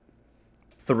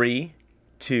3,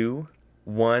 2,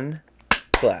 1,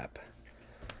 clap.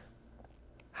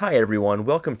 Hi, everyone.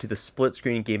 Welcome to the Split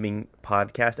Screen Gaming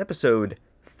Podcast, episode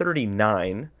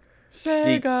 39.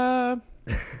 Sega!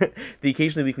 The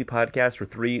occasionally weekly podcast where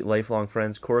three lifelong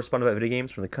friends correspond about video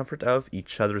games from the comfort of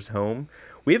each other's home.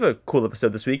 We have a cool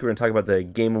episode this week. We're going to talk about the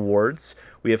Game Awards.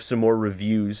 We have some more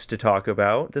reviews to talk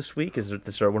about this week. This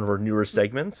is one of our newer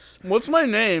segments. What's my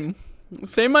name?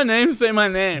 Say my name, say my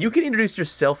name. You can introduce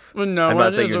yourself. Well, no I'm one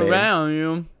not saying is your name. around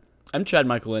you. I'm Chad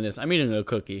Michael Innes. I'm eating a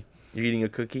cookie. You're eating a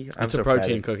cookie? It's a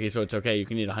protein cookie, so it's okay. You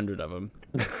can eat 100 of them.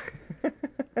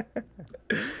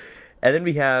 And then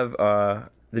we have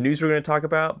the news we're going to talk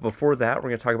about. Before that, we're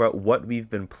going to talk about what we've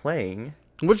been playing.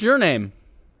 What's your name?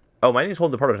 Oh, my name's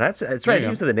Holden Department. It's right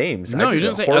into the names. No, I you did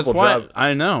didn't a say. horrible That's job. why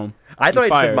I know. I thought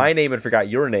You're I said fired. my name and forgot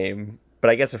your name, but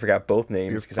I guess I forgot both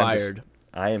names. You're 'cause fired.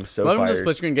 I am so Welcome to fired. the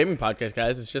Split Screen Gaming Podcast,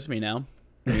 guys. It's just me now.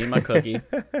 Me and my cookie.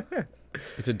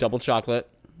 It's a double chocolate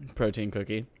protein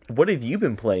cookie. What have you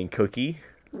been playing, Cookie?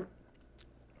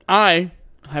 I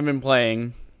have been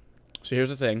playing. So here's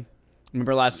the thing.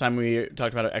 Remember last time we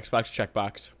talked about our Xbox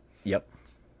checkbox? Yep.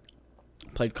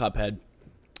 Played Cuphead.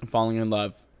 Falling in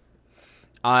love.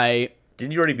 I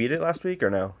Didn't you already beat it last week, or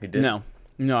no? You did.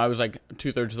 No, I was like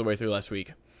 2/3 of the way through last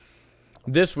week.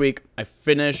 This week, I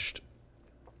finished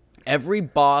every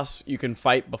boss you can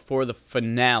fight before the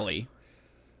finale,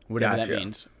 whatever Gotcha. that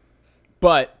means.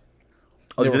 But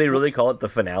Oh, there do were they really call it the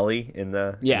finale in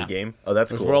the game? Oh,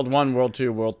 that's it was cool. World 1, World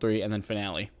 2, World 3, and then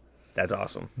finale. That's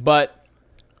awesome. But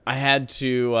I had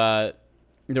to,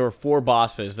 there were 4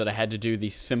 bosses that I had to do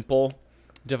the simple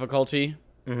difficulty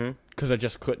because I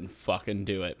just couldn't fucking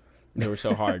do it. They were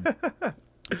so hard.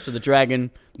 So the dragon,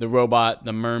 the robot,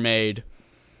 the mermaid,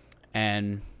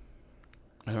 and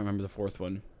I don't remember the 4th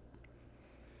one.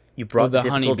 You brought the the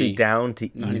difficulty honeybee. down to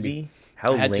easy?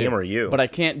 How I had lame to, are you? But I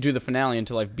can't do the finale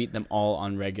until I've beat them all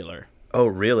on regular. Oh,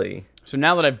 really? So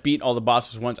now that I've beat all the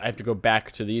bosses once, I have to go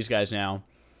back to these guys now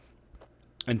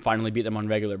and finally beat them on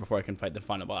regular before I can fight the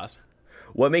final boss.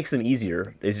 What makes them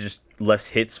easier? Is it just less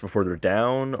hits before they're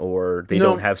down, or they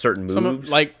don't have certain moves?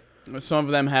 Some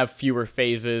of them have fewer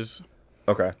phases,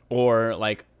 Okay. or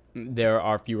like there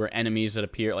are fewer enemies that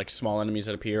appear, like small enemies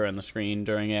that appear on the screen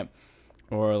during it,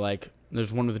 or like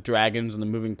there's one with the dragons and the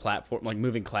moving platform, like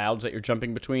moving clouds that you're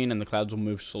jumping between, and the clouds will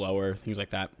move slower, things like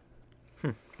that.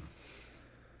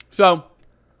 So,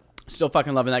 still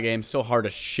fucking loving that game. Still hard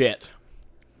as shit.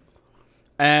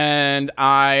 And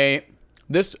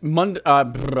this Monday,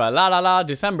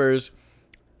 December's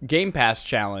Game Pass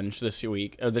challenge this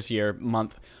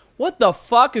month. What the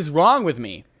fuck is wrong with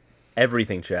me?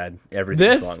 Everything, Chad.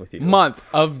 Everything's wrong This with you. month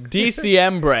of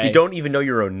DCember. You don't even know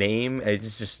your own name.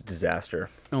 It's just a disaster.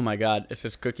 Oh my god, it's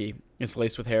this cookie. It's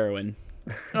laced with heroin.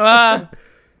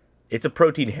 It's a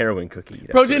protein heroin cookie. That's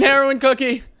what Protein it is. heroin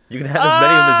cookie. You can have as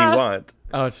many of them as you want.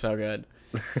 Oh, it's so good.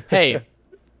 Hey,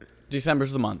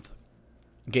 December's the month.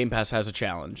 Game Pass has a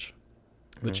challenge.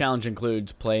 The challenge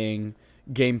includes playing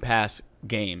Game Pass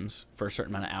games for a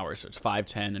certain amount of hours. So it's 5,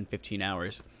 10, and 15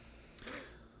 hours.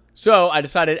 So I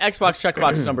decided Xbox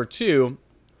checkbox number 2.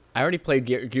 I already played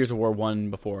Gears of War 1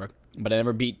 before, but I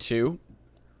never beat 2.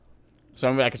 So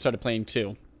I'm back and started playing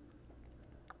 2.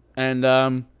 And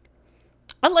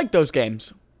I like those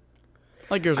games. I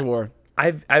like Gears of War.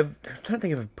 I'm trying to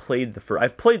think if I've played the first.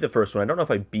 I've played the first one. I don't know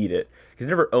if I beat it because I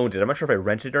never owned it. I'm not sure if I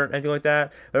rented it or anything like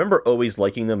that. I remember always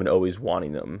liking them and always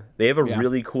wanting them. They have a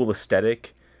really cool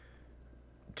aesthetic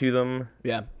to them.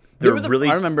 Yeah. They're really.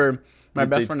 I remember my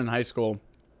best friend in high school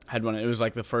had one. It was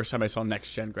like the first time I saw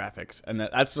next gen graphics, and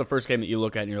that's the first game that you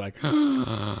look at and you're like,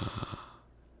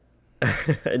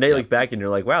 And now you look back and you're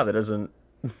like, wow, that doesn't.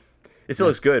 It still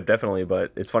looks good, definitely,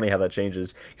 but it's funny how that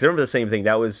changes. Because I remember the same thing.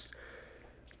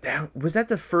 Was that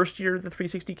the first year the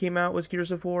 360 came out? Was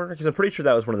Gears of War? Because I'm pretty sure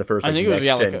that was one of the first I think it was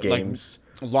next gen games.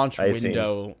 like launch I've seen.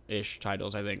 window-ish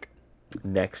titles. I think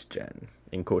Next gen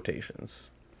in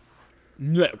quotations.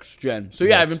 next gen. So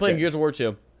yeah, I've been Next playing gen. Gears of War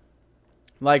 2,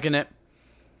 liking it.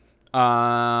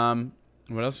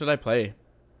 What else did I play?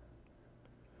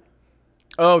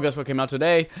 Oh, guess what came out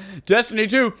today? Destiny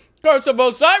 2 Curse of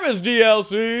Osiris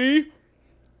DLC.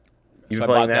 You've So I been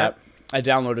playing bought that? I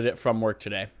downloaded it from work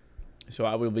today. So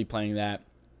I will be playing that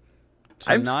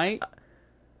tonight.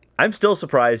 I'm still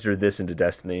surprised you're this into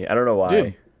Destiny. I don't know why.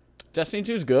 Dude, Destiny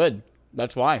 2 is good.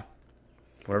 That's why.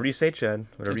 Whatever you say, Chad.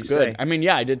 Whatever It's you good. say. I mean,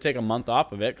 yeah, I did take a month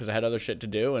off of it because I had other shit to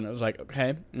do, and it was like,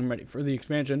 okay, I'm ready for the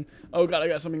expansion. Oh god, I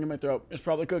got something in my throat. It's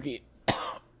probably cookie.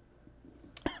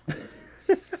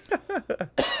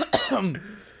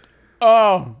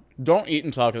 Oh, don't eat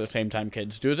and talk at the same time,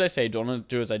 kids. Do as I say, don't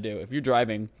do as I do. If you're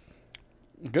driving,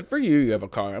 good for you. You have a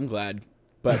car. I'm glad.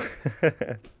 But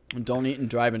don't eat and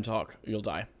drive and talk. You'll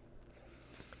die.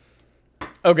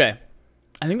 Okay.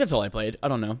 I think that's all I played. I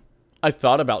don't know. I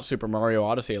thought about Super Mario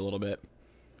Odyssey a little bit.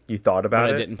 You thought about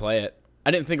it? But I didn't play it.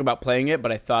 I didn't think about playing it,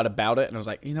 but I thought about it, and I was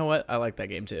like, you know what? I like that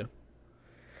game, too.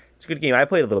 It's a good game. I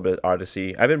played a little bit of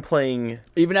Odyssey. I've been playing...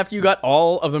 Even after you got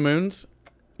all of the moons?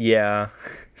 Yeah.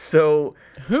 So...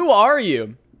 Who are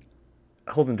you?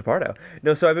 Holden DePardo.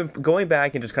 No, so I've been going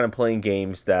back and just kind of playing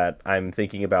games that I'm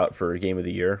thinking about for Game of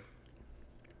the Year.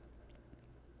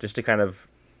 Just to kind of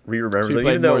re-remember So you them.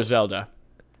 played Even though more Zelda.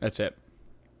 That's it.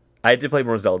 I did play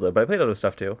more Zelda, but I played other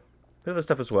stuff too. Played other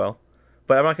stuff as well.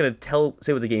 But I'm not going to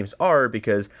say what the games are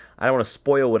because I don't want to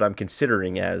spoil what I'm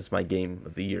considering as my Game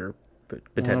of the Year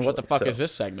potentially. What the fuck is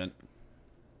this segment?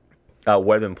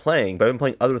 What I've been playing, but I've been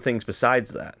playing other things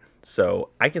besides that. So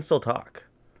I can still talk.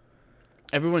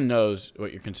 Everyone knows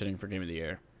what you're considering for Game of the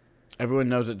Year. Everyone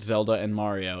knows it's Zelda and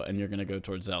Mario, and you're going to go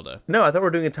towards Zelda. No, I thought we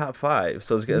were doing a top 5.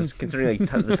 So I was considering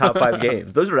like the top 5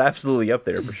 games. Those are absolutely up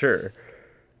there for sure.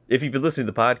 If you've been listening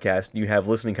to the podcast and you have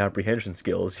listening comprehension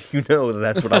skills, you know that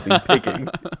that's what I'll be picking.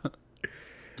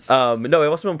 No, I've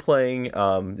also been playing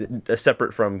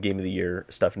separate from Game of the Year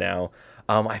stuff now.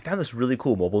 I found this really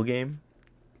cool mobile game.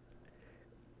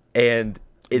 And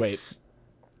it's...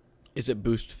 Wait. Is it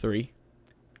Boost 3?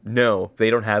 No, they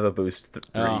don't have a Boost 3.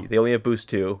 Oh. They only have Boost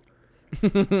 2.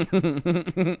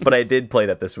 But I did play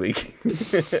that this week.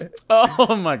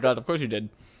 Oh my god, of course you did.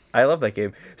 I love that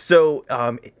game. So,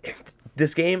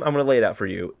 this game, I'm going to lay it out for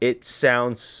you. It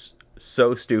sounds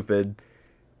so stupid.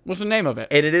 What's the name of it?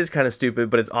 And it is kind of stupid,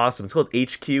 but it's awesome. It's called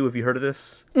HQ. Have you heard of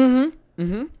this?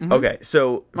 Mm-hmm. Okay,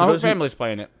 so... My whole family's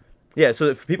playing it. Yeah,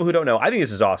 so for people who don't know, I think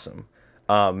this is awesome.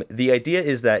 The idea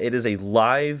is that it is a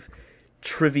live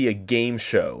trivia game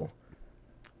show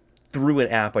through an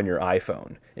app on your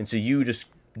iPhone. And so you just,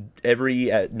 every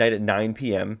night at 9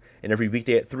 p.m. and every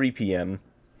weekday at 3 p.m.,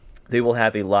 they will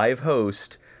have a live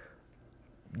host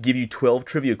give you 12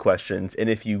 trivia questions. And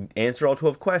if you answer all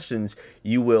 12 questions,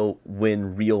 you will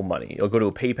win real money. It'll go to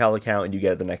a PayPal account and you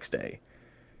get it the next day.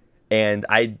 And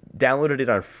I downloaded it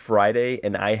on Friday,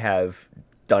 and I have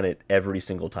done it every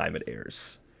single time it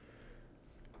airs.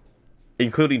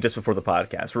 Including just before the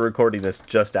podcast. We're recording this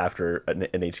just after an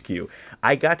HQ.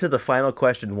 I got to the final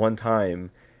question one time.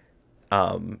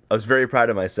 I was very proud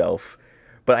of myself.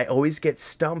 But I always get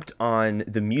stumped on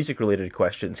the music-related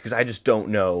questions because I just don't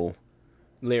know.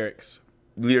 Lyrics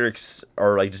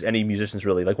Or like just any musicians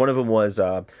really. Like one of them was,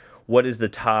 what is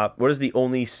the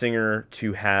only singer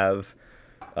to have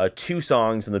 2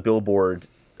 songs in the Billboard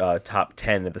top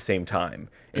 10 at the same time?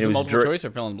 Is it multiple choice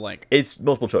or fill in blank? It's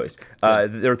multiple choice.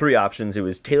 There were 3 options. It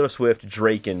was Taylor Swift,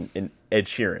 Drake, and Ed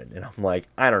Sheeran. And I'm like,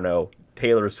 I don't know,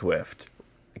 Taylor Swift.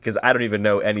 Because I don't even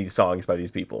know any songs by these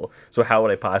people. So how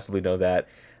would I possibly know that?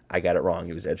 I got it wrong.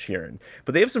 It was Ed Sheeran.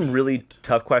 But they have some really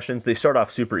tough questions. They start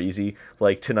off super easy.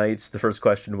 Like tonight's, the first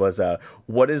question was,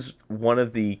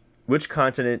 which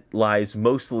continent lies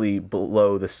mostly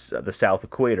below the South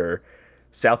Equator?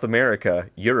 South America,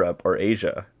 Europe, or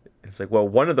Asia? It's like, well,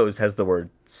 one of those has the word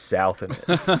South in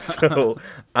it. So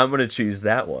I'm going to choose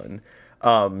that one.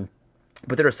 But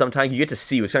there are sometimes you get to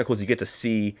see, what's kind of cool is you get to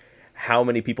see how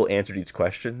many people answered each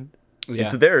question. Yeah.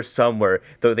 And so there are some where,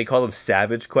 though they call them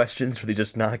savage questions, where they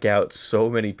just knock out so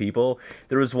many people.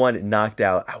 There was one that knocked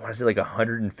out, I want to say like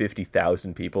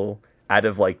 150,000 people out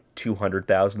of like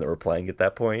 200,000 that were playing at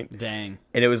that point. Dang.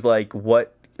 And it was like,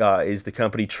 what is the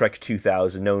company Trek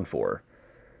 2000 known for?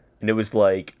 And it was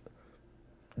like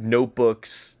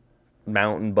notebooks,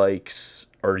 mountain bikes,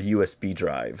 or USB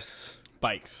drives.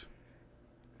 Bikes.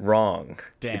 Wrong.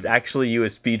 Damn. It's actually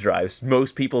USB drives.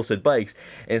 Most people said bikes.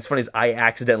 And it's funny is I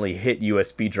accidentally hit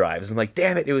USB drives. I'm like,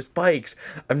 damn it, it was bikes.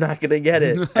 I'm not going to get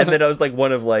it. And then I was like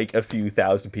one of like a few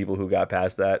thousand people who got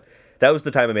past that. That was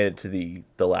the time I made it to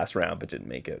the last round, but didn't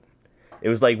make it. It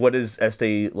was like, what does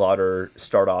Estee Lauder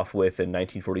start off with in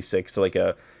 1946? So like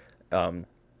a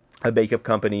makeup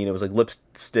company, and it was like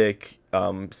lipstick,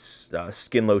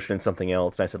 skin lotion, and something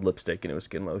else. And I said lipstick, and it was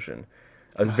skin lotion.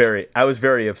 I was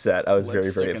very upset. I was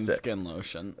Lipstick very and upset. Skin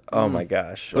lotion. Oh my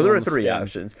gosh! Well, there are 3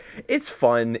 options. It's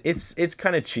fun. It's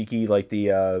kind of cheeky. Like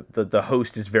the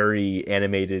host is very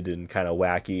animated and kind of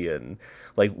wacky. And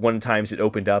like one times it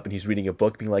opened up and he's reading a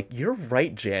book, being like, "You're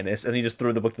right, Janice," and he just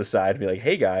threw the book to the side and be like,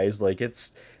 "Hey guys, like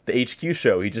it's the HQ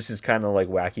show." He just is kind of like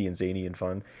wacky and zany and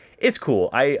fun. It's cool.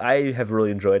 I have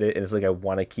really enjoyed it, and it's like I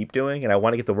want to keep doing, and I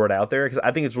want to get the word out there because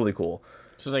I think it's really cool.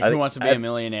 So it's like Who Wants to Be a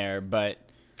Millionaire, but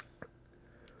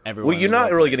everyone. Well, you're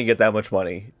not really going to get that much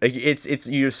money. Like, it's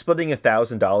you're splitting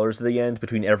 $1,000 at the end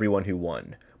between everyone who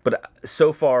won. But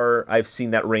so far, I've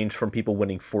seen that range from people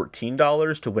winning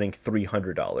 $14 to winning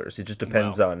 $300. It just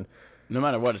depends Wow. on. No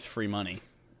matter what, it's free money.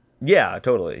 Yeah,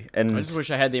 totally. And I just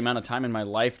wish I had the amount of time in my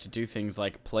life to do things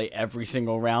like play every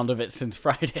single round of it since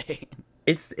Friday.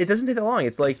 it doesn't take that long.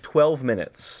 It's like 12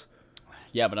 minutes.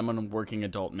 Yeah, but I'm a working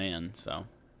adult man, so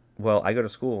Well, I go to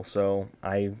school, so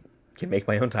I can make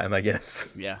my own time, I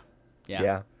guess. yeah.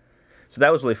 Yeah. So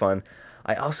that was really fun.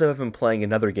 I also have been playing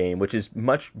another game, which is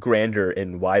much grander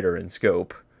and wider in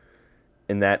scope,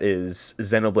 and that is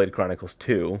Xenoblade Chronicles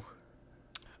 2.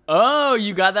 Oh,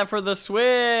 you got that for the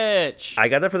Switch. I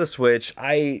got that for the Switch.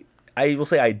 I will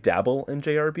say I dabble in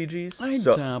JRPGs. I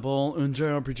so dabble in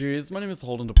JRPGs. My name is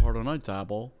Holden DePardo, and I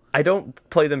dabble. I don't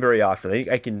play them very often. I think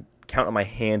I can count on my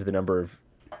hand the number of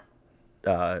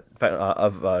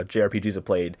JRPGs I've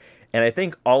played, and I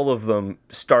think all of them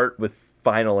start with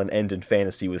final and end in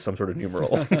fantasy with some sort of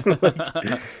numeral.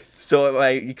 So my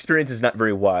experience is not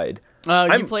very wide.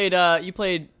 You played.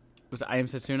 Was it I Am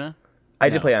Setsuna? I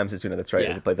did play I Am Setsuna, that's right.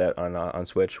 Yeah. I did play that on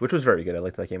Switch, which was very good. I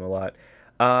liked that game a lot.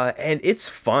 And it's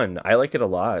fun. I like it a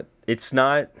lot. It's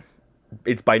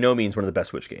by no means one of the best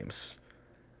Switch games.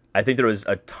 I think there was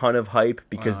a ton of hype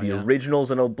because the original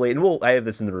Xenoblade, and I have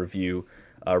this in the review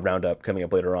roundup coming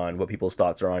up later on, what people's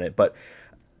thoughts are on it, but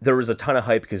there was a ton of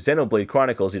hype because Xenoblade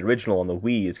Chronicles, the original on the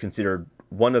Wii, is considered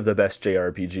one of the best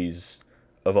JRPGs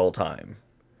of all time.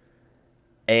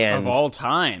 And Of all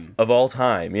time. Of all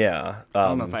time, yeah. I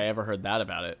don't know if I ever heard that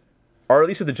about it. Or at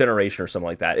least of the generation or something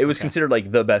like that. It was considered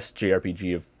like the best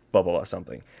JRPG of blah, blah, blah,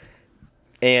 something.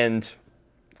 And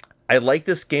I like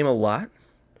this game a lot.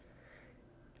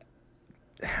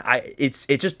 It's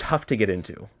just tough to get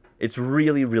into. It's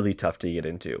really, really tough to get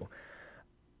into.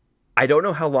 I don't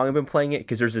know how long I've been playing it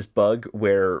because there's this bug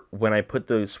where when I put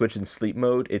the Switch in sleep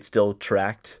mode, it still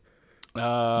tracked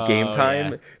game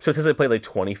time. Yeah. So it says I played like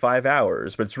 25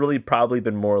 hours, but it's really probably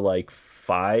been more like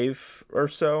 5 or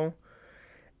so.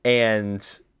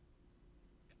 And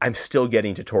I'm still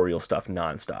getting tutorial stuff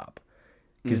nonstop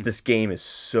because this game is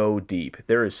so deep.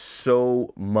 There is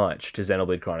so much to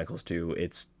Xenoblade Chronicles 2.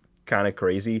 It's kind of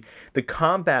crazy. The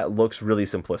combat looks really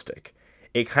simplistic.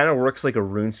 It kind of works like a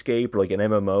RuneScape or like an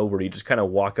MMO where you just kind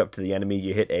of walk up to the enemy,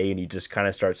 you hit A, and you just kind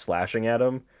of start slashing at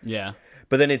them. Yeah.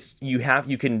 But then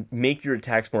you can make your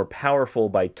attacks more powerful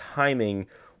by timing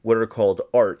what are called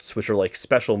arts, which are like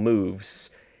special moves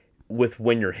with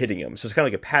when you're hitting them. So it's kind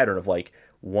of like a pattern of like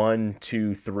 1,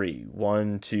 2, 3,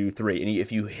 1, 2, 3. And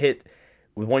if you hit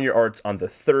with one of your arts on the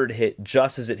third hit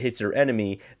just as it hits your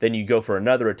enemy, then you go for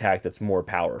another attack that's more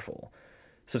powerful.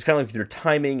 So it's kind of like your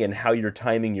timing and how you're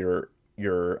timing your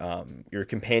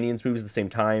companions' moves at the same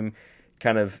time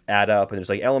kind of add up, and there's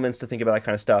like elements to think about, that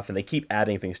kind of stuff, and they keep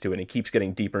adding things to it, and it keeps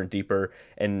getting deeper and deeper.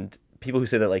 And people who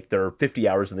say that like there are 50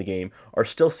 hours in the game are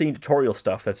still seeing tutorial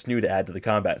stuff that's new to add to the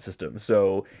combat system.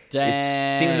 So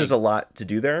it seems there's a lot to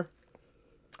do there,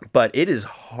 but it is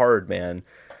hard, man.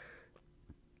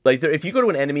 Like if you go to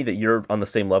an enemy that you're on the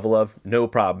same level of, no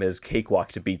problem, is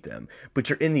cakewalk to beat them. But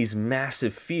you're in these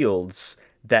massive fields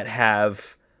that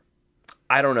have,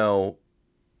 I don't know,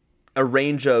 a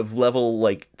range of level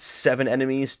like 7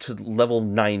 enemies to level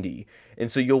 90.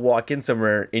 And so you'll walk in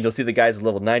somewhere and you'll see the guy's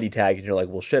level 90 tag and you're like,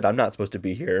 well, shit, I'm not supposed to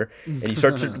be here. And you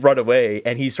start to run away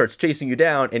and he starts chasing you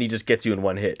down and he just gets you in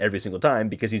one hit every single time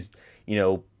because he's,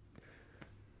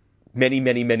 many,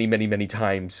 many, many, many, many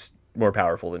times more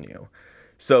powerful than you.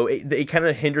 So it kind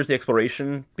of hinders the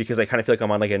exploration because I kind of feel like I'm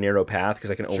on like a narrow path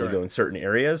because I can only go in certain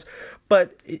areas.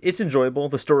 But it's enjoyable.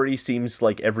 The story seems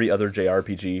like every other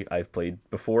JRPG I've played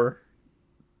before.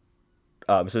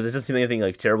 So it doesn't seem anything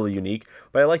like terribly unique,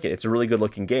 but I like it. It's a really good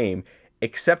looking game,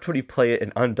 except when you play it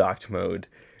in undocked mode.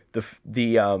 I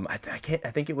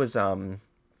think it was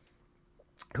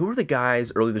who were the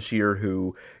guys early this year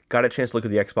who got a chance to look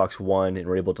at the Xbox One and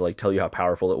were able to like tell you how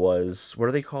powerful it was? What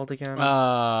are they called again?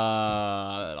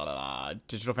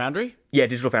 Digital Foundry? Yeah,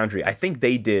 Digital Foundry. I think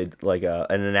they did like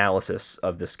an analysis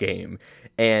of this game,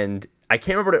 and I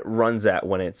can't remember what it runs at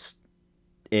when it's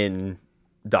in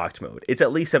docked mode. It's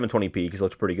at least 720p because it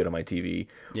looks pretty good on my TV.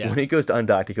 Yeah. When it goes to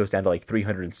undocked, it goes down to like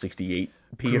 368p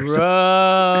or something.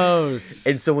 Gross.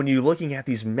 And so when you're looking at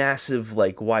these massive,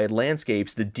 like, wide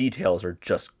landscapes, the details are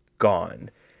just gone.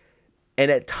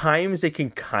 And at times it can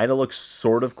kind of look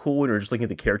sort of cool when you're just looking at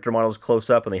the character models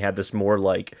close up and they have this more,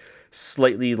 like,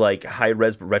 slightly, like,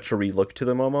 high-res but retro-y look to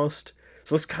them almost.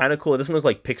 So it's kind of cool. It doesn't look,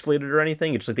 like, pixelated or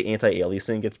anything. It's just like the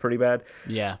anti-aliasing gets pretty bad.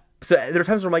 Yeah. So there are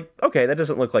times where I'm like, okay, that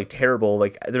doesn't look like terrible.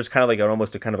 Like there's kind of like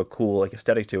almost a kind of a cool like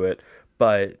aesthetic to it,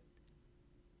 but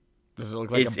Does it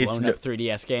look like a blown up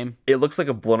 3DS game? It looks like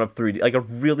a blown up 3D, like a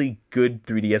really good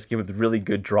 3DS game with really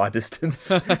good draw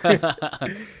distance.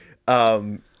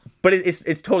 But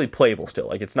it's totally playable still.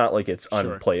 Like, it's not like it's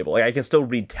unplayable. Like, I can still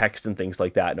read text and things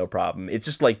like that, no problem. It's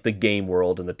just like the game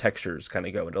world and the textures kind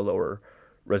of go into lower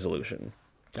resolution.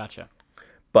 Gotcha.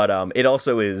 But it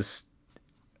also is...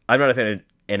 I'm not a fan of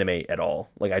anime at all.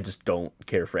 Like, I just don't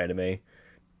care for anime.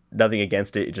 Nothing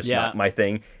against it. It's just not my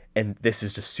thing. And this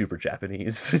is just super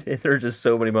Japanese. There are just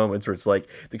so many moments where it's like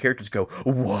the characters go,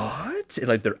 "What?" And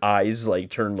like their eyes like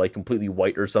turn like completely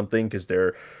white or something because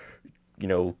they're,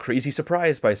 crazy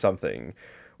surprised by something.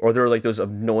 Or there are like those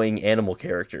annoying animal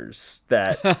characters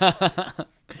that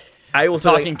I will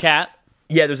say, talking cat.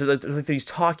 Yeah, there's like these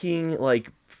talking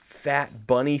like fat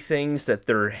bunny things that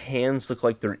their hands look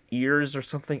like their ears or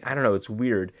something. I don't know. It's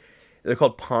weird. They're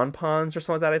called pon-pons or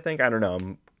something like that, I think. I don't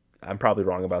know. I'm probably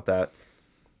wrong about that.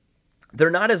 They're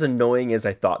not as annoying as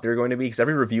I thought they were going to be, because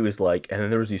every review is like, and then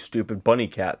there was these stupid bunny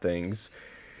cat things.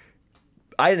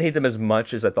 I didn't hate them as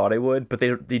much as I thought I would, but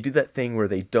they do that thing where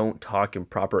they don't talk in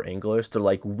proper English. They're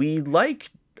like, we like,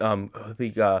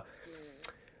 they're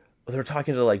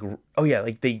talking to like, oh yeah,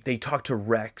 like they talk to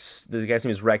Rex. The guy's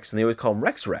name is Rex, and they always call him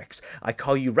Rex. I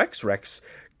call you Rex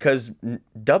because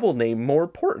double name more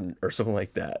important or something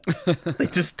like that. They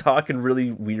just talk in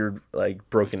really weird, like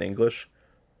broken English.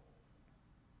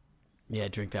 Yeah,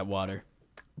 drink that water.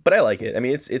 But I like it. I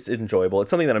mean, it's enjoyable. It's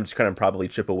something that I'm just kind of probably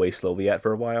chip away slowly at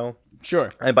for a while. Sure.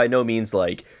 I'm by no means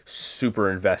like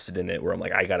super invested in it where I'm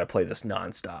like, I gotta play this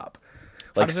nonstop.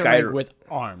 Like, how does it rank with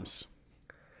ARMS?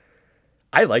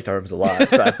 I liked ARMS a lot.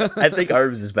 So I think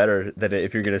ARMS is better than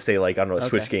if you're gonna say like, I don't know, a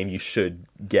Switch game you should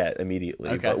get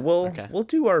immediately. Okay. But we'll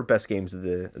do our best games of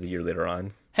the year later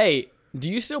on. Hey, do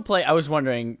you still play? I was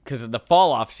wondering because the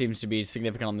fall off seems to be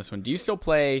significant on this one. Do you still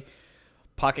play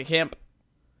Pocket Camp?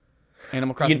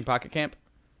 Animal Crossing Pocket Camp?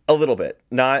 A little bit.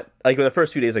 Not like the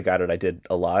first few days I got it, I did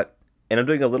a lot. And I'm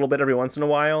doing a little bit every once in a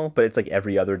while, but it's like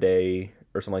every other day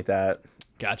or something like that.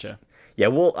 Gotcha. Yeah,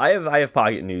 well, I have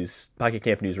Pocket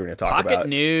Camp news we're going to talk about.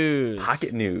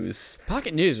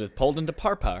 Pocket News with Polden to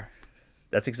Parpar.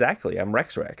 That's exactly. I'm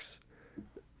Rex.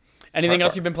 Anything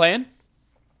else you've been playing?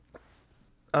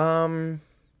 I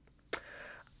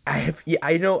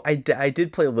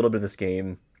did play a little bit of this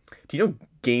game. Do you know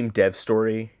Game Dev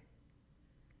Story?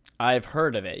 I've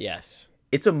heard of it, yes.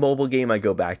 It's a mobile game I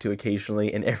go back to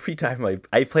occasionally, and every time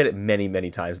I played it many,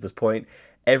 many times at this point.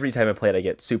 Every time I play it, I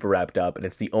get super wrapped up, and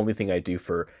it's the only thing I do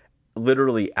for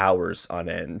literally hours on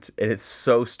end. And it's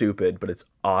so stupid, but it's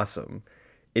awesome.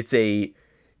 It's a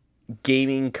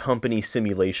gaming company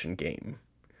simulation game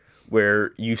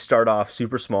where you start off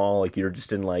super small, like you're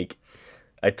just in like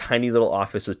a tiny little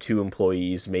office with 2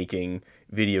 employees making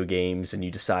video games, and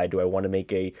you decide, do I want to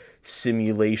make a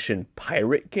simulation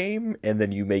pirate game? And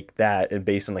then you make that, and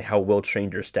based on like how well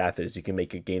trained your staff is, you can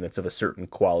make a game that's of a certain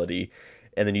quality.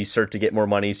 And then you start to get more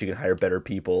money so you can hire better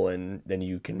people, and then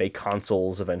you can make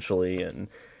consoles eventually. And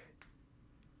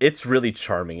it's really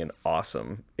charming and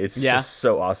awesome. It's just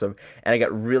so awesome. And I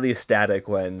got really ecstatic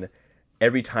when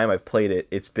every time I've played it,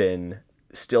 it's been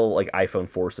still like iPhone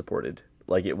 4 supported.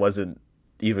 Like it didn't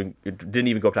even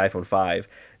go up to iPhone 5.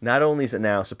 Not only is it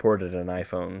now supported on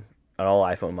all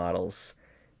iPhone models,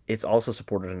 it's also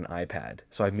supported on an iPad.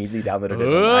 So I immediately downloaded it on an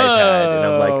iPad, and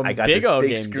I'm like, I got this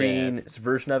big screen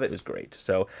version of it. It was great.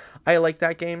 So I like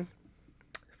that game.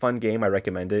 Fun game. I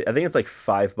recommend it. I think it's like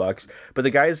 $5, but the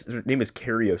guy's name is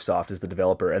Cariosoft, is the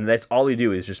developer, and that's all they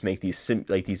do is just make these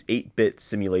these 8-bit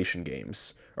simulation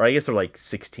games, or I guess they're like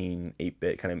 16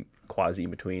 8-bit kind of quasi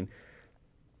in between.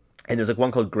 And there's like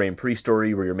one called Grand Prix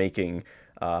Story where you're making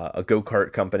a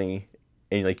go-kart company,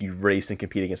 and like you race and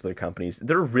compete against other companies.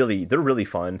 They're really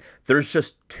fun. There's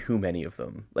just too many of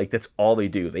them. Like that's all they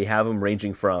do. They have them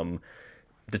ranging from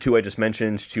the 2 I just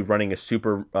mentioned to running a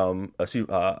super mega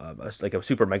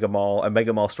mall. A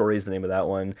mega mall story is the name of that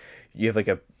one. You have like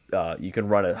you can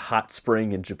run a hot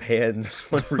spring in Japan. There's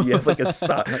one where you have like a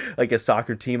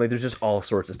soccer team. Like there's just all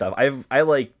sorts of stuff. I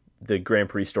like the Grand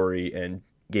Prix Story and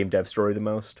Game Dev Story the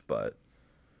most, but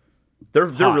they're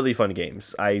really fun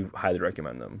games. I highly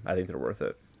recommend them. I think they're worth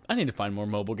it. I need to find more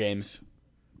mobile games.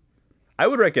 I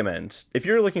would recommend, if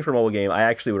you're looking for a mobile game, I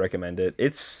actually would recommend it.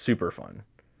 It's super fun.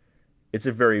 It's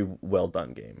a very well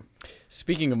done game.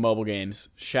 Speaking of mobile games,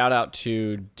 shout out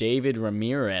to David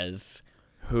Ramirez,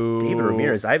 David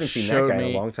Ramirez, I haven't seen that guy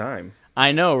in a long time.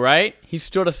 I know, right? He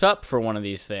stood us up for one of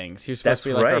these things. He was supposed to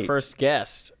be like our first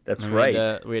guest. That's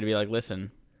right. We had to be like,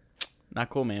 listen, not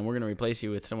cool, man. We're going to replace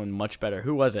you with someone much better.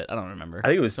 Who was it? I don't remember. I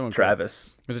think it was someone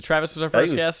Travis. Cool. Was it Travis was our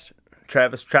first guest?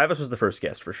 Travis was the first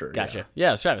guest for sure. Gotcha. Yeah,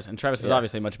 it was Travis. And Travis is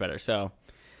obviously much better. So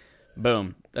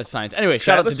Boom. That's science. Anyway,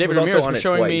 shout out to Travis David was also Ramirez on for it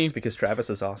showing twice me. because Travis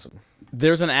is awesome.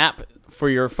 There's an app for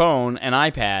your phone and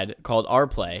iPad called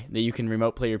RPlay that you can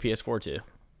remote play your PS4 to.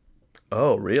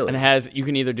 Oh, really? And you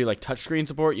can either do like touchscreen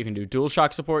support, you can do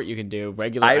DualShock support, you can do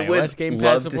regular I iOS would gamepad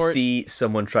love support. to see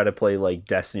someone try to play like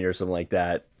Destiny or something like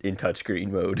that in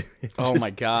touchscreen mode. Oh my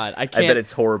god, I can't. I bet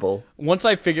it's horrible. Once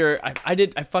I figure,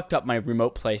 I fucked up my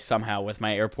remote play somehow with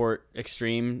my Airport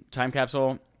Extreme time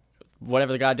capsule,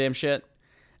 whatever the goddamn shit,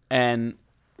 and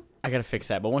I gotta fix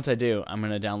that. But once I do, I'm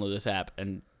gonna download this app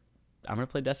and I'm gonna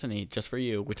play Destiny just for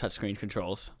you with touchscreen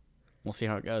controls. We'll see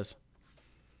how it goes.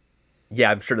 Yeah,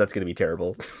 I'm sure that's going to be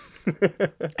terrible.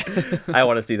 I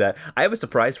want to see that. I have a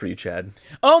surprise for you, Chad.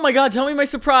 Oh my god, tell me my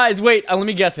surprise. Wait, let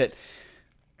me guess it.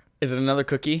 Is it another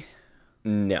cookie?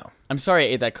 No. I'm sorry I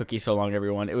ate that cookie so long,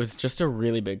 everyone. It was just a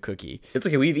really big cookie. It's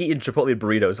okay. We've eaten Chipotle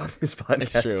burritos on this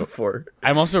podcast true. before.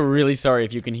 I'm also really sorry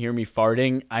if you can hear me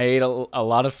farting. I ate a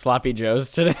lot of sloppy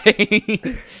joes today.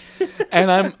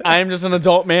 And I'm just an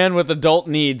adult man with adult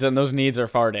needs, and those needs are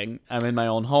farting. I'm in my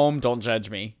own home. Don't judge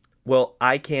me. Well,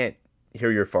 I can't hear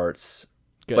your farts,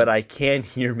 Good. but I can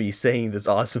hear me saying this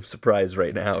awesome surprise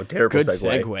right now. Terrible Good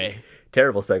segue. segue.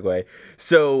 Terrible segue.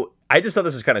 So I just thought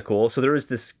this was kind of cool. So there was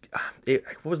this,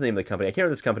 what was the name of the company? I can't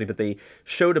remember this company, but they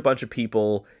showed a bunch of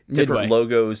people different Midway.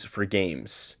 logos for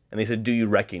games. And they said, do you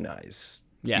recognize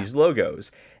Yeah. these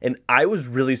logos? And I was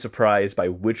really surprised by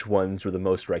which ones were the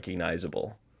most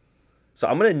recognizable. So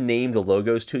I'm going to name the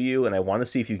logos to you, and I want to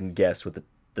see if you can guess what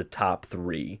the top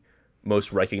 3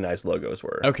 most recognized logos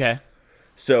were. Okay.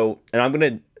 So,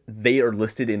 and they are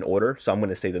listed in order, so I'm going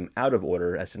to say them out of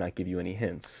order as to not give you any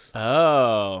hints.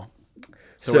 Oh.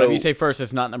 So whatever you say first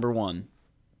is not number 1.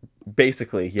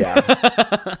 Basically,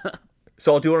 yeah.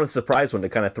 So I'll do one of the surprise one to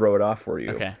kind of throw it off for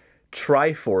you. Okay.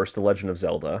 Triforce, The Legend of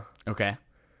Zelda. Okay.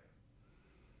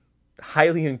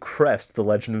 Hylian Crest, The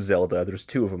Legend of Zelda. There's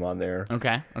 2 of them on there.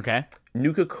 Okay. Okay.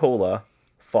 Nuka-Cola,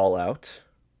 Fallout.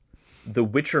 The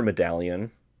Witcher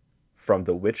Medallion from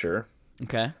The Witcher.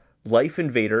 Okay. Life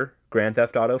Invader, Grand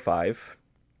Theft Auto 5.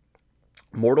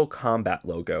 Mortal Kombat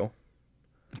logo.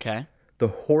 Okay. The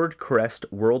Horde Crest,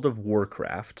 World of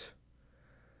Warcraft.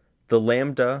 The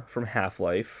Lambda from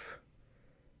Half-Life.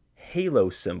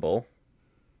 Halo symbol.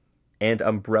 And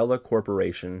Umbrella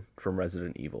Corporation from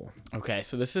Resident Evil. Okay,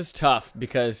 so this is tough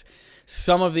because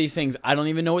some of these things I don't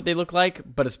even know what they look like,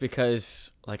 but it's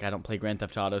because like I don't play Grand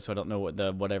Theft Auto, so I don't know what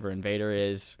the whatever Invader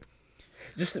is.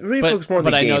 Just really focus more on the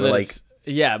but game. I know that like,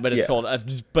 it's sold a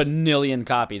banillion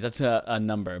copies. That's a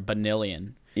number,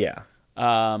 banillion. yeah.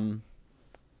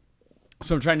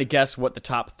 So I'm trying to guess what the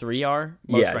top 3 are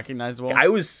most recognizable. I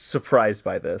was surprised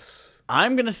by this.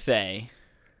 I'm gonna say,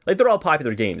 Like, they're all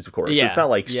popular games, of course. So Yeah, it's not,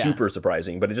 like, yeah. super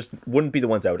surprising, but it just wouldn't be the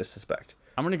ones I would suspect.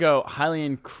 I'm gonna go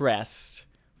Hylian Crest,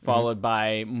 followed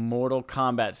by Mortal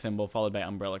Kombat symbol, followed by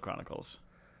Umbrella Chronicles,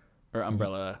 or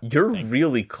Umbrella. You're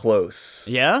really close.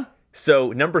 Yeah.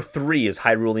 So, number 3 is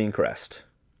Hyrulean Crest.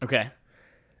 Okay.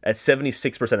 At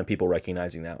 76% of people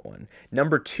recognizing that one.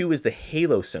 Number 2 is the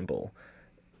Halo symbol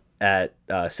at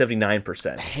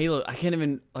 79%. Halo. I can't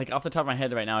even like off the top of my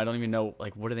head right now. I don't even know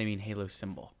like what do they mean Halo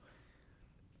symbol.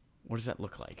 What does that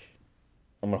look like?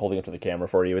 I'm holding it to the camera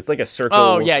for you. It's like a circle.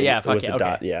 Oh yeah, with fuck the yeah, okay.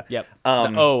 dot. Yeah. Yep.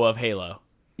 The O of Halo.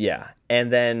 Yeah.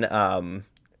 And then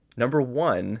number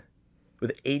 1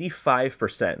 with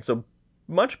 85%. So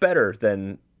much better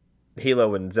than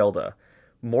Halo and Zelda.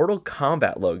 Mortal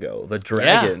Kombat logo, the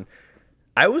dragon.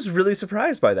 Yeah. I was really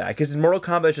surprised by that because Mortal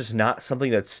Kombat is just not something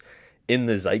that's in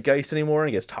the zeitgeist anymore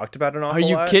and gets talked about an awful Are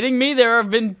you lot. kidding me? There have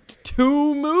been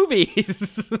 2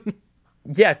 movies.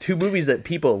 Yeah, 2 movies that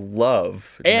people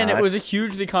love. And not, it was a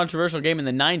hugely controversial game in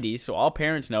the 90s, so all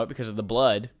parents know it because of the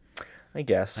blood. I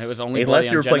guess. It was only unless bloody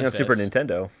you were on playing on Genesis. Super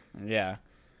Nintendo. Yeah.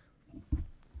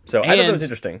 So I thought that And was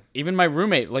interesting. Even my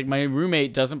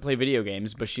roommate doesn't play video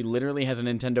games, but she literally has a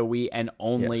Nintendo Wii and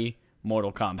only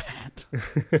Mortal Kombat.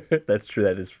 That's true.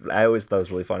 That is. I always thought it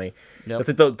was really funny. Yep.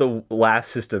 That's like the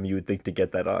last system you would think to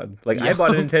get that on. Like I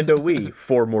bought a Nintendo Wii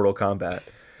for Mortal Kombat.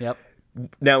 Yep.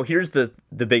 Now here's the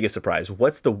biggest surprise.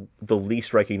 What's the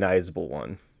least recognizable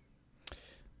one?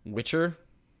 Witcher?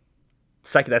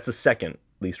 Second. That's the second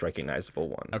least recognizable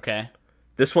one. Okay.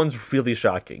 This one's really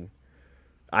shocking.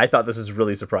 I thought this was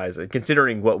really surprising,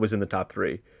 considering what was in the top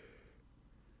 3.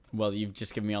 Well, you've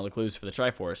just given me all the clues for the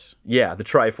Triforce. Yeah, the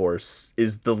Triforce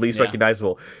is the least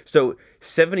recognizable. So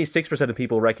 76% of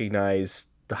people recognize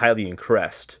the Hylian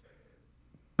Crest,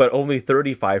 but only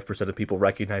 35% of people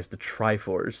recognize the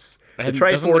Triforce. And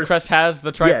doesn't the crest has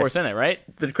the Triforce Yes. in it, right?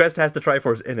 The crest has the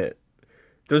Triforce in it.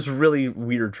 That was really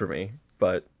weird for me,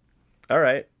 but all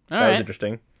right. That was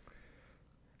interesting.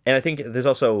 And I think there's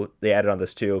also, they added on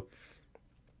this too,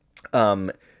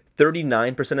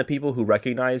 39% of people who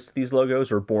recognize these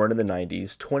logos were born in the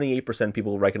 90s, 28% of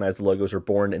people who recognize the logos were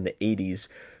born in the 80s,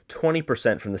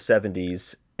 20% from the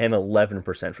 70s, and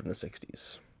 11% from the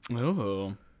 60s.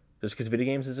 Ooh. Just because video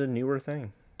games is a newer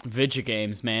thing. Video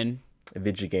games, man.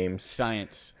 Video games.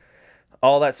 Science.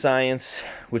 All that science,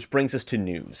 which brings us to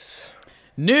news.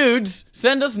 Nudes?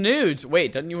 Send us nudes.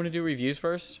 Wait, doesn't you want to do reviews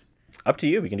first? Up to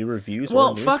you. We can do reviews Well,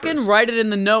 or news fucking first. write it in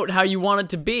the note how you want it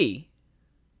to be.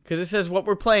 Because it says what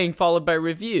we're playing followed by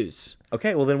reviews.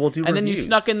 Okay, well then we'll do And reviews. then you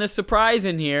snuck in this surprise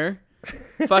in here.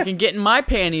 Fucking getting my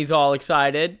panties all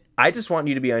excited. I just want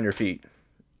you to be on your feet.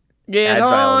 Get Agile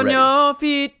on and ready. your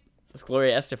feet. It's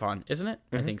Gloria Estefan, isn't it?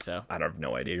 I think so. I have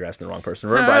no idea. You're asking the wrong person.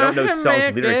 Remember, I don't know songs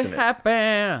with lyrics in it.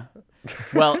 Happen.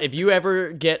 Well, if you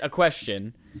ever get a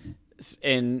question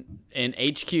in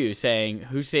HQ saying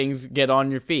who sings "Get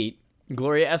on Your Feet,"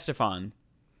 Gloria Estefan.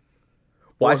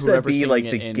 Why or should that whoever's be singing like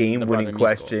it the in game-winning the Brother musical.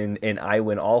 question and I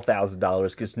win all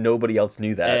 $1,000 because nobody else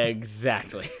knew that?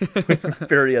 Exactly.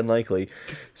 Very unlikely.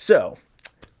 So,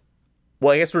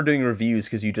 well, I guess we're doing reviews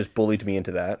because you just bullied me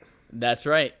into that. That's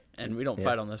right. And we don't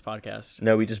fight on this podcast.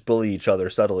 No, we just bully each other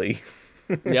subtly.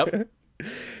 Yep.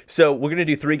 So we're going to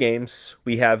do 3 games.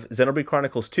 We have Xenoblade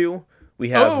Chronicles 2. We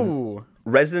have Oh.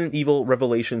 Resident Evil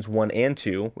Revelations 1 and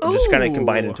 2. We're just kind of Ooh.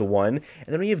 combined into one. And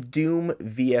then we have Doom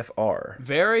VFR.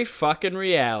 Very fucking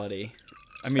reality.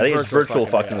 I mean, I think it's virtual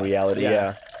fucking reality,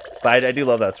 yeah. But I do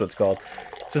love that's what it's called.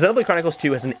 So Xenoblade Chronicles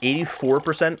 2 has an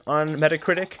 84% on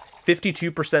Metacritic.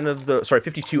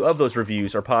 52 of those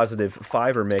reviews are positive,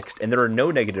 5 are mixed, and there are no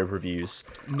negative reviews.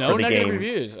 No for the negative game.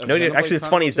 reviews. of No, Xenoblade actually, it's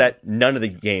funny Chronicles is that none of the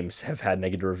games have had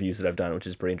negative reviews that I've done, which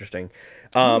is pretty interesting.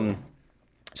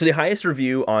 So the highest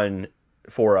review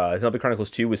for Xenoblade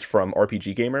Chronicles 2 was from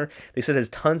RPG Gamer. They said it has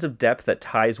tons of depth that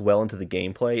ties well into the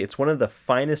gameplay. It's one of the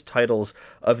finest titles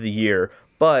of the year,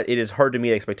 but it is hard to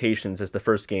meet expectations as the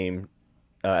first game.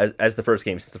 Since the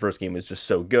first game was just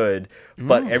so good,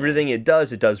 but everything it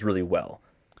does really well.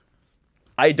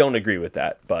 I don't agree with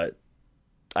that, but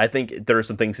I think there are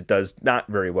some things it does not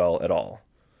very well at all.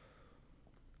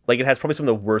 Like, it has probably some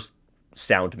of the worst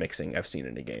sound mixing I've seen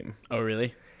in a game. Oh,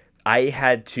 really? I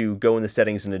had to go in the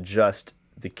settings and adjust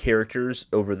the characters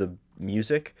over the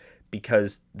music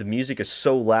because the music is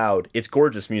so loud. It's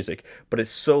gorgeous music, but it's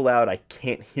so loud I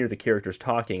can't hear the characters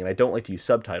talking, and I don't like to use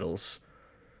subtitles.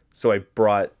 So I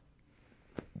had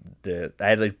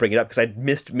to bring it up because I'd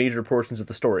missed major portions of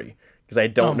the story because I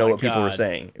don't know what people were God.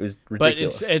 saying. It was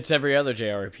ridiculous. But it's every other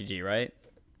JRPG, right?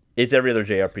 It's every other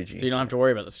JRPG. So you don't have to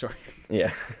worry about the story.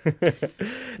 Yeah.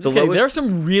 There are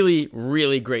some really,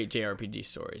 really great JRPG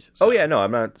stories. So. Oh yeah, no,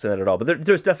 I'm not saying that at all. But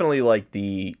there's definitely like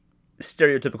the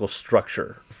stereotypical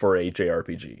structure for a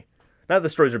JRPG. Not that the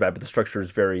stories are bad, but the structure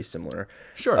is very similar.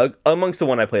 Sure. Amongst the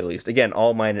one I played, at least. Again,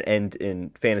 all mine end in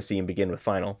fantasy and begin with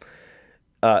final.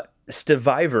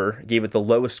 Stevivor gave it the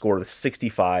lowest score of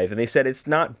 65, and they said it's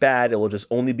not bad. It will just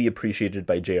only be appreciated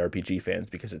by JRPG fans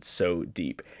because it's so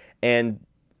deep. And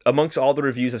amongst all the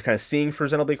reviews I was kind of seeing for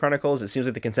Xenoblade Chronicles, it seems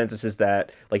like the consensus is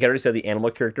that, like I already said, the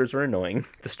animal characters are annoying,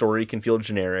 the story can feel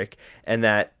generic, and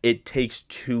that it takes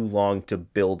too long to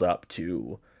build up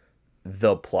to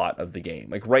the plot of the game.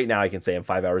 Like right now I can say I'm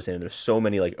 5 hours in and there's so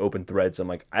many like open threads. I'm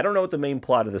like, I don't know what the main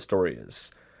plot of the story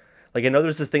is. Like I know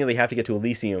there's this thing that they have to get to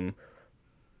Elysium,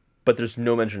 but there's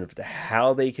no mention of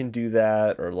how they can do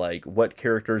that or like what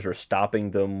characters are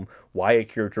stopping them, why a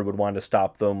character would want to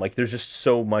stop them. Like there's just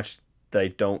so much that I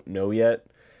don't know yet.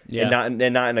 Yeah. And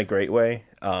not in a great way.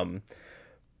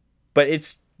 But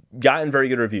it's gotten very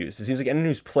good reviews. It seems like anyone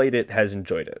who's played it has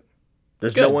enjoyed it.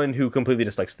 There's no Good. one who completely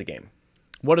dislikes the game.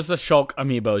 What does the Shulk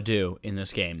amiibo do in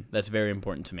this game? That's very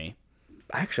important to me.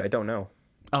 Actually, I don't know.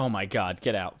 Oh my god,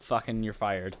 get out. Fucking, you're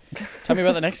fired. Tell me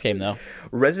about the next game, though.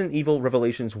 Resident Evil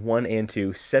Revelations 1 and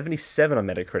 2, 77 on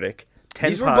Metacritic, 10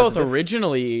 These were positive. both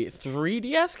originally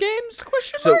 3DS games?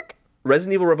 Question So, mark?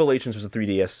 Resident Evil Revelations was a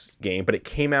 3DS game, but it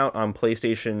came out on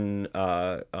PlayStation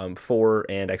 4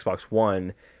 and Xbox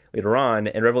One later on,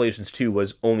 and Revelations 2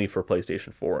 was only for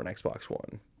PlayStation 4 and Xbox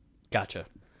One. Gotcha.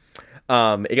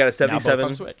 It got a 77. Now both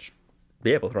on Switch.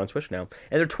 Yeah, both are on Switch now.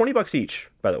 And they're $20 each,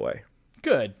 by the way,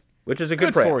 Good. which is a good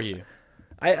Good price. for you.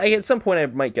 I at some point I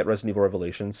might get Resident Evil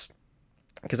Revelations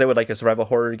because I would like a survival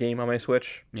horror game on my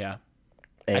Switch. Yeah.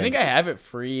 And I think I have it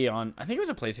free on... I think it was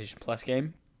a PlayStation Plus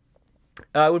game.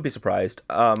 I would be surprised.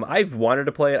 I've wanted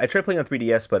to play it. I tried playing on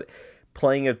 3DS, but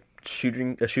playing a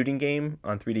shooting game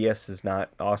on 3DS is not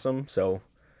awesome. So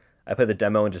I played the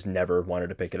demo and just never wanted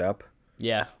to pick it up.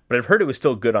 Yeah. But I've heard it was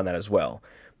still good on that as well.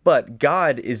 But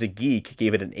God is a Geek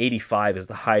gave it an 85 as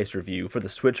the highest review for the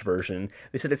Switch version.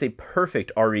 They said it's a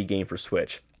perfect RE game for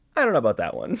Switch. I don't know about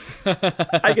that one.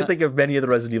 I can think of many of the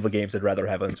Resident Evil games I'd rather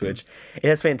have on Switch. It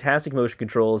has fantastic motion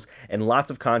controls and lots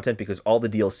of content because all the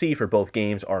DLC for both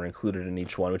games are included in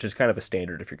each one, which is kind of a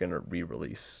standard if you're going to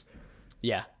re-release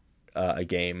a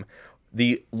game.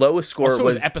 The lowest score Also,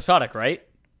 was it was episodic, right?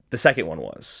 the second one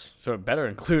was. So it better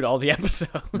include all the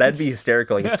episodes. That'd be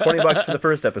hysterical. Like, it's $20 for the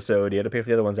first episode. You had to pay for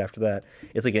the other ones after that.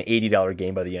 It's like an $80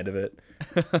 game by the end of it.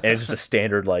 And it's just a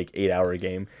standard, like, 8-hour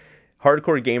game.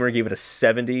 Hardcore Gamer gave it a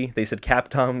 70. They said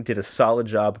Capcom did a solid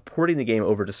job porting the game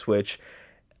over to Switch.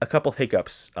 A couple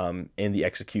hiccups in the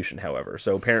execution, however.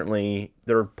 So apparently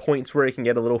there are points where it can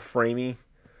get a little framey,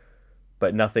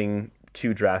 but nothing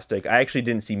too drastic. I actually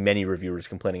didn't see many reviewers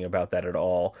complaining about that at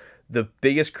all. The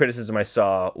biggest criticism I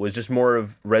saw was just more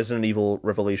of Resident Evil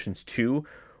Revelations 2,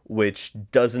 which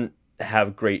doesn't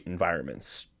have great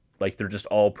environments. Like, they're just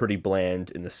all pretty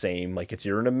bland and the same. Like,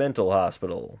 you're in a mental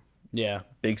hospital. Yeah.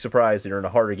 Big surprise, you're in a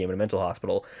horror game in a mental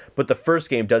hospital. But the first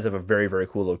game does have a very, very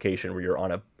cool location where you're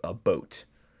on a boat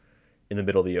in the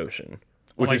middle of the ocean.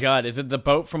 Oh my God, is it the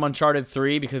boat from Uncharted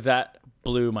 3? Because that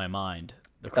blew my mind.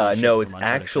 No, it's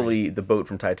actually the boat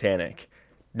from Titanic.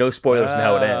 No spoilers on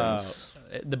how it ends.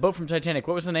 The boat from Titanic,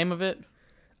 what was the name of it?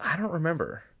 I don't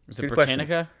remember. Was it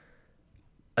Britannica?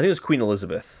 I think it was Queen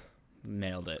Elizabeth.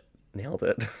 Nailed it.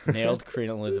 Nailed Queen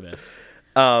Elizabeth.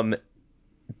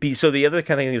 So the other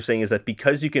kind of thing you're saying is that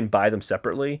because you can buy them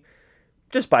separately,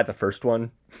 just buy the first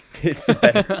one. It's the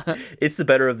better. It's the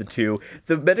better of the two.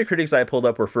 The Metacritics I pulled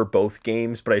up were for both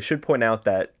games, but I should point out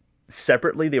that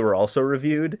separately they were also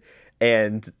reviewed,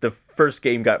 and the first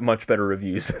game got much better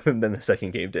reviews than the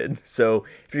second game did. So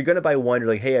if you're going to buy one, you're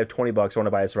like, hey, I have $20, I want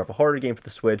to buy a survival horror game for the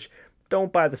Switch,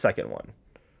 don't buy the second one.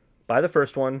 Buy the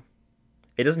first one.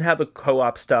 It doesn't have the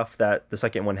co-op stuff that the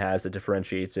second one has that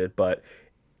differentiates it, but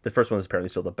the first one is apparently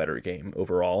still the better game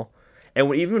overall.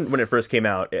 And even when it first came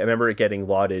out, I remember it getting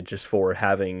lauded just for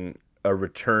having a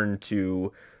return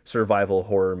to survival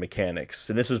horror mechanics.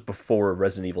 And this was before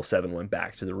Resident Evil 7 went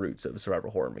back to the roots of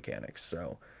survival horror mechanics.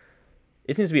 So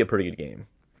it seems to be a pretty good game.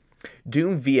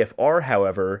 Doom VFR,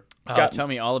 however... tell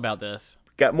me all about this.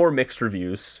 Got more mixed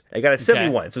reviews. I got a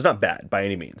 71, so it's not bad by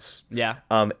any means. Yeah.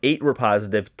 8 were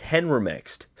positive, 10 were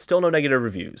mixed. Still no negative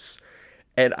reviews.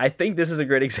 And I think this is a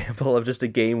great example of just a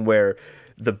game where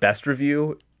the best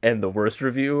review and the worst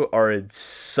review are in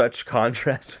such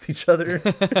contrast with each other.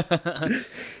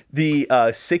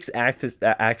 The Six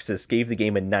Axis gave the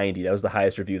game a 90. That was the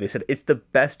highest review. They said it's the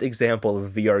best example of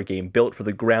a VR game built for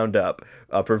the ground up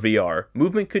for VR.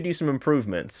 Movement could use some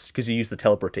improvements because you use the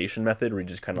teleportation method where you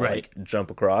just kind of like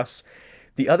jump across.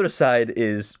 The other side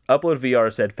is Upload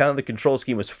VR said, found the control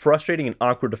scheme was frustrating and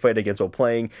awkward to fight against while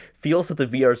playing. Feels that the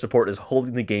VR support is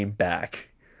holding the game back.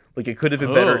 Like, it could have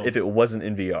been better if it wasn't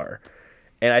in VR.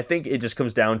 And I think it just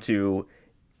comes down to,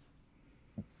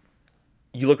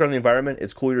 you look around the environment,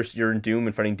 it's cool you're in Doom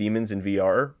and fighting demons in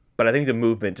VR, but I think the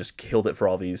movement just killed it for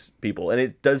all these people. And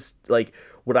it does, like,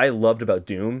 what I loved about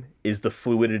Doom is the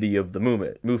fluidity of the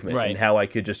movement and how I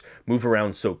could just move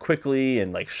around so quickly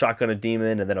and, like, shotgun a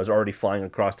demon, and then I was already flying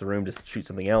across the room to shoot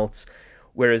something else.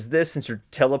 Whereas this, since you're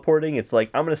teleporting, it's like,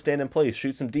 I'm going to stand in place,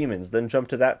 shoot some demons, then jump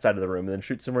to that side of the room, and then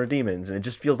shoot some more demons. And it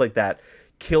just feels like that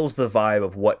kills the vibe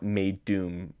of what made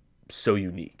Doom so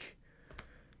unique.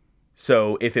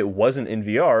 So if it wasn't in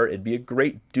VR, it'd be a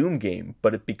great Doom game.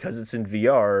 But because it's in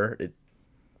VR,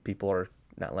 people are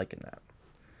not liking that.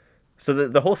 So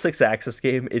the whole Six Axis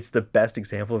game, it's the best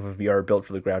example of a VR built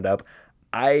for the ground up.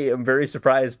 I am very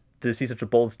surprised to see such a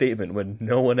bold statement when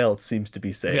no one else seems to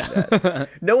be saying that.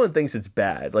 No one thinks it's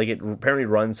bad. Like, it apparently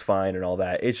runs fine and all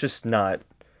that. It's just not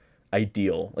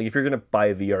ideal. Like, if you're going to buy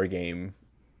a VR game,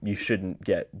 you shouldn't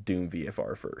get Doom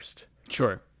VFR first.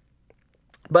 Sure.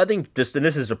 But I think and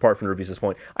this is apart from the reviews at this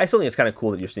point, I still think it's kind of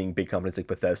cool that you're seeing big companies like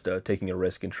Bethesda taking a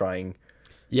risk and trying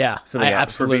something I out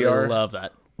absolutely for VR. Love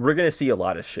that. We're going to see a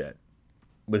lot of shit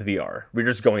with VR. We're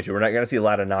just going to. We're not going to see a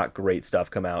lot of not great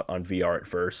stuff come out on VR at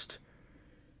first.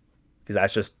 Because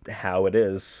that's just how it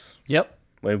is. Yep.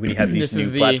 When we have these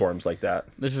new platforms like that.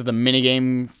 This is the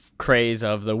minigame craze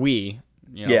of the Wii.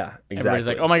 You know, yeah, exactly. Everybody's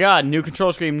like, oh my god, new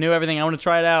control scheme, new everything, I want to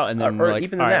try it out. And then we're like,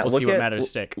 even all right, that, we'll see what matters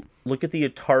stick. Look at the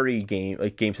Atari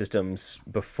game systems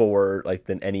before like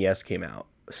the NES came out.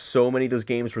 So many of those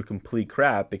games were complete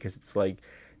crap because it's like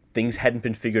things hadn't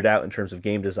been figured out in terms of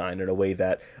game design in a way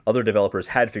that other developers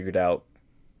had figured out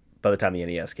by the time the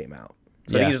NES came out.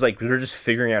 So I think it's just like we're just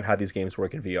figuring out how these games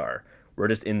work in VR. We're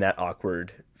just in that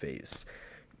awkward phase.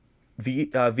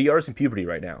 VR's in puberty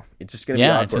right now. It's just going to be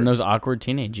awkward. Yeah, it's in those awkward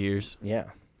teenage years. Yeah.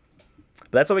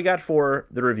 But that's all we got for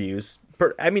the reviews.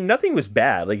 I mean, nothing was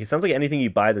bad. Like, it sounds like anything you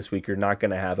buy this week, you're not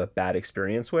going to have a bad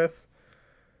experience with.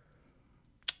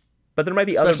 But there might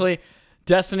be Especially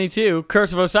Destiny 2,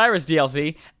 Curse of Osiris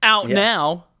DLC, out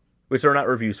now. Which there are not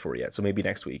reviews for yet, so maybe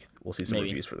next week we'll see some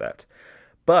reviews for that.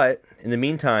 But in the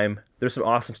meantime, there's some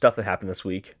awesome stuff that happened this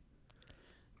week.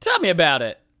 Tell me about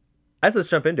it. Let's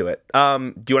jump into it. Do you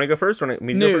want to go first? Or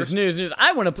me to go first? News.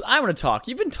 I want to talk.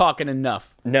 You've been talking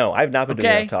enough. No, I've not been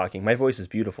doing enough talking. My voice is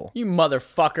beautiful. You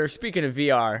motherfucker. Speaking of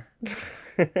VR.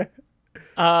 I think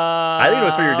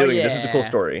that's what you're doing. Yeah. This is a cool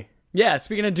story. Yeah,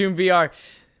 speaking of Doom VR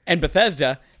and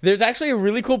Bethesda, there's actually a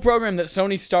really cool program that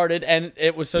Sony started, and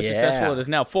it was so successful it is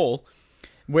now full,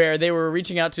 where they were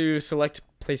reaching out to select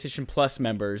PlayStation Plus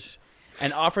members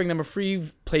and offering them a free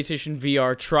PlayStation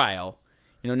VR trial.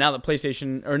 You know, now that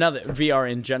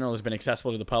VR in general has been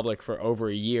accessible to the public for over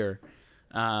a year,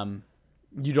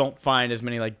 you don't find as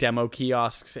many like demo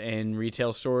kiosks in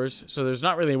retail stores. So there's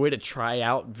not really a way to try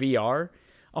out VR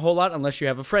a whole lot unless you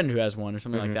have a friend who has one or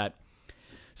something like that.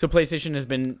 So PlayStation has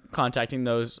been contacting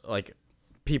those like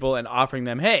people and offering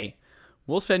them, hey,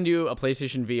 we'll send you a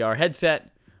PlayStation VR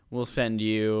headset. We'll send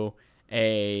you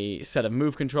a set of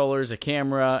Move controllers, a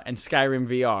camera, and Skyrim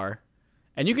VR.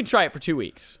 And you can try it for 2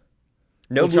 weeks.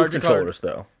 No Move controllers,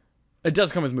 though. It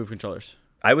does come with Move controllers.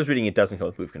 I was reading it doesn't come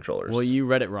with Move controllers. Well, you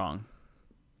read it wrong.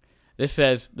 This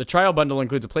says, the trial bundle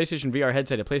includes a PlayStation VR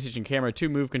headset, a PlayStation camera, 2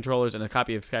 Move controllers, and a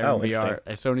copy of Skyrim VR,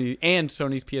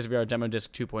 Sony's PSVR Demo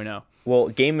Disc 2.0. Well,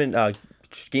 Game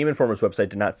Informer's website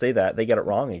did not say that. They got it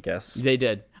wrong, I guess. They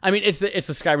did. I mean, it's the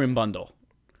Skyrim bundle.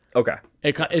 Okay.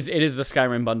 It is the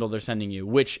Skyrim bundle they're sending you,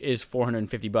 which is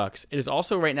 $450. It is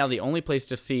also right now the only place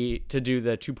to do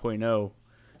the 2.0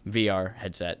 VR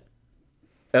headset.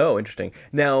 Oh, interesting.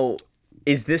 Now,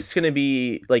 is this going to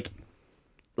be like,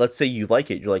 let's say you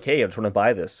like it, you're like, hey, I just want to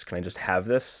buy this. Can I just have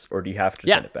this, or do you have to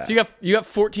send it back? So you have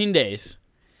 14 days,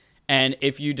 and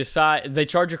if you decide, they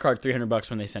charge your card $300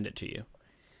 when they send it to you.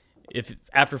 If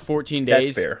after 14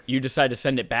 days you decide to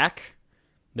send it back,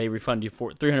 they refund you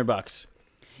for $300.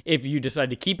 If you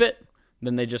decide to keep it,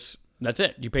 then that's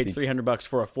it. You paid $300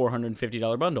 for a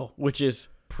 $450 bundle, which is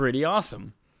pretty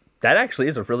awesome. That actually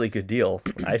is a really good deal.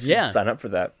 I should sign up for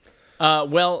that.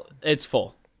 Well, it's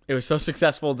full. It was so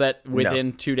successful that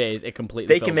within 2 days, it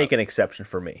completely filled up. An exception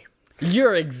for me.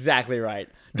 You're exactly right.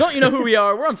 Don't you know who we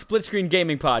are? We're on Split Screen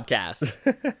Gaming Podcast.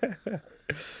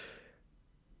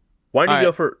 Why don't you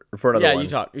go for another one?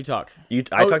 Yeah, you talk.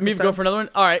 I talk me go for another one?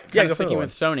 All right. Yeah, sticking with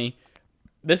Sony.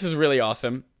 This is really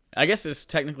awesome. I guess this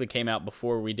technically came out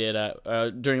before we did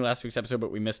during last week's episode,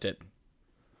 but we missed it.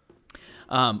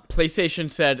 PlayStation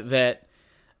said that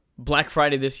Black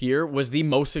Friday this year was the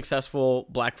most successful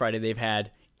Black Friday they've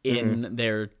had in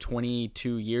their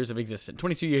 22 years of existence,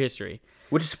 22-year history.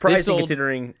 Which is surprising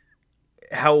considering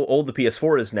how old the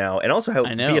PS4 is now, and also how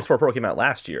PS4 Pro came out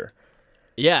last year.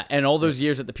 Yeah, and all those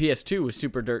years that the PS2 was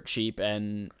super dirt cheap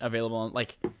and available on,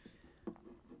 like,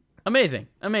 amazing.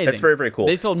 That's very, very cool.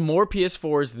 They sold more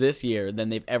PS4s this year than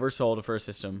they've ever sold for a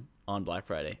system on Black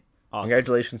Friday. Awesome.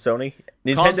 Congratulations, Sony.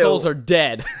 Consoles are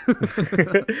dead.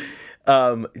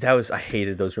 I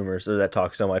hated those rumors or that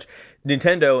talk so much.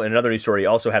 Nintendo, in another news story,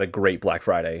 also had a great Black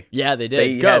Friday. Yeah, they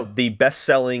did. They had the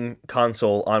best-selling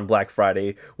console on Black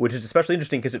Friday, which is especially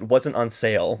interesting because it wasn't on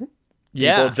sale.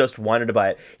 Yeah. People just wanted to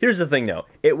buy it. Here's the thing, though.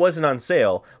 It wasn't on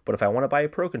sale, but if I want to buy a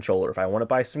Pro Controller, if I want to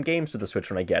buy some games for the Switch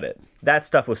when I get it, that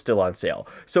stuff was still on sale.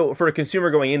 So for a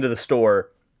consumer going into the store,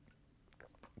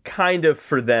 kind of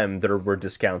for them, there were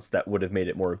discounts that would have made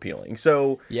it more appealing.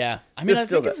 So yeah, I mean, I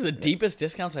think it's the deepest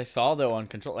discounts I saw though on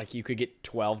control. Like you could get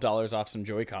 $12 off some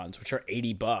Joy-Cons, which are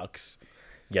 $80.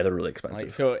 Yeah, they're really expensive.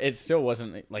 Like, so it still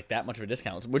wasn't like that much of a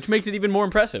discount, which makes it even more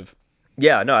impressive.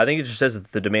 Yeah, no, I think it just says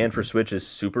that the demand for Switch is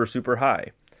super, super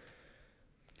high.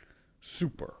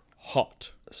 Super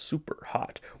hot. Super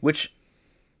hot. Which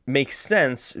makes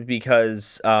sense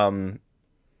because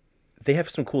they have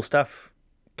some cool stuff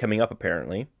coming up,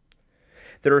 apparently.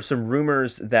 There are some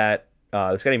rumors that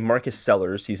this guy named Marcus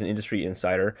Sellers, he's an industry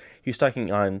insider, he was talking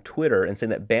on Twitter and saying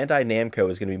that Bandai Namco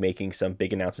is going to be making some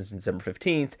big announcements on December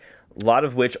 15th, a lot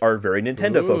of which are very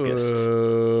Nintendo-focused.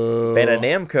 Bandai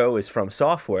Namco is From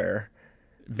Software.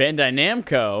 Bandai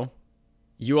Namco,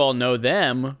 you all know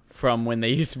them from when they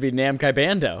used to be Namco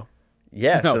Bando.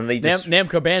 Yes, no, and they just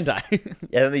Namco Bandai.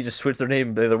 Yeah, and they just switched their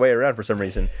name the other way around for some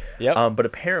reason. Yep. But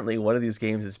apparently, one of these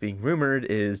games that's being rumored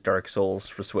is Dark Souls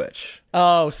for Switch.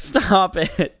 Oh, stop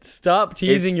it! Stop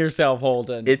teasing yourself,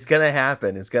 Holden. It's gonna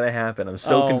happen. It's gonna happen. I'm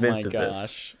so convinced of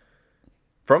this.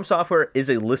 From Software is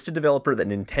a listed developer that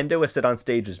Nintendo has said on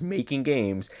stage is making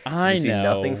games. I You see know.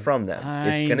 nothing from them.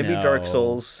 It's going to be Dark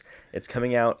Souls. It's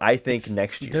coming out, I think,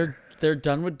 next year. They're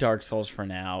done with Dark Souls for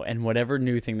now, and whatever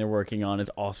new thing they're working on is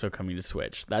also coming to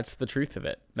Switch. That's the truth of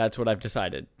it. That's what I've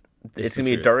decided. It's going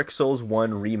to be a Dark Souls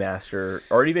 1 remaster,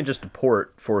 or even just a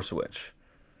port for Switch.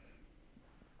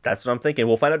 That's what I'm thinking.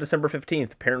 We'll find out December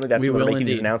 15th. Apparently, that's when they're making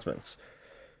these announcements.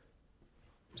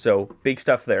 So, big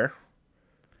stuff there.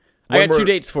 I got 2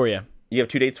 dates for you. You have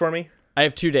 2 dates for me? I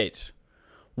have 2 dates.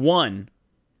 One,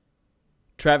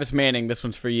 Travis Manning, this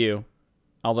one's for you.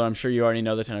 Although I'm sure you already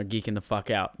know this and are geeking the fuck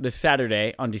out. This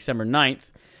Saturday on December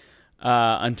 9th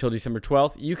until December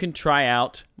 12th, you can try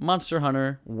out Monster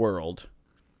Hunter World.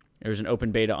 There's an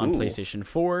open beta on PlayStation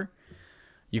 4.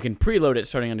 You can preload it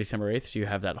starting on December 8th, so you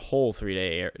have that whole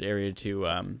 3-day area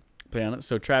to play on it.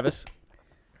 So, Travis,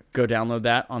 go download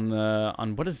that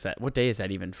on what is that? What day is that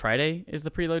even? Friday is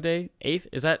the preload day? 8th?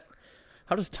 Is that...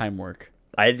 How does time work?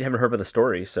 I haven't heard about the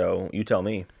story, so you tell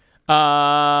me.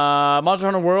 Monster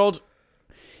Hunter World...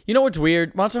 You know what's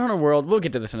weird? Monster Hunter World, we'll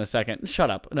get to this in a second.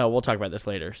 Shut up. No, we'll talk about this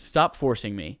later. Stop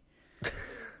forcing me.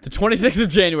 The 26th of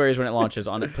January is when it launches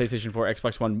on PlayStation 4,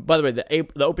 Xbox One. By the way,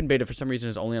 the open beta for some reason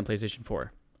is only on PlayStation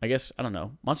 4. I guess, I don't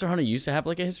know. Monster Hunter used to have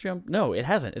like a history on... No, it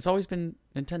hasn't. It's always been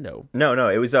Nintendo. No,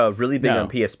 it was really big on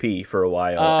PSP for a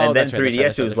while. And then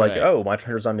 3DS, it was like, oh, Monster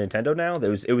Hunter's on Nintendo now?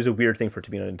 It was a weird thing for it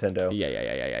to be on Nintendo.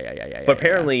 Yeah. But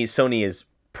apparently, Sony is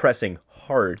pressing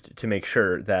hard to make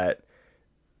sure that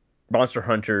Monster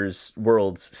Hunter's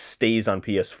Worlds stays on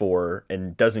PS4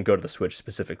 and doesn't go to the Switch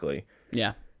specifically.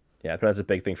 Yeah. Yeah, but that's a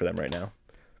big thing for them right now.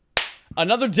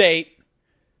 Another date.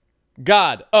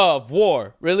 God of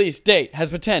War release date has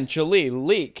potentially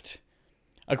leaked.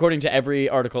 According to every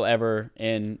article ever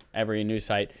in every news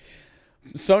site,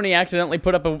 Sony accidentally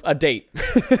put up a date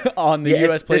on the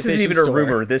US PlayStation Store. This isn't even a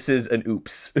rumor. This is an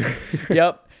oops.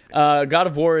 Yep. God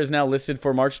of War is now listed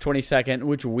for March 22nd,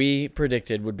 which we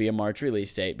predicted would be a March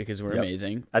release date because we're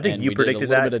amazing. I think you predicted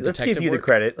that. Let's give you the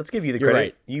credit. You're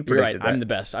right. You predicted that. I'm the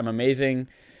best. I'm amazing.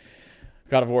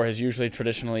 God of War has usually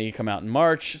traditionally come out in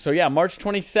March. So yeah, March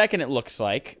 22nd it looks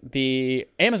like. The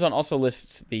Amazon also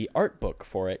lists the art book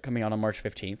for it coming out on March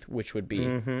 15th, which would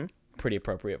be pretty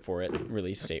appropriate for it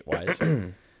release date-wise.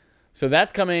 So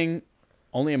that's coming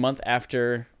only a month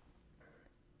after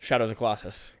Shadow of the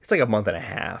Colossus. It's like a month and a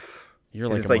half. You're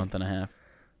like a month and a half.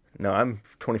 No, I'm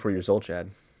 24 years old,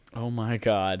 Chad. Oh my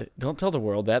God. Don't tell the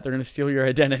world that. They're going to steal your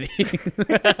identity.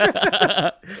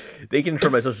 They can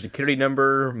confirm my social security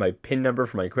number, my PIN number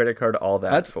for my credit card, all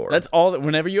that. That's all.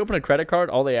 Whenever you open a credit card,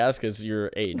 all they ask is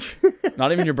your age.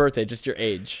 Not even your birthday, just your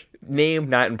age. Name,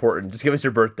 not important. Just give us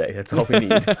your birthday. That's all we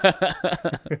need.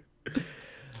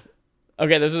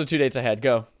 Okay, those are the 2 dates I had.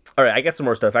 Go. All right, I got some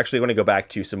more stuff. Actually, I want to go back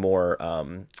to some more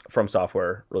From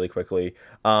Software really quickly.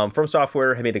 From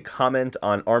Software had made a comment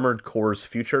on Armored Core's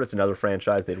future. That's another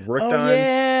franchise they'd worked on. Oh,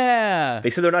 yeah. They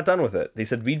said they're not done with it. They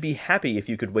said, we'd be happy if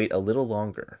you could wait a little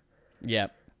longer.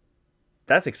 Yep.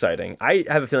 That's exciting. I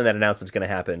have a feeling that announcement's going to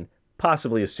happen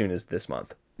possibly as soon as this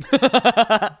month.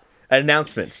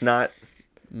 Announcements, not...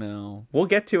 No. We'll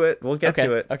get to it. Okay.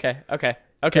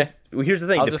 Here's the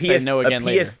thing. I'll just say no again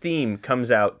later. A PS theme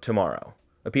comes out tomorrow.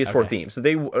 A PS4 theme. So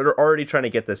they are already trying to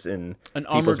get this in an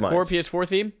people's Armored Core minds. PS4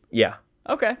 theme? Yeah.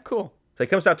 Okay, cool. So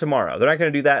it comes out tomorrow. They're not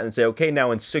going to do that and say, okay,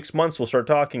 now in 6 months we'll start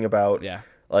talking about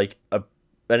like an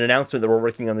announcement that we're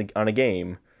working on a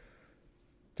game.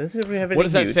 Doesn't really have anything What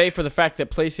does that huge. say for the fact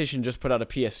that PlayStation just put out a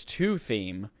PS2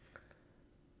 theme?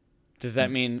 Does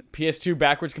that mean PS2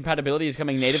 backwards compatibility is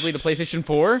coming natively to PlayStation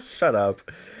 4? Shut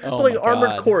up. Oh but like my Armored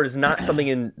God. Core is not something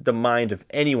in the mind of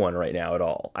anyone right now at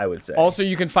all, I would say. Also,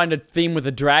 you can find a theme with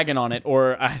a dragon on it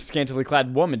or a scantily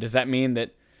clad woman. Does that mean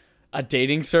that a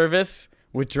dating service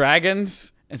with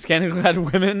dragons and scantily clad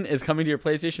women is coming to your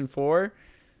PlayStation 4?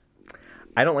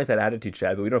 I don't like that attitude,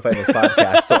 Chad, but we don't find this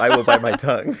podcast, so I will bite my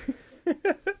tongue.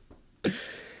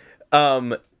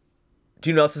 Do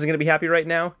you know who else isn't going to be happy right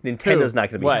now? Nintendo's not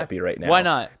going to be happy right now. Why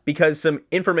not? Because some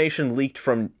information leaked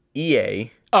from EA.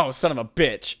 Oh, son of a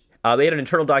bitch. They had an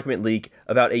internal document leak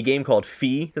about a game called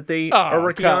Fee that they are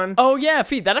working on. Oh, yeah,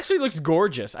 Fee. That actually looks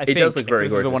gorgeous, I think. It does look very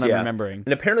this gorgeous, is the one yeah. I'm remembering.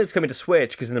 And apparently it's coming to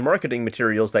Switch, because in the marketing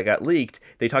materials that got leaked,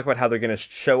 they talk about how they're going to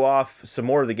show off some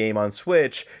more of the game on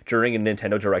Switch during a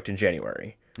Nintendo Direct in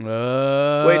January. Which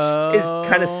is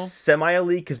kind of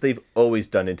semi-elite, because they've always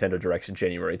done Nintendo Directs in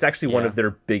January. It's actually one of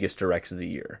their biggest Directs of the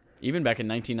year. Even back in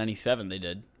 1997, they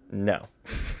did. No.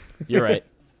 You're right.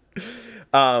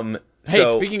 Hey,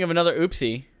 speaking of another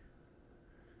oopsie,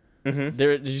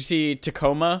 did you see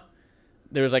Tacoma?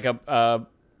 There was like a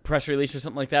press release or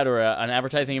something like that, or an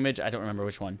advertising image. I don't remember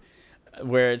which one.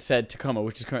 where it said Tacoma,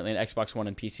 which is currently an Xbox One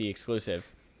and PC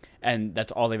exclusive, and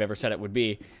that's all they've ever said it would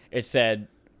be. It said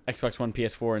Xbox One,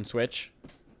 PS4, and Switch.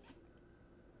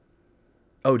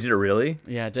 Oh, did it really?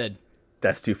 Yeah, it did.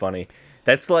 That's too funny.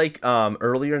 That's like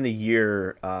earlier in the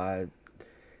year,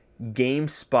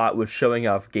 GameSpot was showing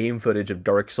off game footage of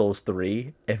Dark Souls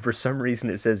 3, and for some reason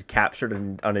it says captured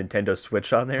on Nintendo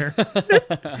Switch on there.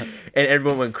 And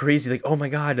everyone went crazy, like, oh my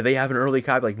god, do they have an early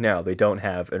copy? Like, no, they don't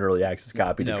have an early access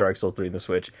copy to Dark Souls 3 in the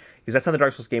Switch. Because that's not the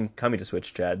Dark Souls game coming to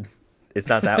Switch, Chad. It's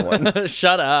not that one.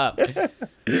 Shut up.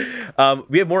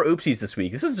 We have more oopsies this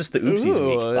week. This is just the oopsies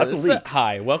week. Lots of leaks.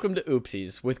 Hi, welcome to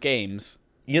Oopsies with games.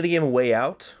 You know the game A Way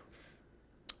Out?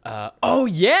 Oh,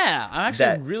 yeah. I'm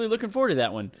actually really looking forward to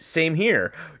that one. Same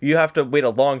here. You have to wait a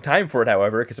long time for it,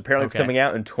 however, because apparently it's Okay. coming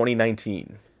out in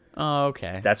 2019. Oh,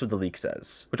 okay. That's what the leak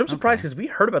says. Which I'm surprised because we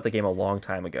heard about the game a long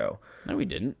time ago. No, we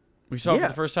didn't. We saw it for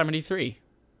the first time at E3.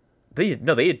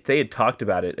 They had talked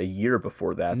about it a year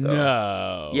before that, though.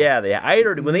 No. Yeah,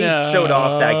 when they showed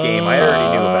off that game, I already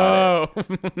knew about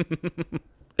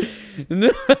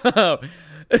it. No.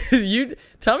 You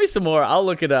tell me some more. I'll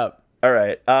look it up. All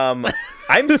right. I'm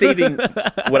saving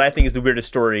what I think is the weirdest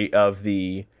story of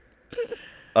the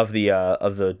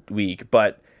week,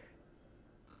 but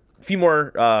a few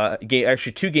more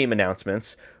actually 2 game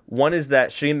announcements. One is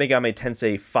that Shin Megami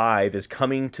Tensei 5 is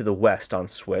coming to the West on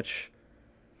Switch.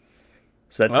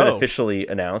 So that's been officially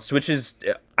announced, which is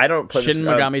I don't play Shin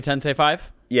Megami Tensei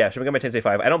 5? Yeah, Shin Megami Tensei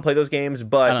 5. I don't play those games,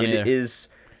 but it is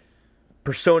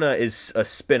Persona is a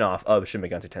spin-off of Shin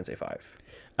Megami Tensei 5.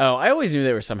 Oh, I always knew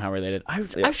they were somehow related.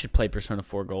 I should play Persona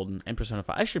 4 Golden and Persona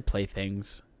 5. I should play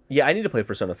things. Yeah, I need to play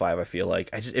Persona 5, I feel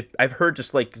like. I've heard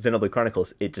just like Xenoblade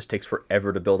Chronicles, it just takes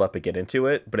forever to build up and get into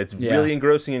it, but it's really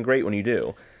engrossing and great when you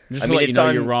do. Just to let you know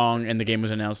you're wrong, and the game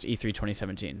was announced E3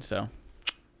 2017, so...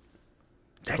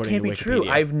 That can't be true.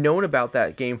 I've known about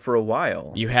that game for a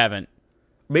while. You haven't.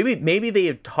 Maybe they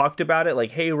have talked about it,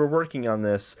 like, hey, we're working on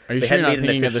this. Are you sure you're not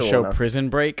thinking of the show Prison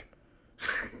Break?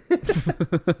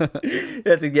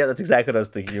 That's exactly what I was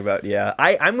thinking about. Yeah,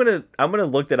 I'm gonna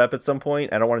look that up at some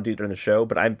point. I don't want to do it during the show,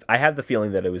 but I have the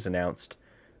feeling that it was announced,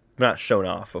 not shown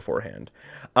off beforehand.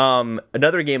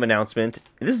 Another game announcement.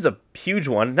 This is a huge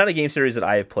one. Not a game series that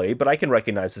I have played, but I can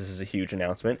recognize this as a huge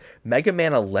announcement. Mega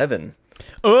Man 11.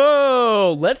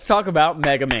 Oh, let's talk about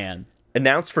Mega Man.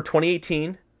 Announced for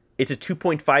 2018. It's a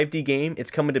 2.5D game. It's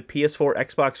coming to PS4,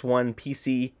 Xbox One,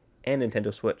 PC, and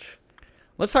Nintendo Switch.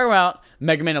 Let's talk about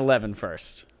Mega Man 11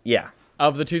 first. Yeah.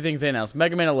 Of the 2 things they announced,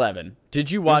 Mega Man 11.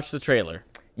 Did you watch the trailer?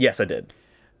 Yes, I did.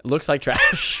 It looks like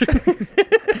trash.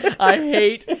 I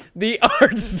hate the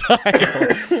art style.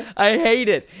 I hate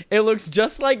it. It looks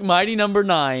just like Mighty Number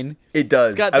 9. It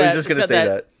does. I was just going to say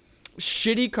that.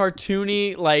 Shitty,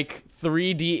 cartoony, like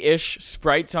 3D-ish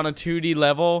sprites on a 2D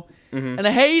level. Mm-hmm. And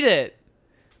I hate it.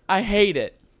 I hate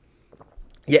it.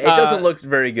 Yeah, it doesn't look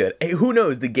very good. Hey, who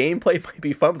knows? The gameplay might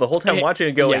be fun, but the whole time watching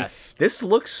it going, this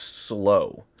looks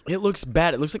slow. It looks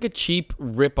bad. It looks like a cheap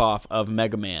ripoff of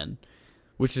Mega Man,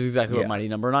 which is exactly what Mighty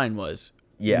Number 9 was.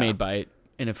 Yeah. Made by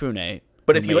Inafune.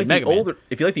 But if you like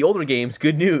the older games,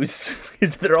 good news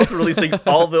is they're also releasing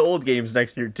all the old games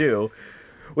next year too.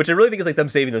 Which I really think is like them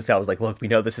saving themselves. Like, look, we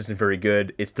know this isn't very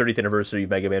good. It's 30th anniversary of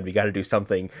Mega Man. We got to do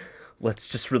something. Let's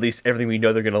just release everything we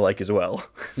know they're going to like as well.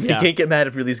 Yeah. You can't get mad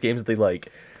if we release games that they like.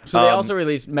 So they also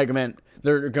released Mega Man.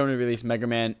 They're going to release Mega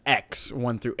Man X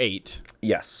 1 through 8.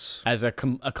 Yes. As a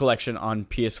collection on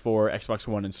PS4, Xbox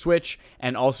One, and Switch.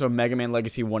 And also Mega Man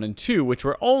Legacy 1 and 2, which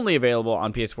were only available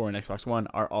on PS4 and Xbox One,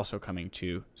 are also coming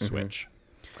to Switch.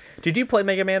 Did you play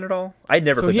Mega Man at all? I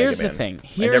never played Mega Man. So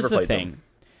here's the thing.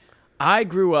 I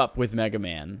grew up with Mega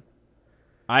Man.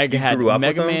 I had grew up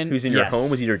Mega with him? Man. Who's in your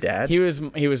home? Was he your dad? He was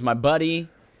my buddy.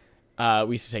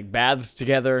 We used to take baths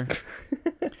together.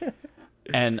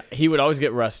 And he would always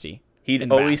get rusty.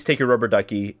 He'd always take your rubber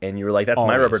ducky, and you were like, that's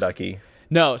my rubber ducky.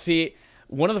 No, see,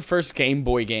 one of the first Game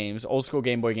Boy games, old school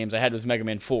Game Boy games I had was Mega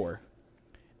Man 4.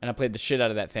 And I played the shit out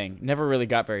of that thing. Never really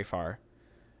got very far.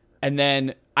 And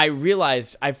then I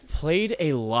realized I've played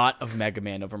a lot of Mega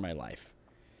Man over my life.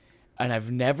 And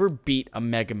I've never beat a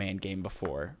Mega Man game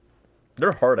before.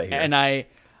 They're hard, I hear. And I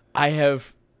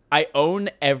own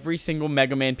every single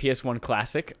Mega Man PS1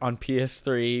 classic on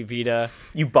PS3, Vita.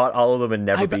 You bought all of them and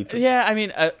never beat them. Yeah, I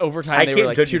mean, over time they were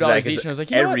like $2 each, and I was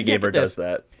like, every gamer does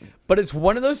that. But it's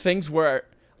one of those things where,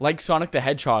 like Sonic the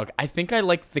Hedgehog, I think I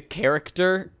like the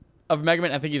character of Mega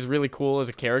Man. I think he's really cool as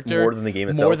a character. More than the game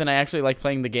itself. More than I actually like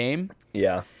playing the game.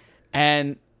 Yeah.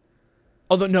 And,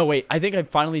 although, no, wait, I think I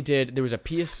finally did, there was a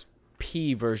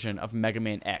PSP version of Mega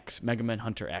Man X, Mega Man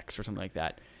Hunter X or something like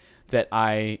that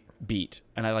I beat,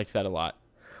 and I liked that a lot.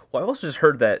 Well, I also just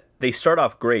heard that they start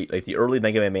off great. Like the early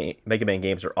Mega Man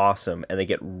games are awesome, and they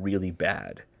get really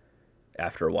bad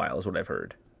after a while. Is what I've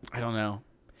heard. I don't know.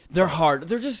 They're hard.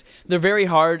 They're very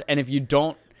hard. And if you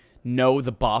don't know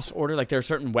the boss order, like there are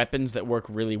certain weapons that work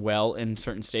really well in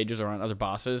certain stages or on other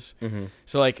bosses. Mm-hmm.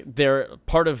 So like they're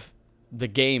part of the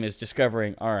game is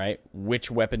discovering, all right, which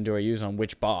weapon do I use on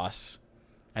which boss,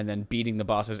 and then beating the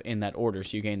bosses in that order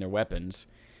so you gain their weapons.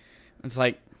 It's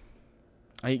like,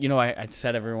 I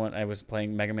said everyone I was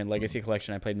playing Mega Man Legacy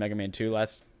Collection. I played Mega Man 2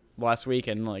 last week,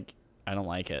 and like I don't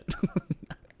like it.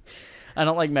 I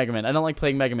don't like Mega Man. I don't like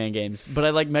playing Mega Man games, but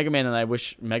I like Mega Man, and I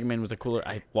wish Mega Man was a cooler.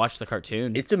 I watched the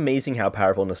cartoon. It's amazing how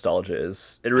powerful nostalgia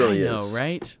is. It really I know, is.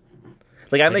 Right?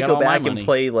 Like I might go back and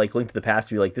play like Link to the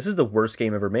Past and be like, this is the worst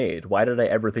game ever made. Why did I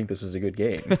ever think this was a good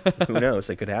game? Who knows?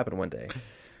 It could happen one day.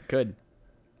 Could.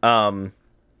 I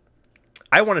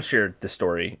want to share the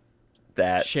story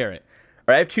that share it.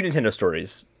 Or I have 2 Nintendo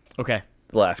stories. Okay.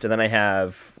 Left, and then I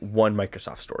have 1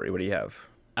 Microsoft story. What do you have?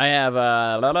 I have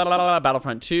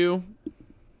Battlefront 2.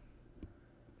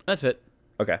 That's it.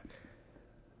 Okay.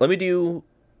 Let me do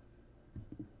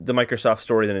the Microsoft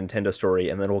story, the Nintendo story,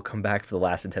 and then we'll come back for the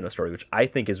last Nintendo story, which I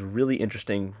think is really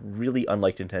interesting, really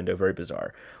unlike Nintendo, very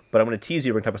bizarre. But I'm going to tease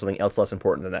you. We're going to talk about something else less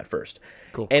important than that first.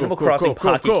 Animal Crossing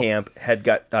Pocket Camp had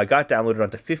got downloaded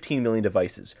onto 15 million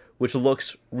devices, which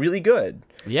looks really good.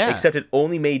 Yeah. Except it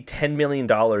only made $10 million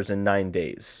in 9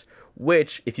 days.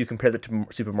 Which, if you compare that to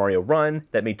Super Mario Run,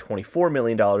 that made $24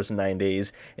 million in 9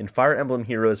 days, and Fire Emblem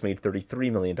Heroes made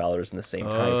 $33 million in the same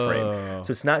time frame.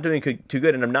 So it's not doing too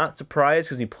good, and I'm not surprised,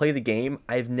 because when you play the game,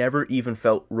 I've never even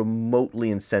felt remotely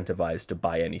incentivized to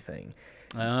buy anything.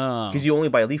 Because you only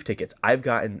buy Leaf tickets. I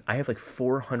have like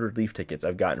 400 Leaf tickets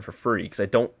I've gotten for free, because I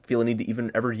don't feel a need to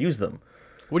even ever use them.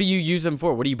 What do you use them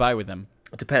for? What do you buy with them?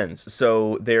 It depends.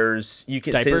 So you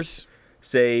can diapers?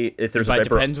 Say if there's a diaper,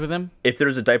 depends with them. If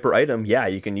there's a diaper item, yeah,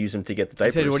 you can use them to get the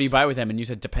diapers. I said, what do you buy with them? And you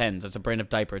said depends. It's a brand of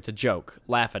diaper. It's a joke.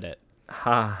 Laugh at it.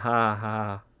 Ha ha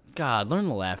ha. God, learn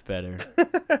to laugh better.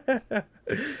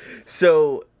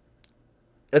 So,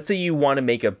 let's say you want to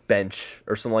make a bench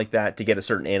or something like that to get a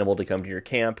certain animal to come to your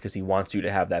camp because he wants you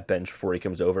to have that bench before he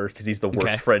comes over because he's the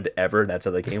worst friend ever. That's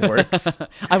how the game works.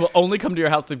 I will only come to your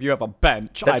house if you have a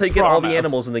bench. That's how you get all the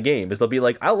animals in the game. Is they'll be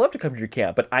like, I'd love to come to your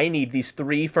camp, but I need these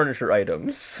 3 furniture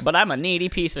items. But I'm a needy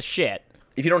piece of shit.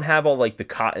 If you don't have all like the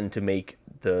cotton to make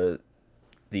the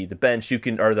bench, you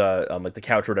can, or the like the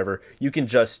couch or whatever, you can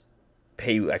just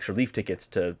pay extra Leaf tickets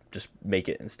to just make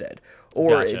it instead.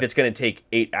 Or if it's going to take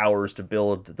 8 hours to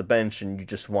build the bench and you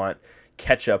just want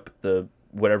Ketchup, the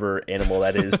whatever animal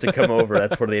that is, to come over,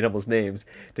 that's one of the animals' names,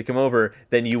 to come over,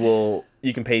 then you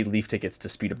can pay Leaf tickets to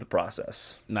speed up the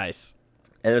process. Nice.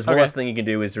 And there's one last thing you can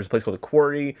do is there's a place called the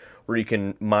Quarry where you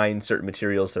can mine certain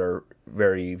materials that are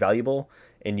very valuable,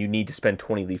 and you need to spend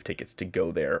 20 Leaf tickets to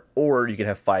go there. Or you can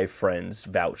have 5 friends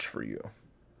vouch for you.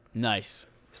 Nice.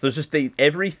 So there's just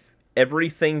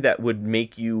everything that would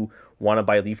make you want to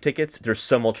buy Leaf tickets, there's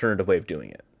some alternative way of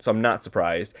doing it. So I'm not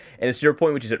surprised. And it's to your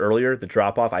point, which you said earlier, the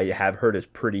drop-off I have heard is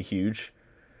pretty huge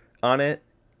on it.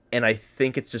 And I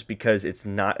think it's just because it's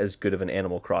not as good of an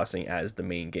Animal Crossing as the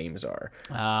main games are.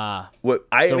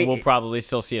 We'll probably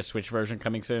still see a Switch version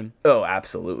coming soon? Oh,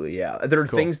 absolutely, yeah. There are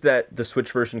things that the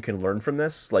Switch version can learn from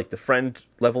this, like the friend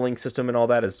leveling system and all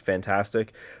that is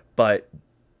fantastic. But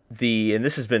and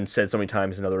this has been said so many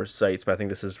times in other sites, but I think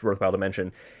this is worthwhile to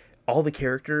mention, all the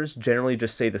characters generally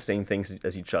just say the same things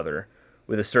as each other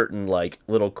with a certain like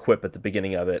little quip at the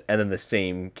beginning of it and then the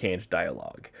same canned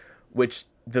dialogue, what's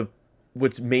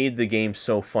made the game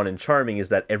so fun and charming is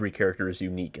that every character is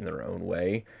unique in their own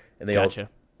way, and they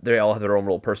all have their own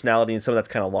little personality, and some of that's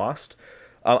kind of lost.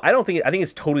 I think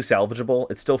it's totally salvageable.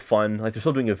 It's still fun. Like they're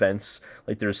still doing events.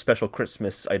 Like there's special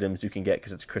Christmas items you can get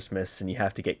because it's Christmas, and you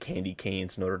have to get candy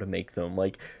canes in order to make them.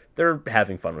 Like they're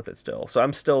having fun with it still. So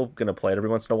I'm still gonna play it every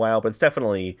once in a while, but it's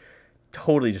definitely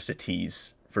totally just a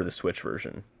tease for the Switch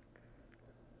version,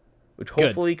 which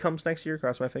hopefully comes next year.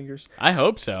 Cross my fingers. I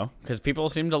hope so, because people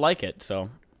seem to like it.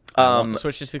 So I want the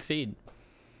Switch to succeed.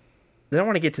 Then I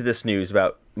want to get to this news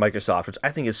about Microsoft, which I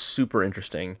think is super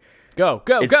interesting.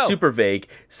 It's super vague.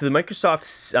 So the Microsoft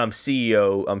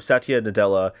CEO, Satya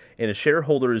Nadella, in a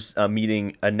shareholders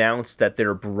meeting announced that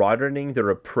they're broadening their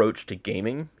approach to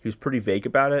gaming. He was pretty vague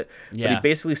about it. Yeah. But he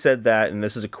basically said that, and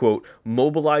this is a quote,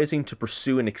 mobilizing to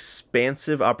pursue an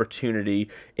expansive opportunity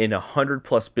in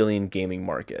 $100+ billion gaming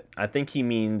market. I think he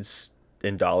means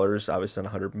in dollars, obviously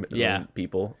 100 million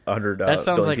people. 100. That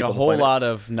sounds like a whole lot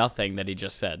of nothing that he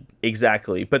just said.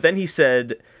 Exactly. But then he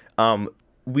said,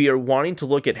 we are wanting to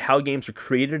look at how games are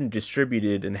created and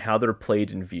distributed and how they're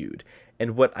played and viewed.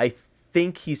 And what I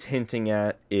think he's hinting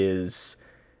at is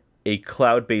a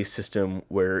cloud-based system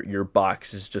where your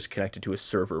box is just connected to a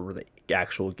server where the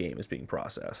actual game is being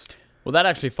processed. Well, that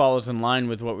actually follows in line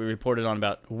with what we reported on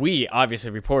about. We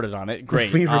obviously reported on it.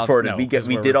 Great. We reported. No,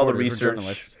 we did all the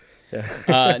research.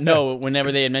 No,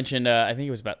 whenever they had mentioned, I think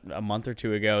it was about a month or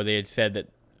two ago, they had said that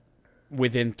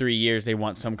within 3 years they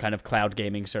want some kind of cloud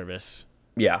gaming service.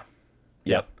 Yeah.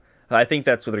 Yep. I think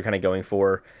that's what they're kind of going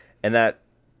for. And that,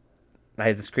 I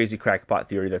have this crazy crackpot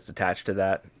theory that's attached to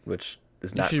that, which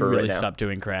is not for right now. You should really stop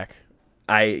doing crack.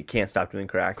 I can't stop doing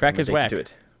crack. Crack is whack.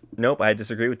 Nope, I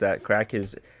disagree with that. Crack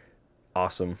is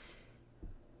awesome.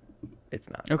 It's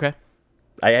not. Okay.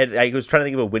 I was trying to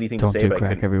think of a witty thing to say, but I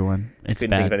couldn't, everyone. It's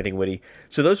couldn't think of anything witty.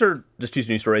 So those are just two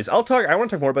news stories. I want to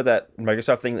talk more about that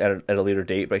Microsoft thing at a later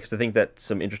date, because I think that's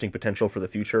some interesting potential for the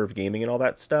future of gaming and all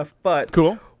that stuff. But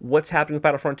cool. What's happening with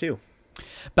Battlefront 2?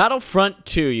 Battlefront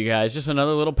 2, you guys, just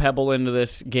another little pebble into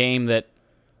this game that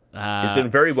it's been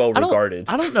very well regarded.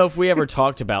 I don't know if we ever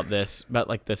talked about this, but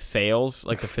like the sales,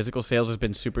 like the physical sales has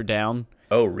been super down.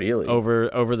 Oh, really?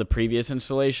 Over the previous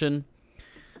installation.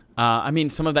 I mean,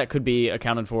 some of that could be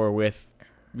accounted for with,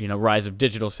 rise of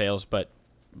digital sales, but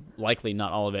likely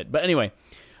not all of it. But anyway,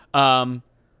 so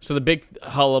the big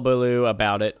hullabaloo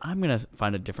about it, I'm going to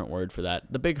find a different word for that.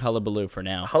 The big hullabaloo for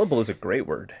now. Hullabaloo is a great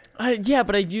word. Yeah,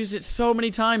 but I've used it so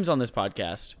many times on this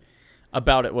podcast.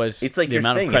 About it was it's like the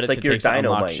amount of credits it takes to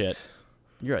unlock shit.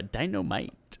 You're a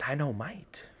dynamite.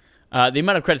 Dynamite. The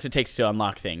amount of credits it takes to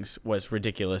unlock things was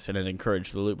ridiculous, and it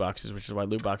encouraged the loot boxes, which is why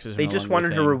loot boxes are They just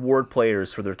wanted to reward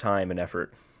players for their time and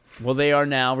effort. Well, they are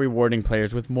now rewarding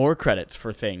players with more credits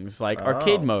for things like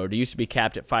arcade mode. It used to be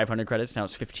capped at 500 credits. Now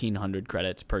it's 1,500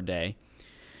 credits per day.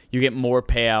 You get more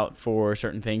payout for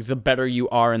certain things. The better you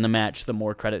are in the match, the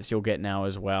more credits you'll get now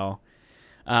as well.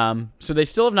 So they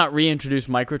still have not reintroduced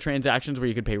microtransactions where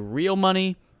you could pay real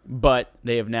money, but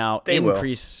they have now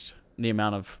increased the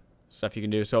amount of stuff you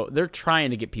can do. So they're trying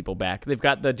to get people back. They've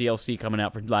got the DLC coming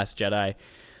out for Last Jedi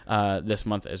this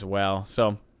month as well.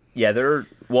 So yeah,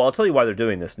 I'll tell you why they're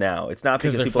doing this now. It's not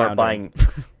because people aren't buying.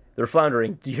 They're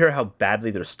floundering. Do you hear how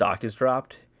badly their stock has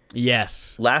dropped?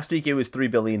 Yes. Last week it was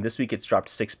 $3 billion. This week it's dropped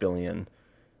 $6 billion,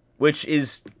 which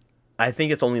is, I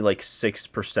think it's only like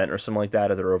 6% or something like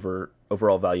that of their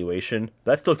overall valuation.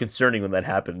 That's still concerning when that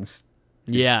happens.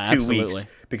 Yeah, 2 absolutely. weeks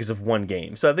because of one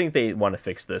game. So I think they want to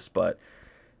fix this, but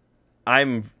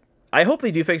I hope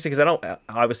they do fix it, because I don't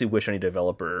obviously wish any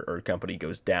developer or company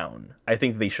goes down. I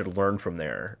think they should learn from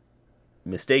their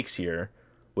mistakes here,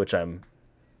 which I'm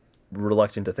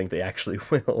reluctant to think they actually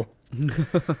will.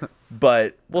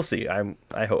 But we'll see.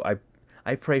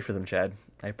 I pray for them, Chad.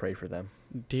 I pray for them.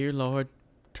 Dear Lord,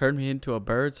 turn me into a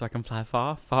bird so I can fly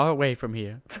far, far away from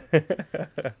here.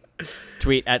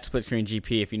 Tweet at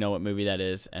SplitScreenGP if you know what movie that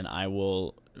is, and I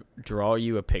will draw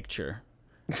you a picture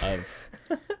of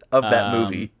that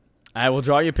movie. I will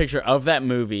draw you a picture of that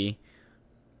movie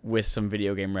with some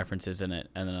video game references in it,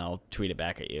 and then I'll tweet it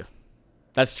back at you.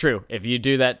 That's true. If you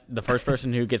do that, the first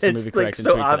person who gets the movie correct and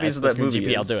tweets obvious it that movie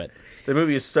GP, I'll do it. The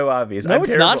movie is so obvious. No,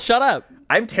 it's not. Shut up.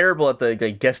 I'm terrible at the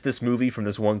guess this movie from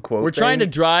this one quote. We're trying to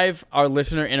drive our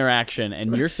listener interaction,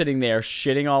 and you're sitting there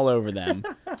shitting all over them.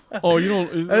 Oh, you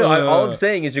don't. All I'm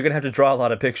saying is you're gonna have to draw a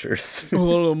lot of pictures.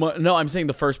 No, I'm saying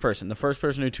the first person who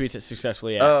tweets it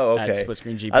successfully at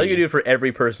SplitScreenGP. I think you do it for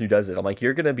every person who does it. I'm like,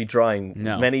 you're gonna be drawing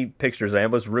many pictures. I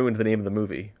almost ruined the name of the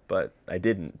movie, but I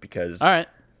didn't, because all right.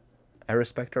 I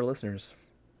respect our listeners.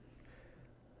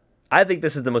 I think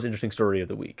this is the most interesting story of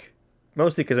the week.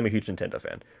 Mostly because I'm a huge Nintendo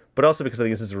fan, but also because I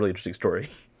think this is a really interesting story.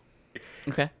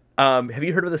 Okay. Have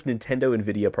you heard of this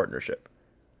Nintendo-NVIDIA partnership?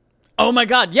 Oh my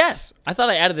God, yes! I thought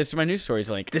I added this to my news stories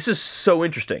link. This is so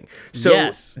interesting.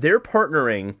 So they're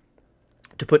partnering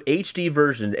to put HD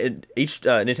versions,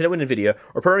 Nintendo and NVIDIA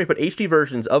are partnering to put HD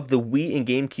versions of the Wii and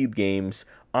GameCube games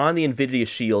on the NVIDIA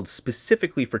Shield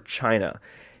specifically for China.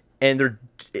 And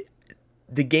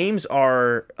the games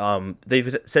are,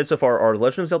 they've said so far, are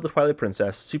Legend of Zelda Twilight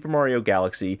Princess, Super Mario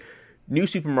Galaxy, New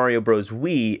Super Mario Bros.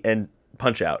 Wii, and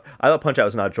Punch-Out. I thought Punch-Out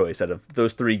was not a choice out of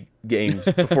those three games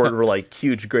before it were like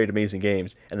huge, great, amazing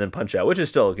games, and then Punch-Out, which is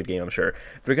still a good game, I'm sure.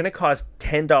 They're going to cost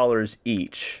 $10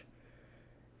 each,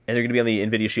 and they're going to be on the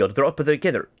NVIDIA Shield. They're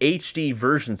HD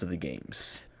versions of the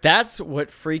games. That's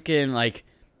what freaking, like...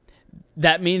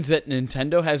 That means that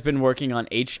Nintendo has been working on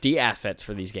HD assets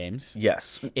for these games.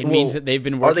 Yes. It means that they've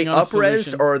been working on a solution. Are they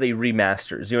up-res or are they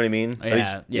remasters? You know what I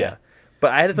mean? Yeah.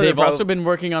 But they've also been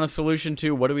working on a solution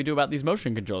to what do we do about these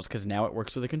motion controls, because now it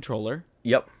works with a controller.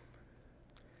 Yep.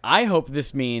 I hope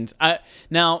this means...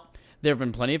 Now, there have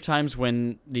been plenty of times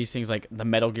when these things like the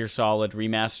Metal Gear Solid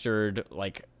remastered,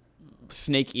 like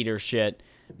Snake Eater shit,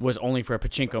 was only for a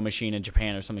pachinko machine in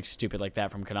Japan or something stupid like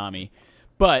that from Konami.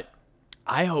 But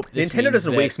I hope this Nintendo means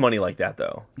doesn't that waste money like that,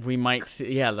 though. we might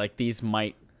see, like these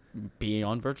might be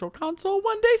on Virtual Console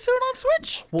one day soon on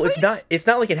Switch. Well, please? it's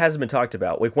not like it hasn't been talked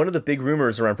about. Like, one of the big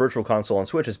rumors around Virtual Console on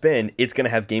Switch has been it's going to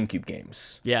have GameCube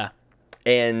games. Yeah.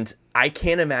 And I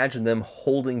can't imagine them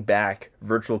holding back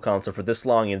Virtual Console for this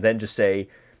long and then just say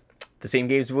the same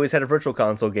games we've always had at Virtual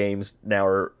Console games now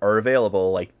are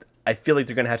available. Like, I feel like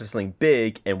they're going to have to have something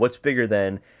big, and what's bigger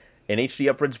than an HD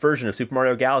upwards version of Super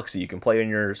Mario Galaxy you can play on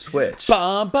your Switch.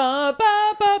 Ba, ba,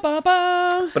 ba, ba, ba,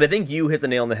 ba. But I think you hit the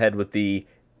nail on the head with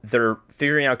they're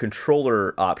figuring out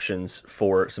controller options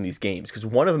for some of these games, because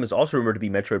one of them is also rumored to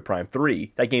be Metroid Prime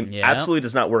 3. That game absolutely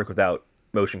does not work without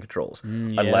motion controls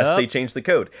unless they change the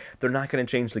code. They're not going to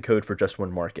change the code for just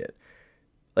one market.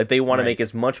 Like, they want to make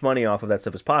as much money off of that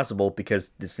stuff as possible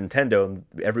because it's Nintendo, and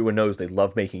everyone knows they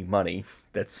love making money.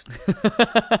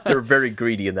 They're very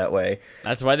greedy in that way.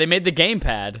 That's why they made the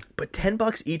gamepad. But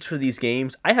 $10 each for these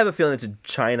games, I have a feeling it's a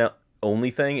China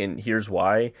only thing, and here's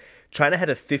why. China had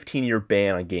a 15-year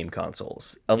ban on game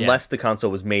consoles unless the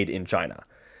console was made in China.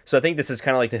 So I think this is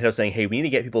kind of like Nintendo saying, hey, we need to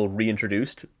get people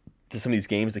reintroduced to some of these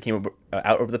games that came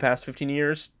out over the past 15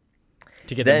 years.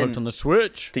 To get them hooked on the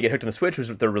Switch. To get hooked on the Switch, which is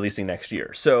what they're releasing next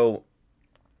year. So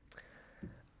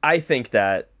I think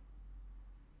that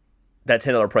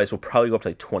 $10 price will probably go up to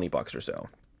like $20 or so.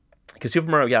 Because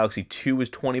Super Mario Galaxy 2 was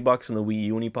 $20 on the Wii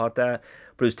U when you bought that,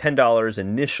 but it was $10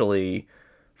 initially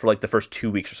for like the first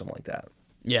 2 weeks or something like that.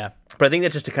 Yeah. But I think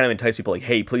that's just to kind of entice people like,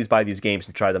 hey, please buy these games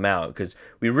and try them out, because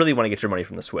we really want to get your money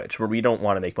from the Switch, where we don't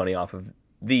want to make money off of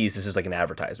these. This is like an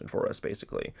advertisement for us,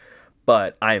 basically.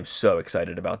 But I am so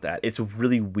excited about that. It's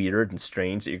really weird and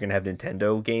strange that you're going to have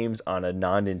Nintendo games on a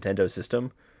non-Nintendo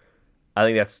system. I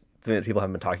think that's the thing that people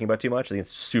haven't been talking about too much. I think it's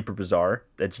super bizarre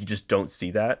that you just don't see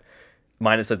that,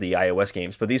 minus like the iOS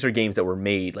games. But these are games that were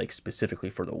made like specifically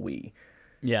for the Wii.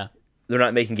 Yeah. They're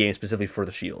not making games specifically for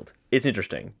the Shield. It's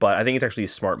interesting, but I think it's actually a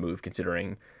smart move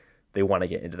considering they want to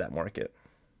get into that market.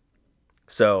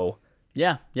 So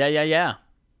Yeah.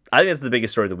 I think that's the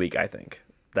biggest story of the week, I think.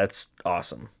 That's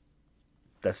awesome.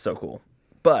 That's so cool.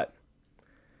 But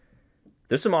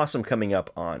there's some awesome coming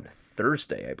up on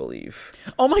Thursday, I believe.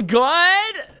 Oh my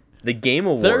god! The Game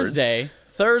Awards. Thursday.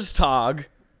 Thursday.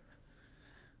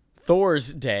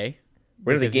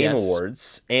 We're going to the Game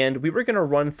Awards, and we were going to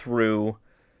run through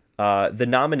the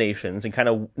nominations and kind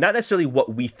of not necessarily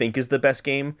what we think is the best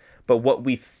game, but what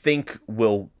we think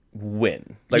will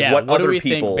win. Like what do other we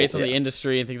people think based on the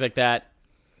industry and things like that.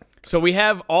 So we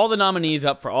have all the nominees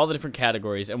up for all the different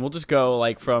categories, and we'll just go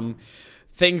like from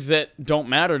things that don't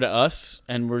matter to us,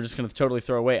 and we're just going to totally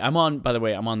throw away. By the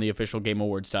way, I'm on the official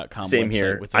GameAwards.com Same website.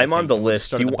 here. With I'm on the list.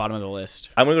 Start at the bottom of the list.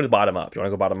 I'm going to go to the bottom up. You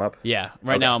want to go bottom up? Yeah.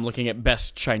 Right now I'm looking at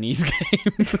best Chinese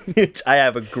game. I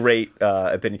have a great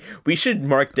opinion. We should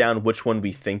mark down which one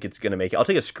we think it's going to make it. I'll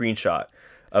take a screenshot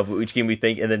of which game we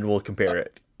think, and then we'll compare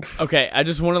it. Okay, I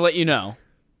just want to let you know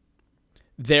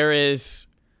there is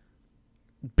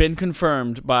been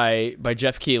confirmed by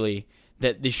Jeff Keighley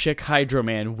that the Schick Hydro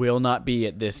Man will not be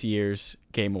at this year's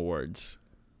Game Awards.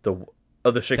 The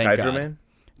Schick Thank Hydro God. Man?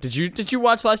 Did you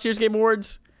watch last year's Game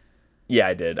Awards? Yeah,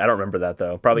 I did. I don't remember that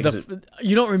though. Probably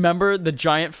You don't remember the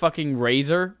giant fucking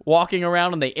razor walking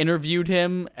around, and they interviewed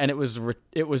him, and it was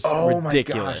ridiculous. Oh my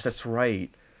gosh, that's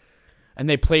right. And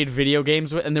they played video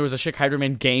games with, and there was a Schick Hydro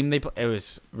Man game. It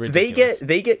was ridiculous.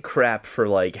 They get crap for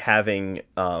like having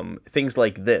things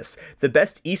like this. The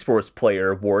best esports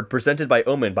player award presented by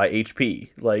Omen by HP.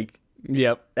 Like,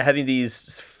 yep, having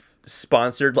these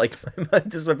sponsored, like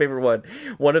this is my favorite one.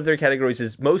 One of their categories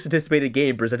is most anticipated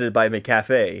game presented by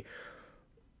McCafe.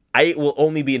 I will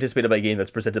only be anticipated by a game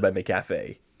that's presented by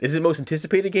McCafe. Is it most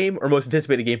anticipated game or most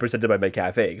anticipated game presented by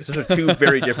McCafe? Because those are two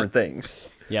very different things.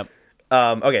 Yep.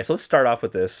 Okay, so let's start off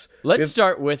with this. Let's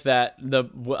start with that.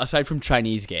 Aside from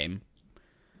Chinese game,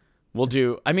 we'll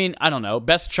do. I mean, I don't know.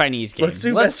 Best Chinese game.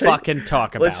 Let's fucking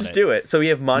talk about it. Let's just do it. So we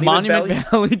have Monument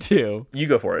Valley 2. You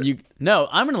go for it.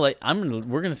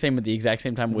 We're gonna say them at the exact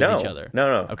same time with each other.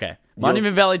 No. Okay.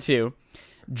 Monument Valley 2,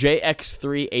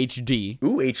 JX3 HD.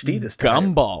 Ooh, HD this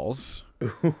time. Gumballs.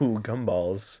 Ooh,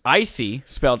 Gumballs. Icy,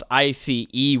 spelled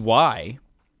ICEY,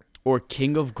 or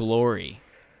King of Glory.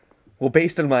 Well,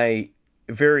 based on my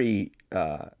very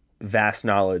vast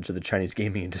knowledge of the Chinese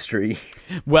gaming industry.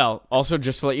 Well, also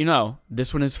just to let you know,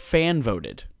 this one is fan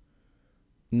voted,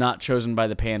 not chosen by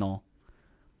the panel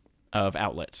of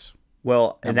outlets.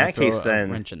 Well, in that case, then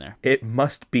wrench in there. It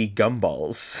must be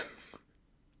Gumballs.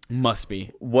 Must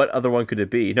be. What other one could it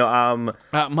be? No,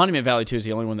 Monument Valley 2 is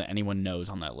the only one that anyone knows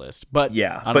on that list. But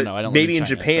yeah, I don't know. I don't maybe live in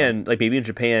China, Japan, maybe in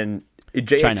Japan,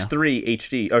 JX3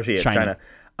 HD. Oh, yeah, China.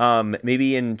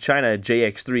 Maybe in China,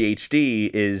 JX3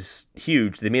 HD is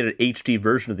huge. They made an HD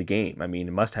version of the game. I mean,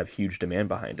 it must have huge demand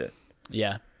behind it.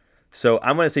 Yeah. So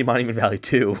I'm going to say Monument Valley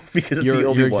 2 because it's the only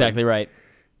one. You're exactly right.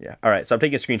 Yeah. All right. So I'm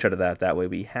taking a screenshot of that. That way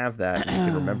we have that and you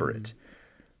can remember it.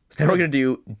 So now we're going to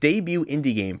do debut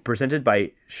indie game presented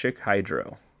by Schick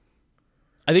Hydro.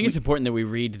 I think it's important that we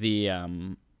read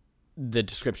the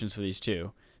descriptions for these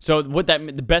two. So what the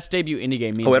best debut indie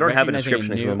game means. Oh, I don't have a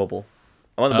description because I'm mobile.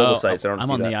 I'm on the mobile site, so I don't see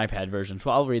that. I'm on the iPad version,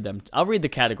 so I'll read them. I'll read the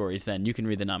categories then. You can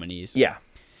read the nominees. Yeah.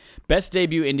 Best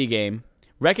debut indie game,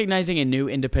 recognizing a new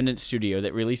independent studio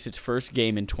that released its first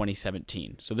game in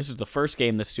 2017. So this is the first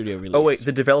game the studio released. Oh, wait,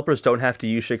 the developers don't have to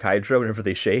use Schick Hydro whenever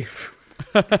they shave?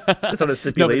 That's not a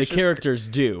stipulation? No, but the characters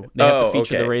do. They have to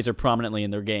feature the razor prominently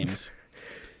in their games.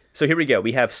 So here we go.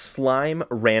 We have Slime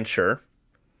Rancher,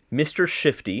 Mr.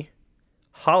 Shifty,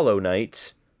 Hollow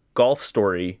Knight, Golf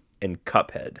Story, and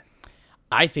Cuphead.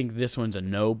 I think this one's a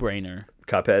no-brainer.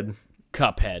 Cuphead?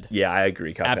 Cuphead. Yeah, I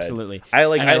agree. Cuphead. Absolutely. I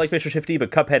like Mr. Shifty,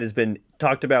 but Cuphead has been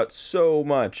talked about so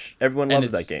much. Everyone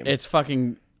loves that game. It's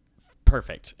fucking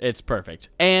perfect. It's perfect.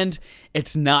 And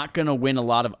it's not going to win a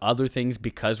lot of other things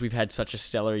because we've had such a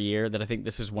stellar year that I think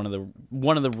this is one of the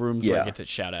rooms where it gets its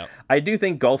shout out. I do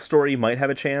think Golf Story might have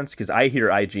a chance because I hear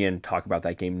IGN talk about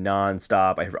that game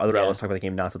nonstop. I hear other outlets talk about the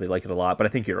game nonstop. They like it a lot, but I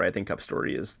think you're right. I think Cup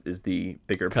Story is the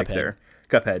bigger pick there.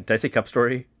 Cuphead. Did I say Cup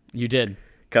Story? You did.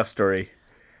 Cup Story.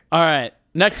 All right.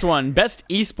 Next one, best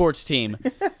esports team.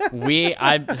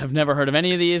 I have never heard of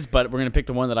any of these, but we're going to pick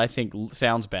the one that I think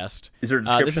sounds best. Is there a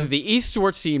description? This is the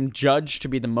esports team judged to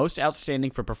be the most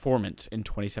outstanding for performance in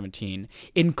 2017,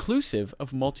 inclusive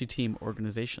of multi-team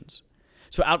organizations.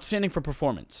 So outstanding for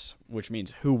performance, which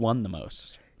means who won the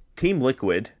most? Team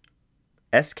Liquid,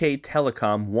 SK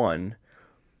Telecom 1,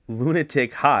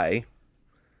 Lunatic High,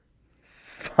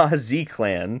 Fazi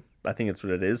Clan, I think that's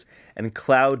what it is, and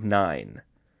Cloud9.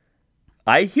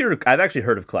 I've actually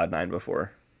heard of Cloud9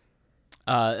 before.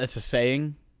 It's a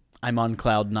saying. I'm on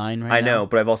Cloud9 right now. I know,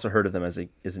 but I've also heard of them as an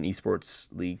esports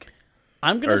league.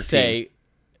 I'm gonna say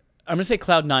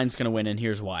Cloud9's gonna win, and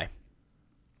here's why.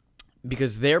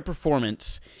 Because their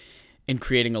performance in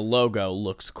creating a logo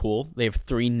looks cool. They have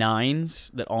 3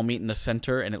 9s that all meet in the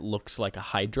center, and it looks like a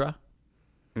Hydra.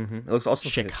 Mm-hmm. It looks also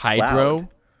Schick like a Hydro. cloud.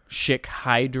 Schick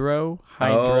Hydra.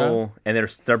 Oh, and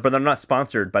but they're not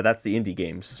sponsored by That's the Indie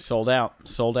Games. Sold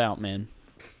out, man.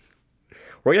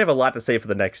 We're gonna have a lot to say for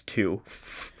the next two.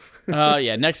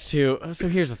 Yeah, next two. So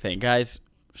here's the thing, guys.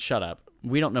 Shut up.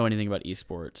 We don't know anything about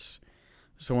esports,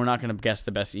 so we're not gonna guess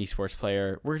the best esports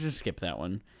player. We're gonna skip that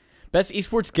one. Best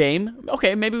esports game.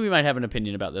 Okay, maybe we might have an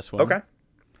opinion about this one. Okay.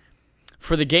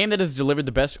 For the game that has delivered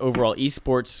the best overall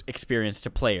esports experience to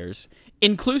players,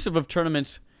 inclusive of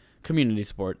tournaments, community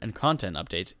support, and content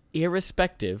updates,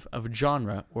 irrespective of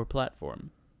genre or platform.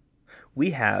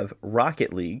 We have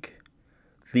Rocket League,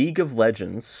 League of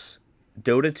Legends,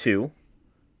 Dota 2,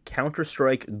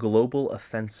 Counter-Strike Global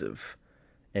Offensive,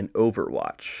 and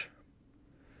Overwatch.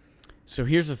 So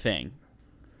here's the thing.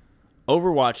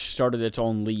 Overwatch started its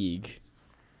own league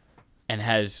and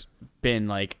has been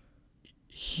like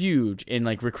huge in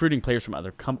like recruiting players from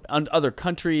other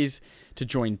countries to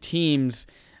join teams,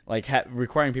 like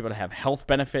requiring people to have health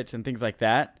benefits and things like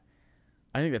that.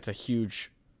 I think that's a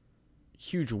huge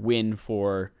win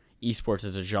for esports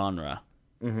as a genre.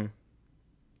 Mm-hmm.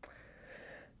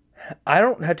 I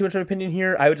don't have too much of an opinion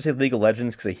here. I would just say League of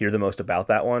Legends because I hear the most about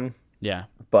that one. Yeah.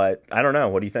 But I don't know.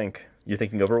 What do you think? You're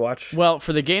thinking Overwatch? Well,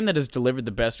 for the game that has delivered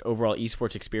the best overall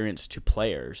esports experience to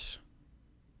players,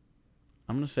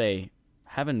 I'm going to say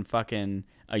having fucking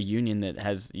a union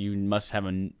that you must have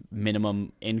a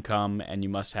minimum income and you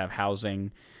must have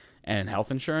housing and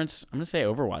health insurance. I'm going to say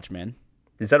Overwatch, man.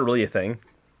 Is that really a thing?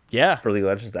 Yeah. For League of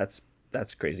Legends?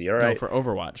 That's crazy. All right. No, for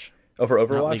Overwatch. Oh, for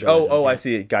Overwatch? Legends, I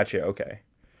see it. Gotcha. Okay.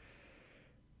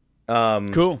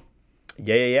 Cool.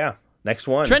 Yeah. Next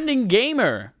one. Trending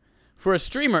gamer. For a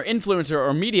streamer, influencer,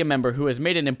 or media member who has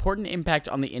made an important impact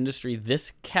on the industry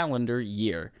this calendar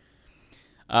year.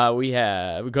 You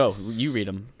read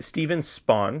them. Steven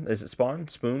Spawn. Is it Spawn?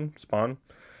 Spoon? Spawn?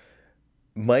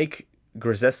 Mike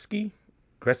Gretzky?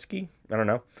 I don't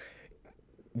know.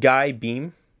 Guy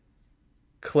Beam.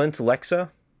 Clint Lexa.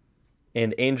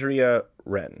 And Andrea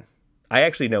Wren. I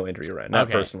actually know Andrea Wren. Not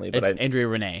personally, but it's Andrea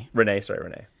Renee. Renee.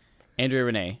 Andrea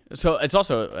Renee. So it's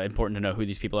also important to know who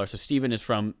these people are. So Steven is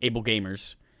from Able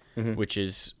Gamers, which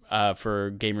is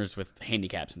for gamers with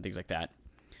handicaps and things like that,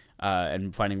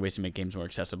 and finding ways to make games more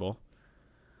accessible.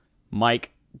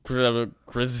 Mike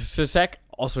Grzysek,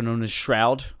 also known as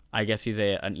Shroud. I guess he's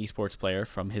an esports player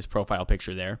from his profile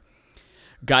picture there.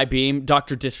 Guy Beam,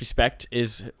 Dr. Disrespect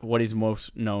is what he's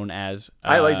most known as.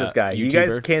 I like this guy. YouTuber. You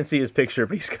guys can't see his picture,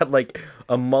 but he's got like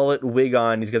a mullet wig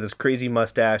on. He's got this crazy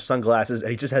mustache, sunglasses,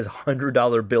 and he just has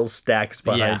 $100 bill stacks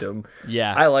behind him.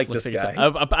 Yeah, I like looks this like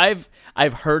guy.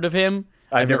 I've heard of him.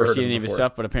 I've never never heard seen of him any of his before.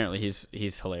 stuff, but apparently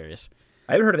he's hilarious.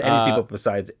 I haven't heard of any people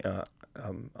besides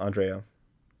Andrea.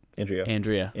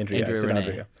 Andrea I said Renee.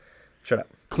 Andrea. Shut up.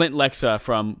 Clint Lexa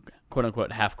from quote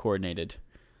unquote Half Coordinated,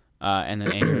 and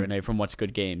then Andrea Renee from What's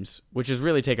Good Games, which has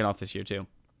really taken off this year too.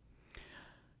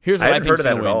 Here's what I I haven't think's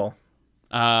heard of that gonna at win.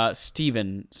 all.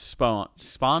 Steven Spoon.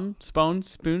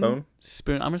 I'm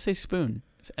gonna say Spoon.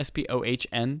 It's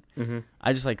SPOHN. Mm-hmm.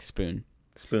 I just like Spoon.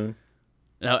 Spoon.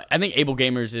 No, I think Able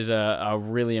Gamers is a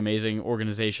really amazing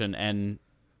organization, and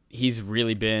he's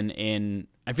really been in.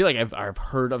 I feel like I've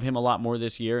heard of him a lot more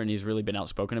this year, and he's really been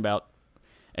outspoken about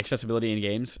accessibility in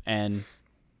games. And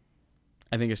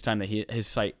I think it's time that his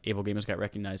site Able Gamers got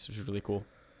recognized, which is really cool.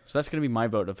 So that's gonna be my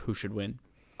vote of who should win.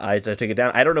 I take it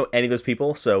down. I don't know any of those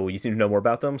people, so you seem to know more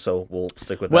about them, so we'll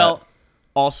stick with Well, that.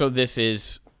 also this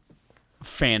is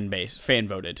fan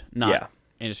voted, not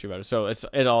industry voted. So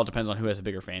it all depends on who has a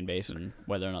bigger fan base and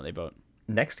whether or not they vote.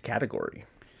 Next category.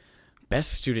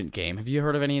 Best student game. Have you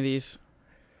heard of any of these?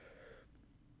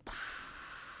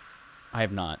 I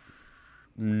have not.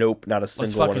 Nope, not a Let's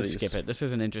single one fucking of these. skip it. This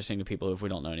isn't interesting to people if we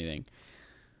don't know anything.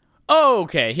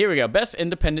 Okay, here we go. Best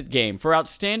independent game for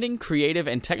outstanding creative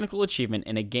and technical achievement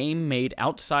in a game made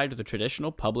outside of the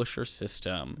traditional publisher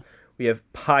system. We have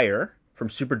Pyre from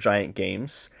Supergiant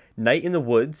Games, Night in the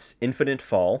Woods, Infinite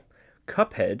Fall,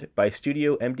 Cuphead by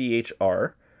Studio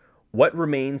MDHR, What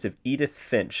Remains of Edith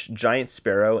Finch, Giant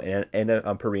Sparrow and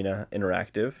Purina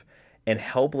Interactive, and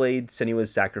Hellblade: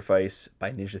 Senua's Sacrifice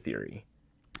by Ninja Theory.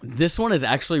 This one is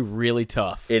actually really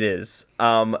tough. It is.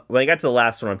 When I got to the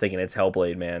last one, I'm thinking it's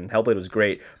Hellblade, man. Hellblade was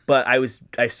great, but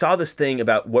I saw this thing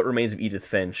about What Remains of Edith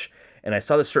Finch, and I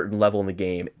saw this certain level in the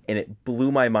game, and it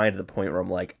blew my mind to the point where I'm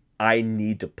like, I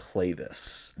need to play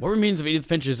this. What Remains of Edith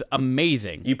Finch is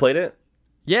amazing. You played it?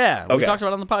 Yeah, we Okay. talked about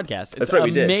it on the podcast. It's That's right,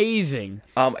 we did. amazing.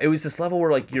 It was this level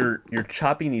where like you're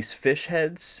chopping these fish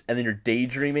heads, and then you're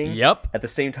daydreaming. Yep. At the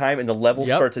same time, and the level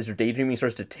Yep. starts as you're daydreaming,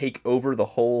 starts to take over the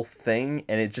whole thing,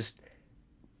 and it just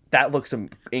that looks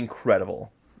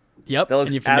incredible. Yep. That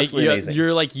looks and you have to absolutely amazing.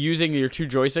 You're like using your two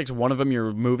joysticks. One of them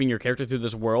you're moving your character through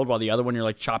this world, while the other one you're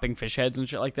like chopping fish heads and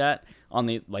shit like that. On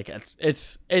the like,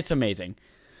 it's amazing.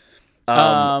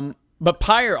 But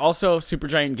Pyre also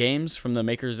Supergiant Games from the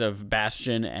makers of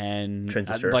Bastion and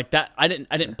Transistor. like that. I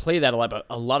didn't play that a lot, but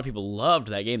a lot of people loved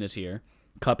that game this year.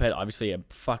 Cuphead, obviously a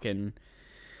fucking.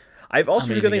 I've also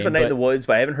heard good amazing things about game, Night in the but- Woods,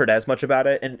 but I haven't heard as much about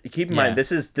it. And keep in Yeah. mind,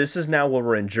 this is now when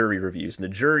we're in jury reviews, and the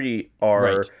jury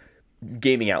are Right.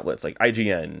 gaming outlets like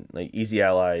IGN, like Easy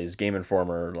Allies, Game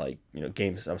Informer, like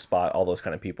GameSpot, all those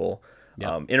kind of people,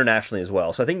 Yep. internationally as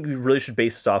well. So I think we really should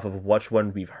base this off of which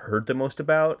one we've heard the most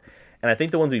about, and I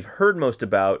think the ones we've heard most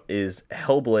about is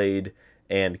Hellblade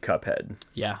and Cuphead.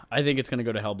 Yeah, I think it's gonna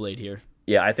go to Hellblade here.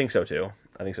 Yeah, I think so too.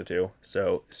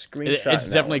 So screenshot. It's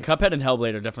in that definitely one. Cuphead and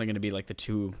Hellblade are definitely going to be like the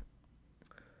two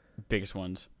biggest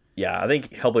ones. Yeah, I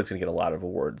think Hellblade's gonna get a lot of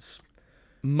awards.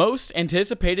 Most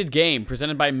anticipated game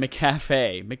presented by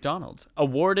McCafe, McDonald's,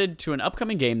 awarded to an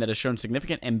upcoming game that has shown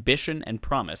significant ambition and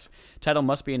promise. Title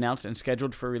must be announced and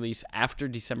scheduled for release after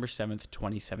December 7th,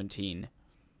 2017.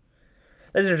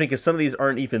 That's interesting because some of these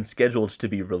aren't even scheduled to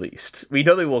be released. We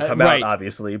know they will come right. out,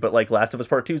 obviously, but like Last of Us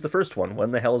Part 2 is the first one. When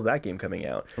the hell is that game coming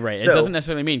out? Right. So, it doesn't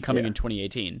necessarily mean coming yeah. in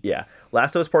 2018. Yeah.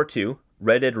 Last of Us Part 2,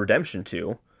 Red Dead Redemption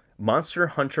 2, Monster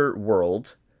Hunter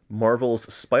World, Marvel's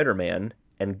Spider-Man,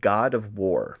 and God of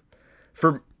War.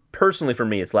 Personally, for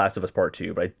me, it's Last of Us Part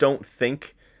 2, but I don't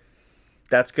think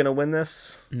that's going to win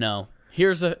this. No.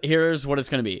 Here's what it's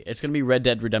going to be. It's going to be Red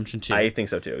Dead Redemption 2. I think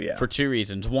so too, yeah. For two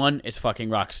reasons. One, it's fucking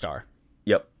Rockstar.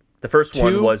 Yep. The first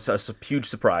one Two- was a huge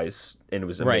surprise, and it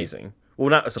was Right. amazing. Well,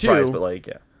 not a surprise, Two- but like,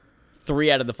 yeah.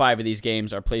 3 out of the 5 of these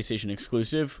games are PlayStation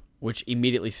exclusive, which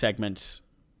immediately segments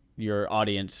your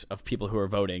audience of people who are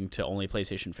voting to only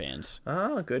PlayStation fans.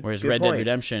 Oh, good. Whereas good Red point. Dead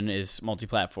Redemption is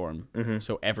multi-platform,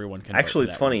 so everyone can. Actually, vote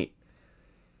for it's that funny.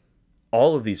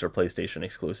 All of these are PlayStation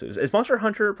exclusives. Is Monster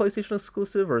Hunter PlayStation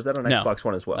exclusive, or is that on No. Xbox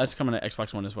One as well? one. That's coming to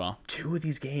Xbox One as well. 2 of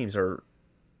these games are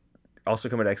also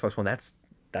coming to Xbox One. That's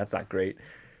not great.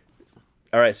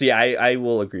 All right, so yeah, I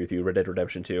will agree with you. Red Dead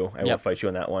Redemption 2. I won't fight you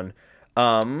on that one.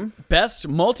 Best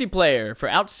multiplayer for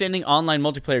outstanding online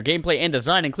multiplayer gameplay and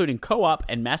design, including co-op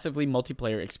and massively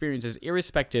multiplayer experiences,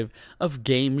 irrespective of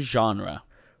game genre.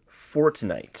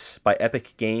 Fortnite by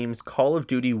Epic Games, Call of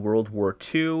Duty World War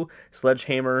II,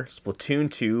 Sledgehammer, Splatoon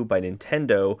 2 by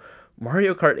Nintendo,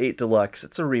 Mario Kart 8 Deluxe.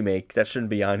 It's a remake. That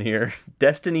shouldn't be on here.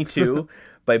 Destiny 2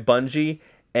 by Bungie,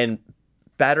 and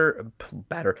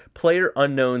Player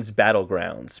Unknown's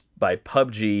Battlegrounds by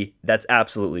PUBG. That's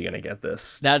absolutely going to get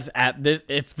this.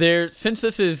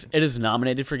 Since it is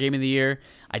nominated for Game of the Year,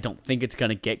 I don't think it's going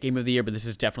to get Game of the Year, but this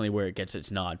is definitely where it gets its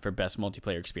nod for best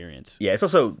multiplayer experience. Yeah, it's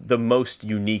also the most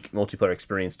unique multiplayer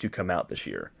experience to come out this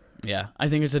year. Yeah, I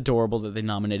think it's adorable that they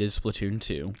nominated Splatoon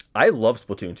 2. I love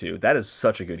Splatoon 2. That is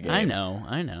such a good game. I know.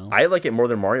 I like it more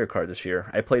than Mario Kart this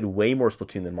year. I played way more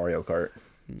Splatoon than Mario Kart.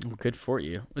 Well, good for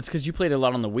you. It's because you played a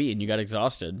lot on the Wii and you got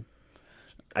exhausted.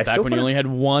 Back when you only had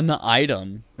one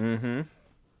item. Mm-hmm.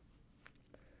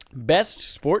 Best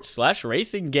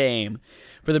sports/racing game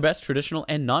for the best traditional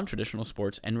and non-traditional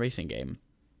sports and racing game.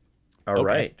 All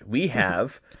right. We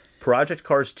have Project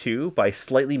Cars 2 by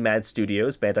Slightly Mad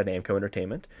Studios, Bandai Namco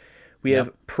Entertainment. We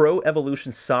have Pro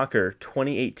Evolution Soccer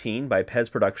 2018 by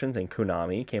Pez Productions and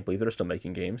Konami. Can't believe they're still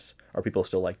making games. Our people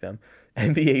still like them.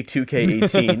 NBA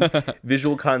 2K18,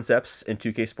 Visual Concepts and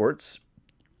 2K Sports.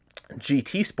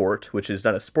 GT Sport, which is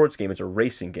not a sports game, it's a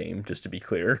racing game, just to be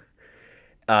clear.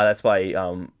 That's by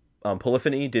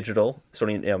Polyphony Digital.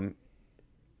 Sony.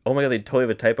 Oh my god, they totally have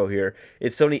a typo here.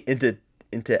 It's Sony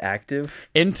Interactive.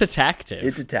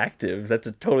 Interactive.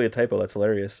 That's totally a typo. That's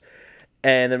hilarious.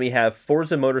 And then we have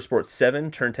Forza Motorsport 7,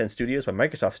 Turn 10 Studios by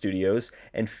Microsoft Studios,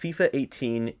 and FIFA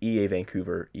 18, EA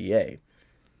Vancouver, EA.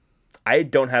 I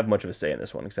don't have much of a say in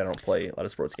this one because I don't play a lot of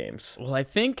sports games. Well, I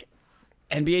think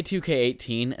NBA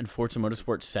 2K18 and Forza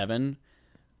Motorsport 7,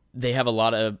 they have a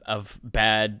lot of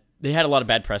bad. They had a lot of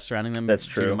bad press surrounding them. That's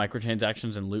true. Due to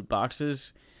microtransactions and loot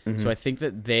boxes. Mm-hmm. So I think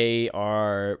that they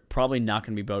are probably not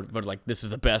going to be voted like this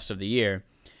is the best of the year.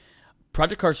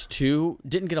 Project Cars 2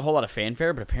 didn't get a whole lot of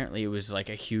fanfare, but apparently it was like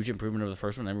a huge improvement over the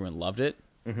first one. Everyone loved it.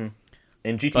 Mm-hmm.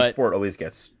 And GT Sport always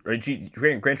gets, or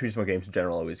Gran Turismo games in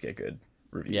general always get good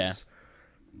reviews.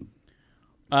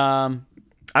 Yeah.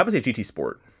 I would say GT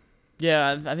Sport.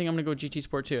 Yeah, I think I'm going to go with GT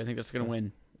Sport 2. I think that's going to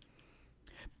win.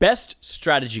 Best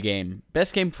strategy game.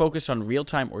 Best game focused on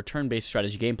real-time or turn-based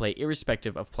strategy gameplay,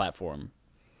 irrespective of platform.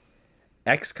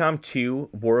 XCOM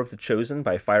 2 War of the Chosen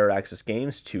by Firaxis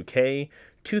Games, 2K.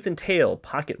 Tooth and Tail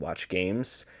Pocket Watch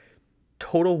Games.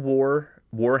 Total War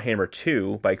Warhammer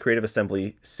 2 by Creative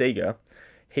Assembly Sega.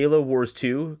 Halo Wars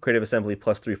 2 Creative Assembly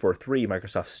plus 343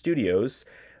 Microsoft Studios.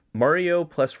 Mario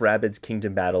plus Rabbids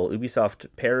Kingdom Battle Ubisoft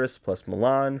Paris plus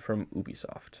Milan from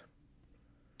Ubisoft.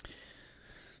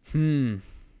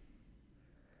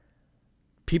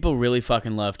 People really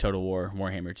fucking love Total War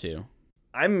Warhammer 2.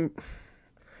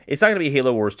 It's not going to be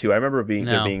Halo Wars 2. I remember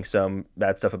there being some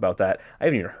bad stuff about that. I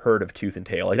haven't even heard of Tooth and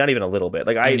Tail. Like, not even a little bit.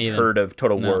 Like, I've heard of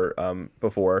Total War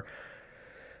before.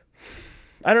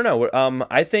 I don't know.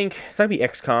 I think it's not going to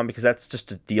be XCOM because that's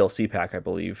just a DLC pack, I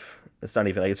believe. It's not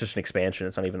even, it's just an expansion.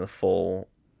 It's not even a full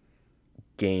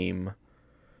game.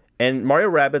 And Mario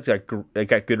Rabbids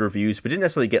got good reviews, but didn't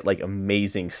necessarily get, like,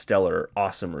 amazing, stellar,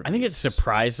 awesome reviews. I think it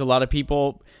surprised a lot of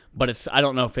people, but I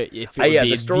don't know if it would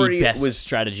be the best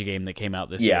strategy game that came out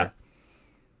this year.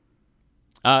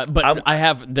 But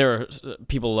there are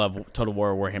people love Total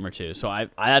War Warhammer 2, so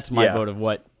that's my vote of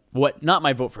what not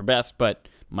my vote for best, but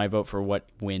my vote for what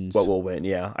wins. What will win?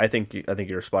 Yeah, I think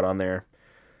you're spot on there.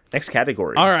 Next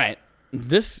category. All right,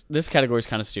 this category is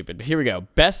kind of stupid, but here we go.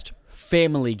 Best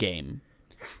family game.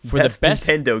 For best the best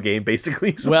Nintendo game,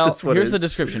 basically. Here's the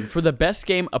description. For the best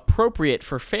game appropriate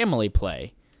for family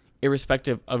play,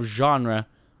 irrespective of genre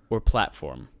or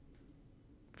platform.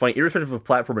 Funny, irrespective of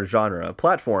platform or genre.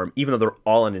 Platform, even though they're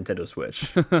all on Nintendo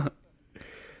Switch.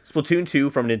 Splatoon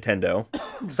 2 from Nintendo.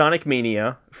 Sonic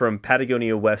Mania from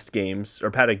Patagonia West Games,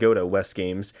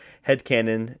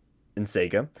 Headcanon and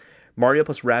Sega. Mario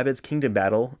plus Rabbids Kingdom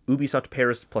Battle, Ubisoft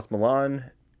Paris plus Milan,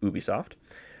 Ubisoft.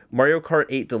 Mario Kart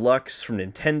 8 Deluxe from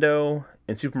Nintendo,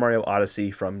 and Super Mario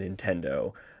Odyssey from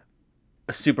Nintendo.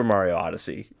 Super Mario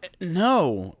Odyssey.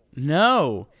 No.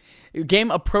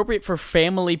 Game appropriate for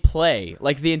family play.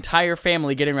 Like the entire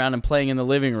family getting around and playing in the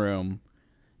living room.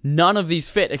 None of these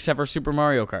fit except for Super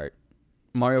Mario Kart.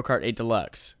 Mario Kart 8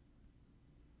 Deluxe.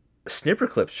 Snipper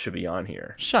Clips should be on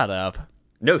here. Shut up.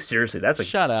 No, seriously.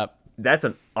 Shut up. That's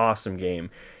an awesome game.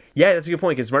 Yeah, that's a good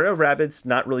point, because Mario Rabbids,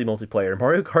 not really multiplayer.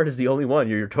 Mario Kart is the only one.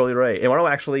 You're totally right.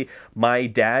 And my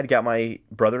dad got my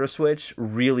brother a Switch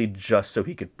really just so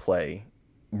he could play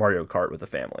Mario Kart with the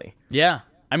family. Yeah.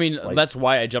 I mean, that's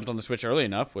why I jumped on the Switch early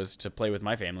enough, was to play with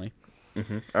my family.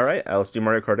 Mm-hmm. All right, let's do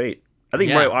Mario Kart 8. I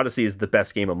think Mario Odyssey is the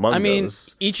best game among those. I mean,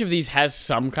 each of these has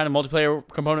some kind of multiplayer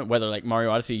component, whether like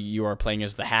Mario Odyssey, you are playing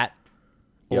as the hat,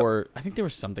 or I think there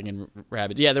was something in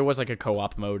Rabbids. Yeah, there was like a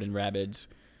co-op mode in Rabbids.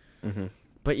 Mm-hmm.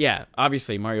 But yeah,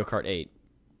 obviously Mario Kart 8.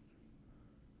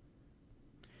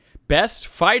 Best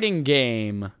fighting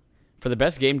game for the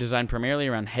best game designed primarily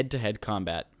around head-to-head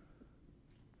combat.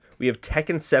 We have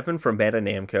Tekken 7 from Bandai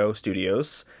Namco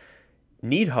Studios,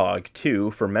 Needhog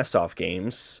 2 for Mesoft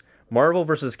Games, Marvel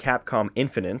vs. Capcom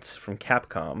Infinite from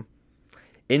Capcom,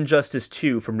 Injustice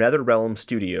 2 from NetherRealm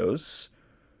Studios,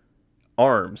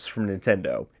 ARMS from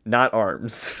Nintendo. Not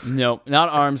ARMS. No, not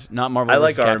ARMS, not Marvel I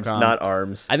like vs. ARMS, Capcom. not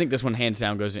ARMS. I think this one hands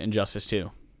down goes to Injustice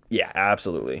 2. Yeah,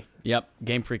 absolutely. Yep,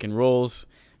 game freaking rules,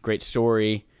 great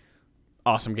story,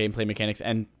 awesome gameplay mechanics,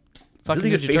 and fucking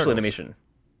Really good Ninja facial Turtles. animation.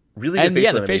 Really good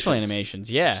facial the facial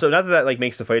animations, yeah. So not that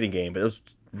makes the fighting game, but it was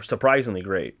surprisingly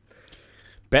great.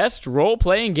 Best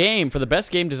role-playing game for the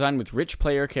best game designed with rich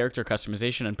player character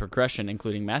customization and progression,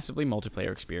 including massively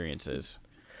multiplayer experiences.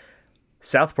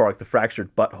 South Park: The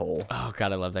Fractured Butthole. Oh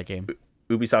god, I love that game.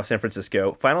 Ubisoft San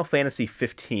Francisco. Final Fantasy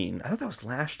 15. I thought that was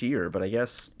last year, but I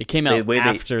guess It came out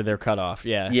after their cutoff,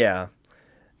 yeah. Yeah.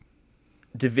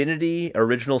 Divinity: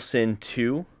 Original Sin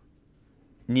 2,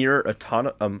 Nier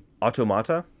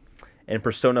Automata, and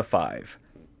Persona 5.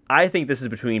 I think this is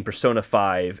between Persona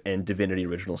 5 and Divinity: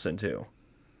 Original Sin 2.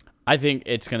 I think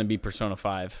it's going to be Persona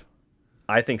 5.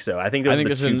 I think so. I think those are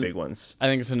the two big ones. I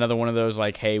think it's another one of those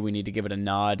hey, we need to give it a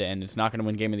nod, and it's not going to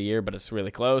win Game of the Year, but it's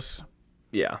really close.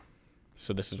 Yeah.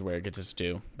 So this is where it gets us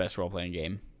to best role-playing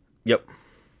game. Yep.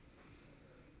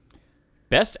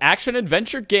 Best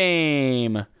action-adventure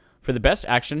game. For the best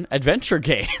action-adventure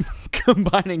game,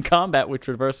 combining combat with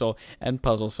traversal and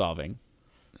puzzle solving.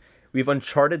 We have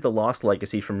Uncharted: The Lost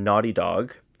Legacy from Naughty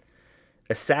Dog,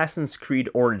 Assassin's Creed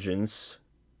Origins,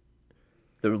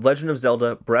 The Legend of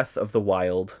Zelda: Breath of the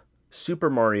Wild,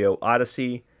 Super Mario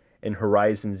Odyssey, and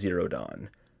Horizon Zero Dawn.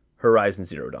 Horizon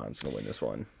Zero Dawn's going to win this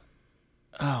one.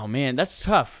 Oh, man, that's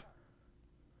tough.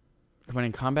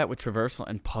 Combining combat with traversal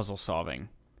and puzzle solving.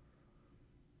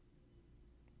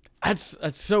 That's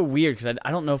so weird, because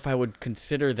I don't know if I would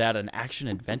consider that an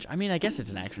action-adventure. I mean, I guess it's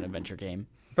an action-adventure game.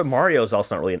 But Mario's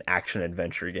also not really an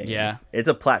action-adventure game. Yeah. It's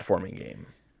a platforming game.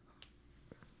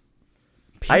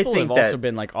 People have also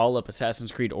been all up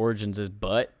Assassin's Creed Origins'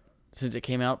 butt since it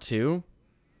came out, too.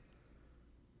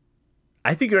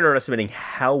 I think you're underestimating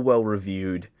how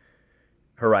well-reviewed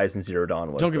Horizon Zero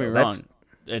Dawn was. Don't get me wrong.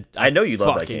 I know you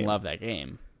love that game. I fucking love that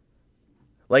game.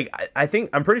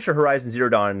 I'm pretty sure Horizon Zero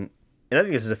Dawn, and I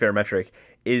think this is a fair metric,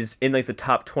 is in the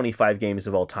top 25 games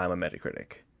of all time on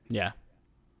Metacritic. Yeah.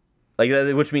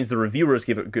 Which means the reviewers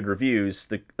give it good reviews.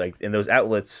 And those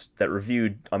outlets that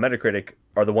reviewed on Metacritic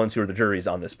are the ones who are the juries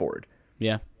on this board.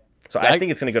 Yeah. So I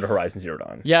think it's going to go to Horizon Zero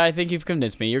Dawn. Yeah, I think you've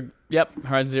convinced me.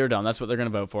 Horizon Zero Dawn. That's what they're going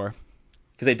to vote for.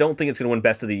 Because I don't think it's going to win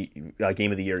Best of the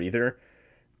Game of the Year either.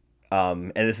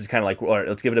 And this is kind of all right,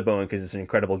 let's give it a bone because it's an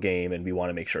incredible game and we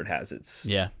want to make sure it has its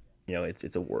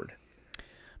award.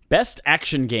 Best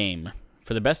action game.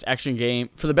 For the best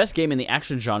game in the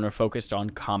action genre focused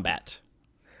on combat.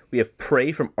 We have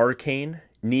Prey from Arcane,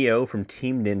 Neo from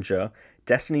Team Ninja,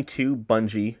 Destiny 2,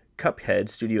 Bungie, Cuphead,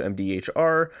 Studio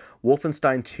MDHR,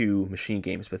 Wolfenstein 2, Machine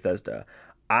Games, Bethesda.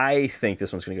 I think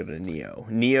this one's going to go to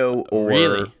Neo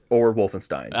or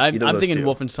Wolfenstein. I'm thinking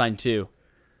Wolfenstein 2.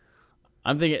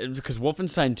 I'm thinking because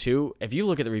Wolfenstein 2, if you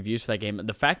look at the reviews for that game,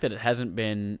 the fact that it hasn't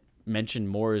been mentioned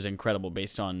more is incredible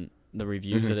based on the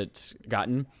reviews that it's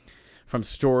gotten. From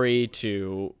story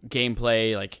to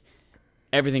gameplay,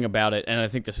 everything about it. And I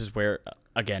think this is where,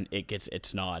 again, it gets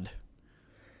its nod.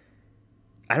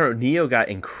 I don't know. Neo got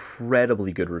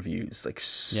incredibly good reviews,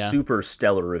 super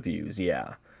stellar reviews.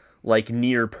 Yeah.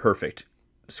 Near perfect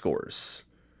scores.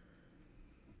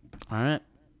 All right.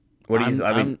 What do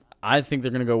you? I think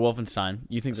they're gonna go Wolfenstein.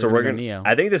 You think so? We're gonna go Neo?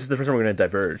 I think this is the first time we're gonna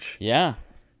diverge. Yeah.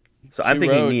 So I'm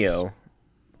thinking Neo.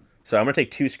 So I'm gonna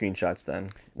take 2 screenshots then.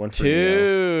 One for 2.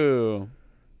 Neo,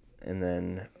 and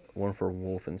then one for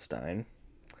Wolfenstein.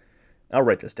 I'll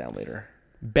write this down later.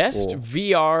 Best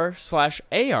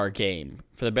VR/AR game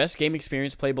for the best game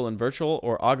experience playable in virtual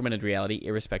or augmented reality,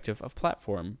 irrespective of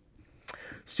platform.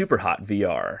 Super Hot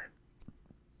VR,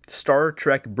 Star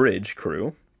Trek Bridge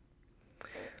Crew,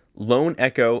 Lone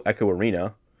Echo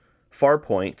Arena,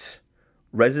 Farpoint,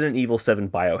 Resident Evil 7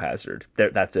 Biohazard.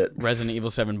 That's it. Resident Evil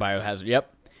 7 Biohazard.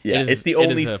 Yep. Yeah, it's the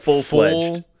only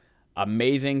full-fledged,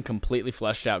 amazing, completely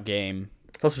fleshed out game.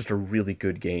 It's also just a really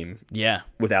good game. Yeah.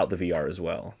 Without the VR as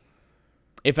well.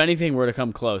 If anything were to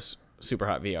come close, Super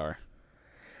Hot VR.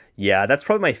 Yeah, that's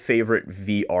probably my favorite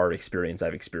VR experience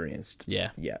I've experienced. Yeah.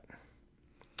 Yet.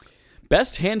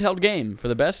 Best handheld game for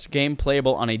the best game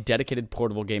playable on a dedicated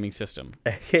portable gaming system.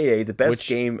 AKA the best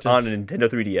game on a Nintendo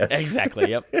 3DS.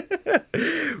 Exactly, yep.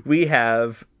 We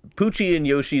have Poochie and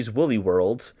Yoshi's Woolly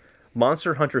World,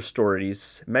 Monster Hunter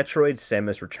Stories, Metroid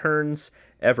Samus Returns,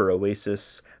 Ever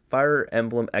Oasis, Fire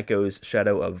Emblem Echoes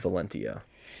Shadow of Valentia.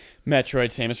 Metroid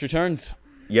Samus Returns.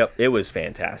 Yep, it was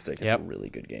fantastic. It's Yep. a really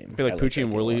good game. I feel like like Poochie that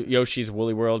and game a Woolly, lot. Yoshi's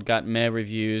Woolly World got meh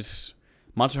reviews.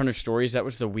 Monster Hunter Stories, that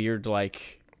was the weird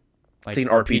like It's like an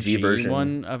RPG version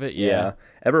one of it. Yeah. Yeah.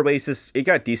 Ever Oasis, it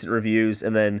got decent reviews,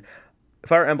 and then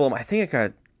Fire Emblem, I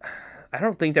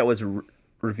don't think that was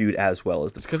reviewed as well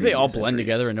as the. It's because they all previous blend entries.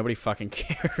 together and nobody fucking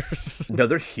cares. No,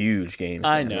 they're huge games.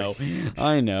 I man. They're know. huge.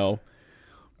 I know.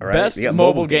 All right, Best we got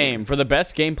mobile game for the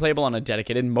best game playable on a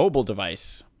dedicated mobile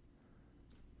device.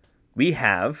 We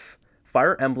have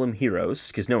Fire Emblem Heroes,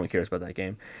 because no one cares about that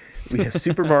game. We have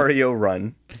Super Mario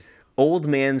Run, Old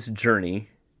Man's Journey,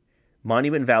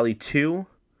 Monument Valley 2,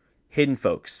 Hidden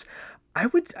Folks. I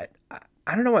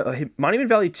don't know why. Monument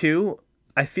Valley 2,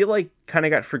 I feel like kind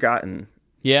of got forgotten.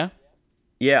 Yeah.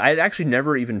 Yeah, I'd actually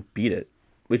never even beat it,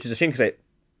 which is a shame because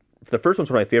the first one's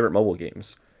one of my favorite mobile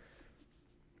games.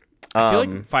 I feel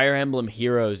like Fire Emblem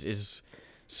Heroes is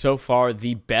so far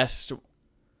the best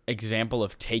example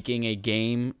of taking a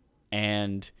game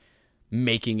and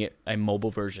making it a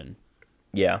mobile version.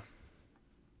 Yeah.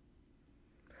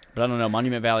 But I don't know.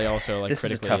 Monument Valley also like This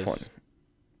is a critically tough one.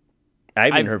 I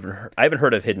haven't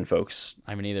heard of Hidden Folks.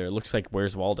 I mean, either it looks like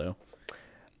Where's Waldo.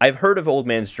 I've heard of Old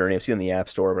Man's Journey. I've seen it in the App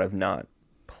Store, but I've not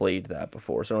played that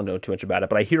before, so I don't know too much about it.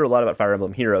 But I hear a lot about Fire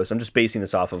Emblem Heroes. I'm just basing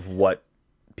this off of what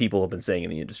people have been saying in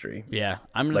the industry. Yeah,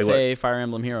 I'm gonna Like say Fire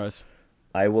Emblem Heroes.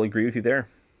 I will agree with you there.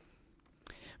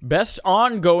 Best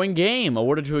ongoing game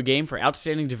awarded to a game for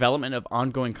outstanding development of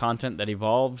ongoing content that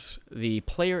evolves the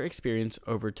player experience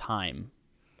over time.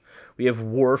 We have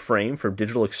Warframe from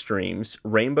Digital Extremes,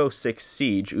 Rainbow Six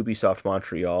Siege, Ubisoft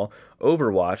Montreal,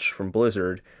 Overwatch from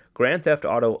Blizzard, Grand Theft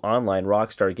Auto Online,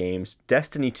 Rockstar Games,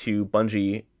 Destiny 2,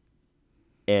 Bungie,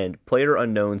 and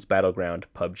PlayerUnknown's Battleground,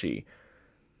 PUBG.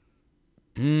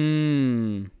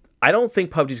 I don't think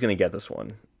PUBG's going to get this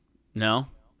one. No?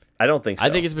 I don't think so. I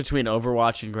think it's between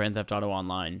Overwatch and Grand Theft Auto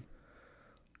Online.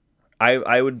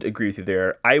 I would agree with you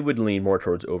there. I would lean more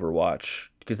towards Overwatch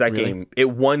because that Really? game,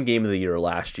 it won Game of the Year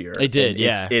last year. It did, and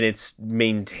yeah. It's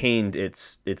maintained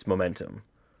its momentum.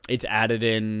 It's added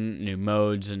in new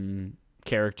modes and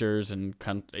characters and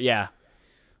yeah.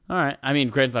 All right. I mean,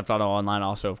 Grand Theft Auto Online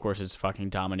also, of course, is fucking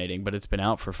dominating, but it's been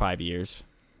out for 5 years.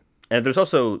 And there's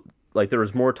also, like, there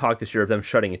was more talk this year of them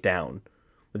shutting it down.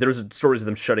 There was stories of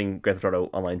them shutting Grand Theft Auto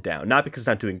Online down. Not because it's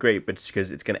not doing great, but just because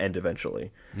it's going to end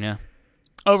eventually. Yeah.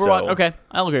 Overwatch. So- Okay,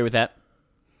 I'll agree with that.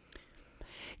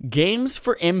 Games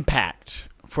for impact.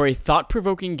 For a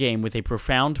thought-provoking game with a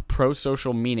profound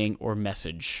pro-social meaning or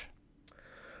message.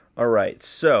 All right,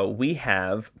 so we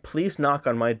have Please Knock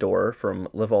on My Door from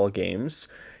Live All Games,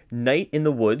 Night in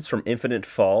the Woods from Infinite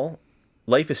Fall,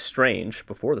 Life is Strange,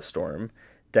 Before the Storm,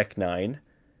 Deck 9,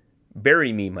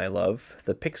 Bury Me, My Love,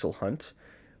 The Pixel Hunt,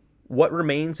 What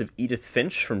Remains of Edith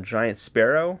Finch from Giant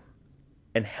Sparrow,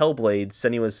 and Hellblade,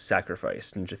 Senua's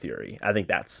Sacrifice, Ninja Theory. I think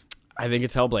it's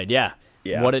Hellblade, yeah.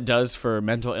 Yeah. What it does for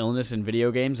mental illness in video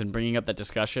games and bringing up that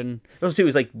discussion. those two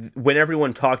is like when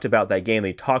everyone talked about that game,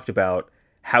 they talked about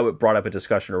how it brought up a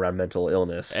discussion around mental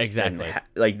illness. Exactly. And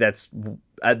like that's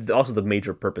also the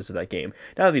major purpose of that game.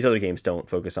 Now these other games don't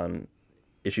focus on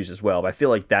issues as well, but I feel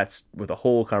like that's what the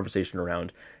whole conversation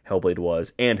around Hellblade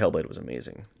was, and Hellblade was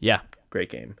amazing. Yeah,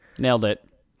 Great game. nailed it.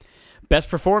 Best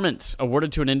performance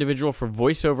awarded to an individual for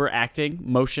voiceover acting,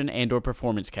 motion, and or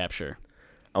performance capture.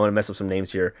 I want to mess up some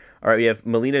names here. All right, we have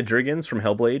Melina Jurgens from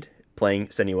Hellblade playing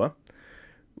Senua.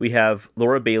 We have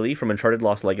Laura Bailey from Uncharted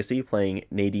Lost Legacy playing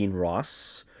Nadine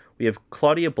Ross. We have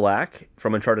Claudia Black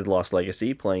from Uncharted Lost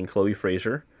Legacy playing Chloe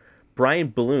Fraser. Brian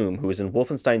Bloom, who is in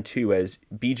Wolfenstein 2 as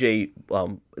BJ,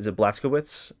 is it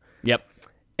Blazkowicz? Yep.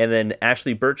 And then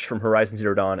Ashley Birch from Horizon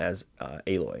Zero Dawn as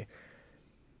Aloy.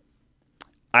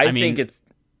 I think it's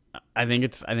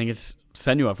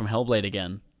Senua from Hellblade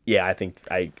again. Yeah,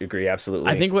 I agree absolutely.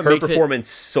 I think what her makes performance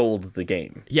sold the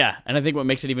game. Yeah, and I think what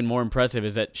makes it even more impressive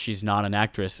is that she's not an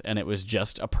actress, and it was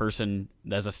just a person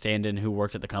as a stand-in who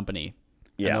worked at the company.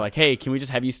 And Yeah. they're like, hey, can we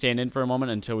just have you stand in for a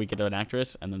moment until we get an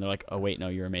actress? And then they're like, oh, wait, no,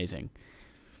 you're amazing.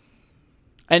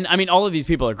 And, I mean, all of these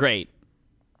people are great.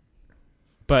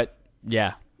 But,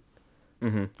 yeah.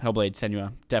 Hellblade,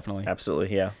 Senua, definitely.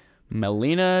 Absolutely, yeah.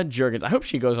 Melina Jurgens. I hope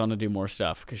she goes on to do more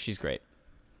stuff, because she's great.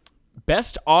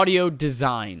 Best audio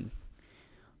design.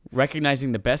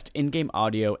 Recognizing the best in-game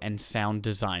audio and sound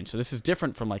design. So this is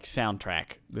different from, like,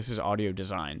 soundtrack. This is audio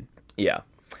design. Yeah.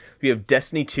 We have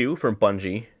Destiny 2 from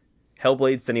Bungie,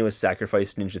 Hellblade Senua's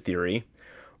Sacrifice Ninja Theory,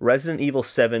 Resident Evil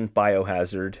 7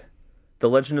 Biohazard, The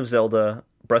Legend of Zelda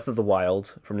Breath of the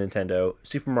Wild from Nintendo,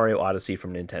 Super Mario Odyssey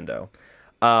from Nintendo.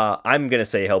 I'm gonna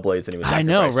say Hellblade's Senua's Sacrifice. I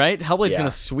know, right? Hellblade's Yeah. gonna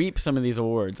sweep some of these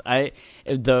awards.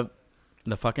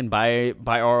 The fucking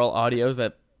binaural audios,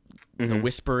 that the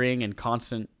whispering and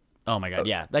constant. Oh my god,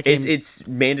 yeah, that game. It's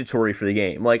mandatory for the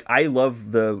game. Like, I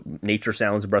love the nature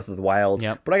sounds of Breath of the Wild,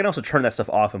 Yep. but I can also turn that stuff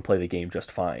off and play the game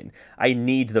just fine. I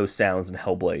need those sounds in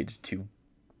Hellblade to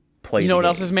play. You know the what game.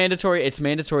 else is mandatory? It's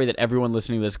mandatory that everyone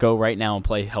listening to this go right now and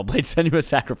play Hellblade: Senua's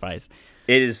Sacrifice.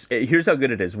 It is. Here's how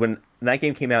good it is. When that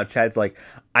game came out, Chad's like,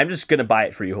 "I'm just gonna buy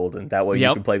it for you, Holden. That way you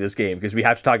Yep. can play this game because we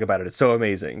have to talk about it. It's so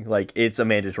amazing. Like, it's a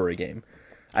mandatory game.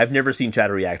 I've never seen Chad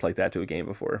react like that to a game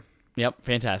before. Yep,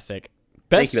 fantastic.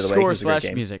 Thank Best you, by the way. score It's a great slash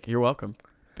game. music. You're welcome.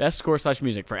 Best score slash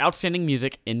music for outstanding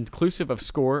music, inclusive of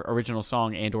score, original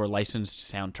song, and/or licensed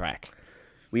soundtrack.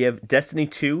 We have Destiny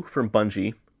 2 from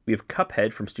Bungie. We have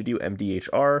Cuphead from Studio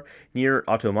MDHR, Nier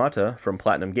Automata from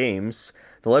Platinum Games,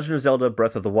 The Legend of Zelda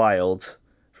Breath of the Wild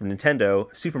from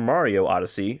Nintendo, Super Mario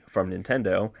Odyssey from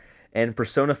Nintendo, and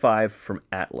Persona 5 from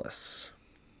Atlas.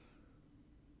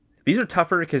 These are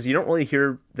tougher because you don't really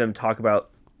hear them talk about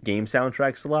game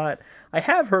soundtracks a lot. I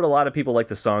have heard a lot of people like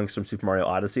the songs from Super Mario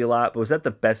Odyssey a lot, but was that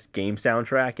the best game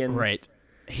soundtrack in? Right.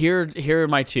 Here are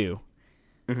my two.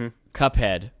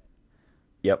 Cuphead.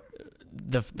 Yep.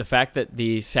 The fact that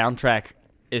the soundtrack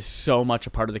is so much a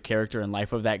part of the character and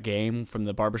life of that game, from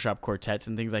the barbershop quartets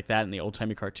and things like that, and the old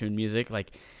timey cartoon music,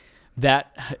 like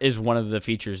that is one of the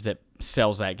features that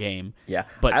sells that game. Yeah.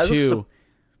 But I was two,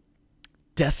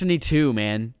 Destiny 2,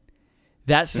 man,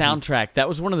 that soundtrack, that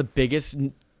was one of the biggest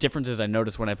differences I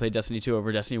noticed when I played Destiny 2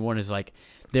 over Destiny 1. Is like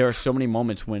there are so many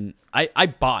moments when I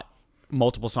bought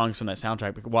multiple songs from that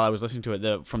soundtrack while I was listening to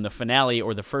it, from the finale,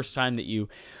 or the first time that you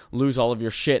lose all of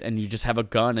your shit and you just have a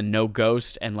gun and no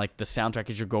ghost, and like the soundtrack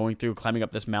as you're going through, climbing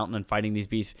up this mountain and fighting these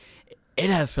beasts. It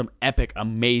has some epic,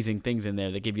 amazing things in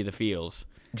there that give you the feels.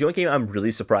 Do you know what game I'm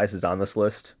really surprised is on this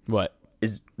list? What?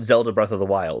 Is Zelda Breath of the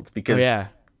Wild, because Yeah.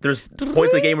 there's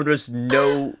points of the game where there's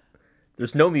no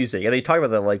music, and they talk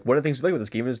about that. Like, one of the things we like with this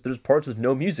game is there's parts with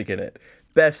no music in it.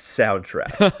 Best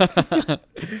soundtrack.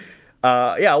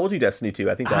 Yeah, we'll do Destiny 2.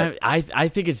 I think that. I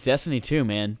think it's Destiny 2,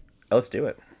 man. Let's do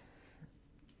it.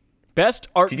 Best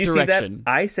art Did you direction. see that?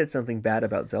 I said something bad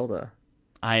about Zelda.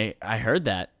 I heard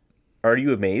that. Are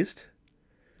you amazed?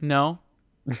 No,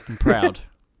 I'm proud.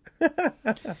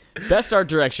 Best art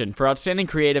direction for outstanding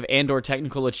creative and/or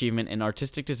technical achievement in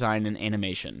artistic design and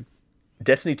animation.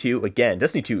 Destiny 2 again.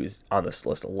 Destiny 2 is on this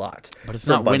list a lot, But it's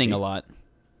from not winning Bungie. a lot.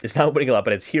 It's not winning a lot,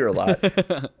 but it's here a lot.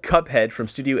 Cuphead from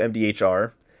Studio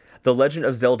MDHR, The Legend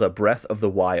of Zelda Breath of the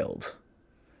Wild,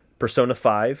 Persona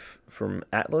 5 from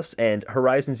Atlas, and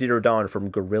Horizon Zero Dawn from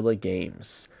Guerrilla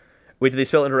Games. Wait, did they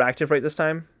spell interactive right this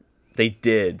time? They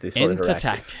did. They spelled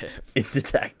interactive. In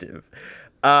detective.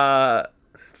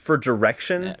 For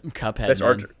direction, Cuphead, best man.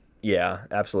 art. Yeah,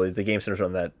 absolutely. The game centers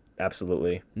on that.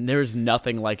 Absolutely. There's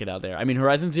nothing like it out there. I mean,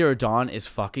 Horizon Zero Dawn is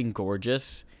fucking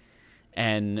gorgeous,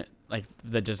 and like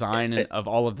the design of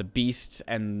all of the beasts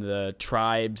and the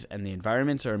tribes and the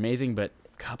environments are amazing. But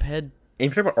Cuphead, And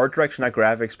if you're talking about art direction, not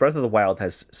graphics, Breath of the Wild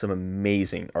has some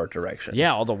amazing art direction.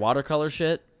 yeah, all the watercolor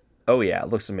shit. Oh yeah, it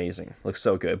looks amazing. Looks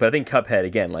so good. But I think Cuphead,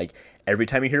 again, like every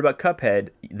time you hear about Cuphead,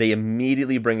 they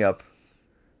immediately bring up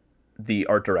the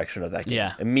art direction of that game.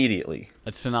 Yeah. Immediately.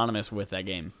 It's synonymous with that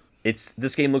game.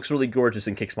 This game looks really gorgeous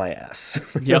and kicks my ass.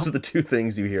 Yep. Those are the two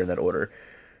things you hear in that order.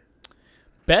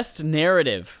 Best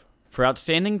narrative for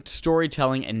outstanding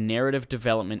storytelling and narrative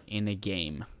development in a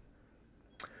game.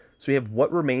 So we have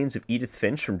What Remains of Edith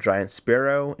Finch from Giant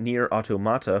Sparrow, Nier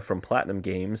Automata from Platinum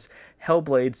Games,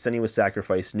 Hellblade: Senua's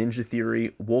Sacrifice, Ninja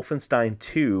Theory, Wolfenstein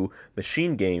 2,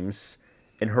 Machine Games,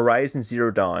 and Horizon Zero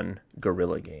Dawn,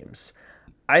 Guerrilla Games.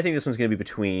 I think this one's going to be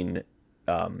between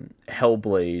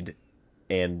Hellblade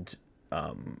and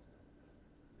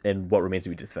What Remains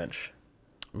of Edith Finch.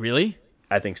 Really?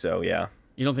 I think so, yeah.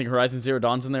 You don't think Horizon Zero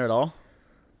Dawn's in there at all? I'm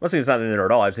not saying it's not in there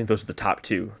at all. I just think those are the top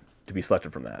two to be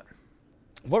selected from that.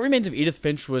 What Remains of Edith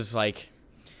Finch was like,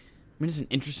 I mean, it's an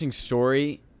interesting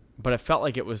story, but I felt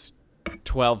like it was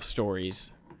 12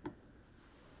 stories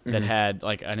that had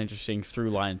like an interesting through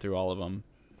line through all of them.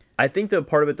 I think the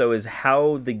part of it, though, is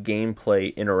how the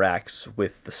gameplay interacts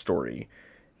with the story.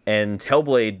 And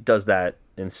Hellblade does that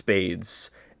in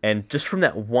spades. And just from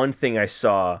that one thing I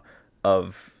saw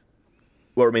of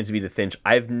What Remains of Edith Finch,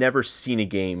 I've never seen a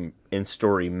game in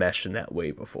story mesh in that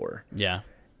way before. Yeah.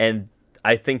 And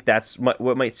I think that's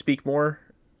what might speak more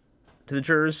to the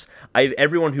jurors.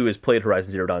 Everyone who has played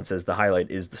Horizon Zero Dawn says the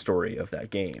highlight is the story of that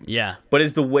game. Yeah. But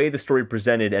is the way the story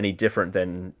presented any different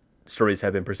than stories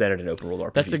have been presented in open world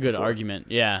RPGs? That's a good before? argument.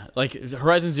 Yeah. Like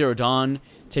Horizon Zero Dawn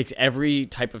takes every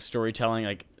type of storytelling,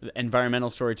 like environmental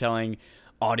storytelling,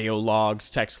 audio logs,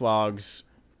 text logs,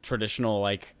 traditional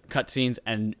like cutscenes,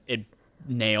 and it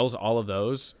nails all of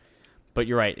those. But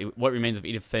you're right. What Remains of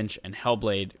Edith Finch and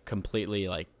Hellblade completely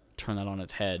like turn that on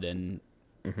its head and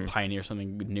pioneer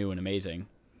something new and amazing.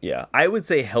 Yeah, I would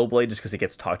say Hellblade just because it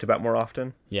gets talked about more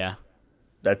often. Yeah.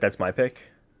 That's my pick.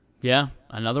 Yeah,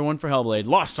 another one for Hellblade.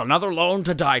 Lost another loan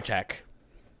to Ditech.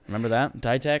 Remember that?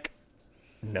 Ditech?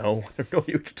 No, I don't know what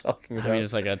you're talking about. I mean,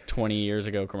 it's like a 20 years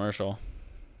ago commercial.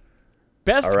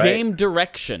 Best All right. Game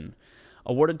Direction.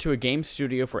 Awarded to a game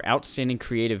studio for outstanding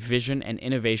creative vision and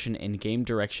innovation in game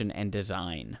direction and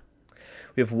design.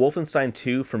 We have Wolfenstein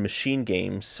 2 from Machine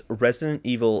Games, Resident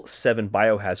Evil 7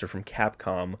 Biohazard from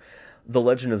Capcom, The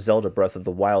Legend of Zelda Breath of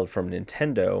the Wild from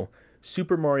Nintendo,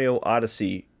 Super Mario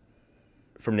Odyssey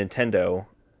from Nintendo,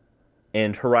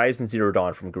 and Horizon Zero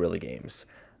Dawn from Guerrilla Games.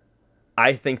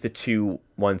 I think the two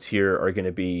ones here are going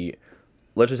to be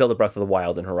Legend of Zelda Breath of the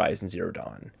Wild and Horizon Zero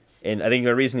Dawn. And I think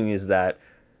the reasoning is that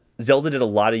Zelda did a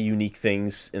lot of unique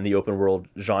things in the open world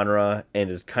genre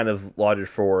and is kind of lauded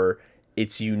for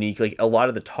its unique, like a lot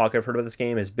of the talk I've heard about this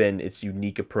game has been its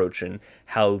unique approach and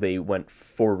how they went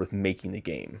forward with making the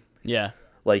game. Yeah.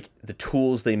 Like the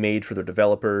tools they made for their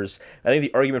developers. I think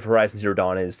the argument for Horizon Zero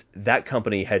Dawn is that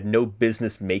company had no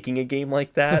business making a game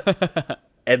like that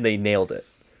and they nailed it.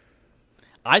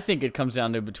 I think it comes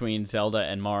down to between Zelda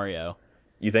and Mario.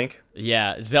 You think?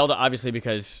 Yeah, Zelda obviously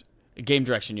because game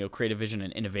direction, creative vision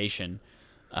and innovation.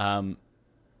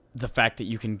 The fact that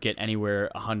you can get anywhere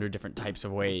 100 different types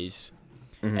of ways,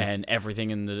 and everything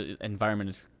in the environment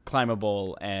is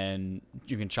climbable, and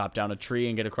you can chop down a tree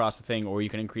and get across the thing, or you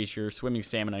can increase your swimming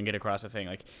stamina and get across the thing.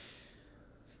 Like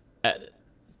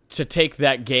to take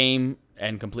that game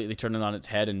and completely turn it on its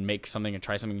head and make something and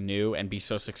try something new and be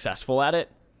so successful at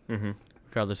it,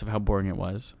 regardless of how boring it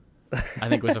was, I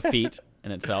think was a feat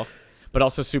in itself. But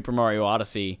also Super Mario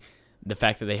Odyssey, the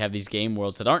fact that they have these game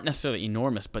worlds that aren't necessarily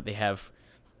enormous, but they have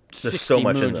 60 so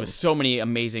much in moons them. with so many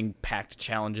amazing packed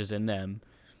challenges in them.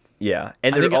 Yeah,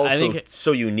 and they're also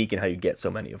so unique in how you get so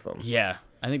many of them. Yeah,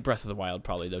 I think Breath of the Wild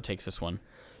probably, though, takes this one.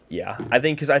 Yeah, I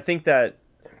think that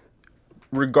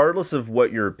regardless of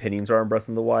what your opinions are on Breath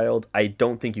of the Wild, I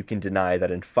don't think you can deny that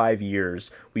in 5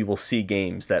 years we will see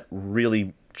games that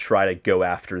really try to go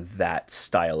after that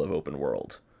style of open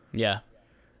world. Yeah.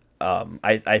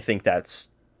 I think that's,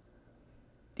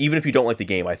 even if you don't like the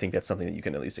game, I think that's something that you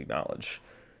can at least acknowledge.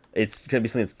 It's going to be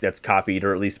something that's copied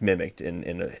or at least mimicked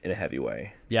in a heavy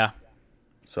way. Yeah.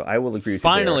 So I will agree with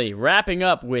Finally, you there. wrapping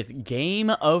up with Game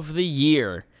of the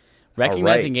Year.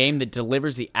 Recognizing a game that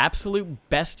delivers the absolute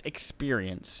best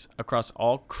experience across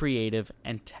all creative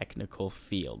and technical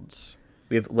fields.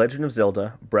 We have Legend of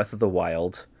Zelda, Breath of the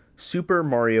Wild, Super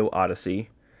Mario Odyssey,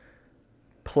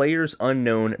 Players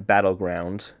Unknown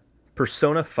Battleground,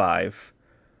 Persona 5,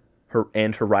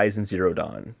 and Horizon Zero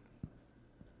Dawn.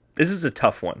 This is a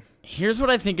tough one. Here's what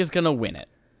I think is going to win it.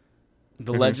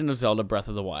 The Legend of Zelda Breath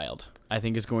of the Wild, I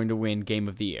think, is going to win Game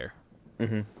of the Year.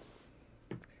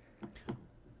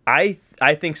 I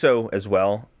think so as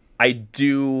well. I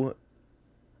do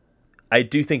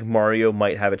think Mario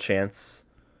might have a chance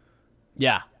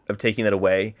of taking that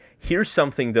away. Here's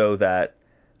something, though, that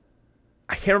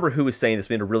I can't remember who was saying this,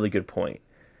 made a really good point.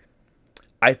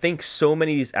 I think so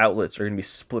many of these outlets are going to be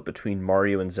split between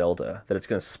Mario and Zelda that it's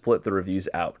going to split the reviews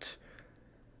out.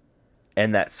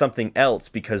 And that something else,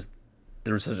 because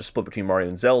there's such a split between Mario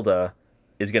and Zelda,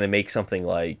 is going to make something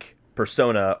like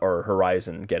Persona or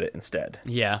Horizon get it instead.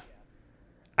 Yeah.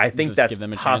 I think that's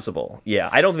possible. Yeah,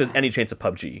 I don't think there's any chance of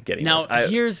PUBG getting this. Now,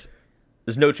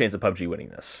 there's no chance of PUBG winning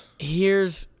this.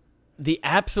 Here's the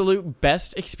absolute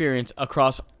best experience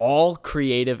across all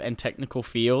creative and technical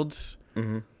fields.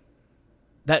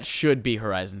 That should be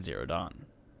Horizon Zero Dawn.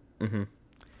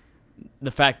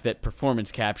 The fact that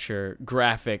performance capture,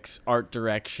 graphics, art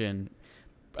direction,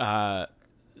 I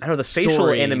know the facial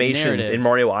animations narrative in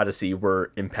Mario Odyssey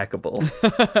were impeccable.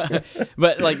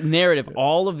 but like narrative,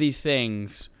 all of these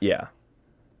things. Yeah.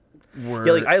 Were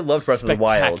like I love Breath of the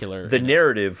Wild. spectacular. The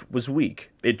narrative was weak.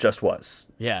 It just was.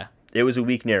 Yeah. It was a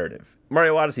weak narrative.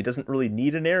 Mario Odyssey doesn't really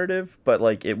need a narrative, but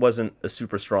like it wasn't a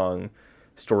super strong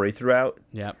story throughout.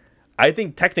 Yeah. I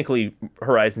think technically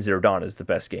Horizon Zero Dawn is the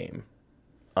best game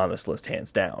on this list,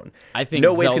 hands down. I think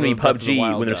no way it's Zelda going to be Breath of the PUBG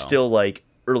Wild, when there's though. still like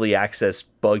early access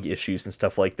bug issues and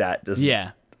stuff like that.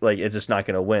 Like it's just not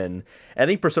going to win. I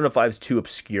think Persona 5 is too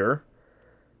obscure.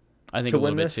 I think to a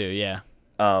little win bit this. too. Yeah.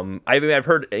 I've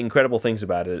heard incredible things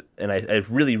about it, and I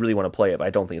really, really want to play it, but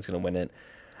I don't think it's going to win it.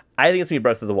 I think it's going to be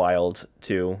Breath of the Wild,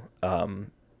 too. But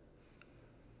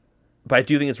I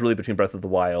do think it's really between Breath of the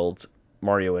Wild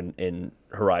Mario in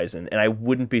Horizon, and I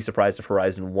wouldn't be surprised if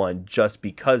Horizon won just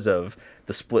because of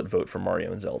the split vote for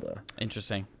Mario and Zelda.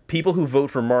 Interesting. People who vote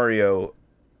for Mario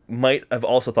might have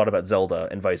also thought about Zelda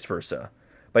and vice versa.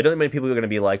 But I don't think many people are going to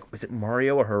be like, is it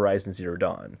Mario or Horizon Zero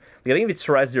Dawn? Like, I think if it's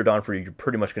Horizon Zero Dawn for you, you're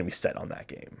pretty much going to be set on that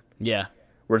game. Yeah.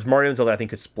 Whereas Mario and Zelda, I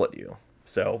think, could split you.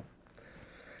 So,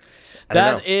 I don't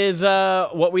know. That is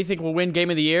what we think will win Game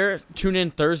of the Year. Tune in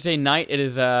Thursday night. It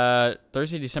is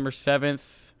Thursday, December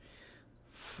 7th.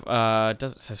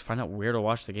 It says find out where to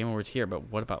watch the Game Awards here,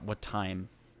 but what about what time?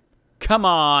 Come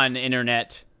on,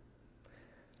 Internet.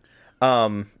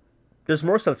 There's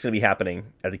more stuff that's going to be happening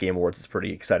at the Game Awards. It's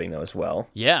pretty exciting, though, as well.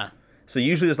 Yeah. So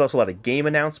usually there's also a lot of game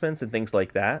announcements and things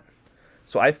like that.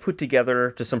 So I've put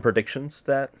together just some predictions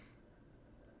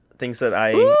things that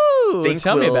I think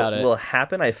tell me about it. will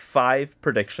happen. I have 5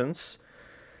 predictions.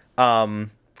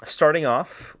 Starting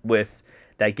off with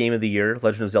that Game of the Year,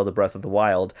 Legend of Zelda Breath of the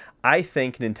Wild. I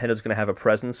think Nintendo's going to have a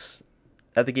presence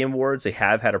at the Game Awards. They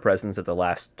have had a presence at the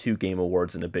last 2 Game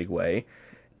Awards in a big way.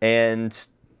 And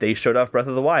they showed off Breath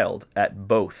of the Wild at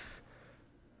both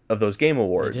of those Game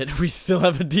Awards. We still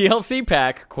have a DLC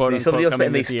pack, quote unquote, coming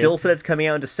and they this year. still said it's coming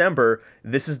out in December.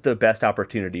 This is the best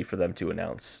opportunity for them to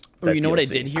announce that You know DLC. what I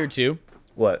did hear, too?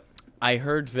 What? I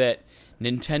heard that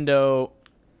Nintendo,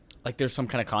 like there's some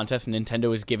kind of contest, and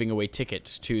Nintendo is giving away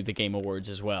tickets to the Game Awards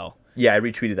as well. Yeah, I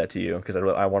retweeted that to you because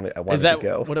I wanted Is that to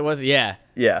go. what it was? Yeah.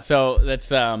 Yeah. So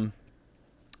that's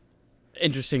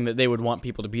interesting that they would want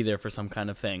people to be there for some kind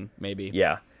of thing, maybe.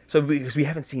 Yeah. So because we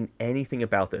haven't seen anything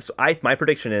about this, so my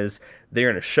prediction is they're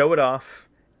going to show it off,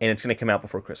 and it's going to come out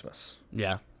before Christmas.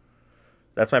 Yeah.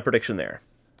 That's my prediction there.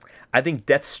 I think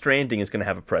Death Stranding is going to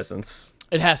have a presence.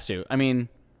 It has to. I mean,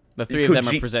 the 3 of them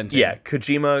are presenting. Yeah,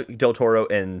 Kojima, Del Toro,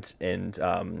 and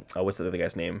what's the other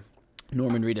guy's name?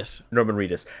 Norman Reedus. Norman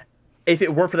Reedus. If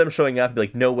it weren't for them showing up, I'd be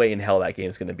like, no way in hell that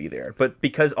game's going to be there. But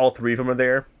because all 3 of them are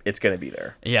there, it's going to be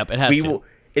there. Yep, it has to.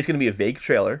 It's going to be a vague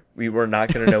trailer. We're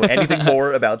not going to know anything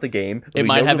more about the game. It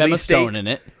might have Emma Stone in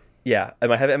it. Yeah, it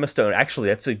might have Emma Stone. Actually,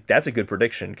 that's a good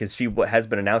prediction because she has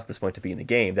been announced at this point to be in the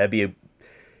game. That'd be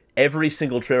every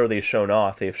single trailer they've shown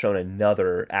off, they've shown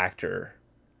another actor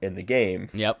in the game.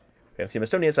 Yep. We haven't seen Emma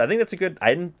Stone yet, so I think that's a good.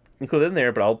 I didn't include it in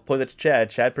there, but I'll point that to Chad.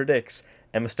 Chad predicts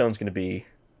Emma Stone's going to be.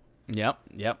 Yep.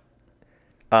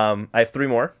 I have 3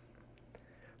 more.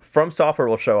 From Software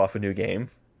will show off a new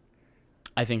game.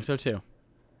 I think so too.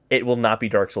 It will not be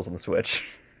Dark Souls on the Switch.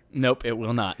 Nope, it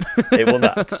will not. It will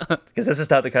not, because this is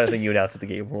not the kind of thing you announce at the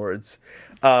Game Awards.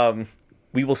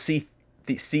 We will see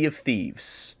Sea of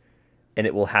Thieves, and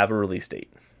it will have a release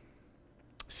date.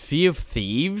 Sea of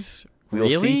Thieves? We will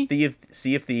Really? see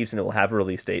Sea of Thieves, and it will have a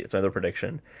release date. It's another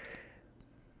prediction.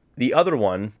 The other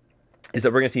one is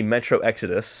that we're going to see Metro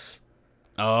Exodus.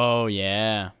 Oh,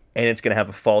 yeah. And it's going to have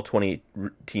a fall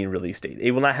 2018 release date.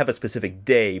 It will not have a specific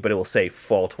day, but it will say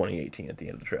fall 2018 at the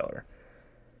end of the trailer.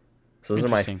 So those are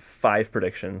my Interesting. 5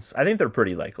 predictions. I think they're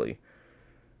pretty likely.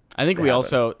 I think to we happen.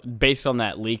 also, based on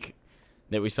that leak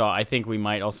that we saw, I think we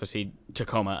might also see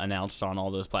Tacoma announced on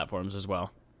all those platforms as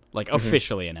well. Like,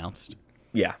 officially announced.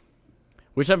 Yeah.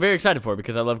 Which I'm very excited for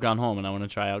because I love Gone Home and I want to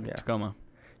try out Tacoma.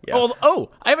 Yeah. Oh,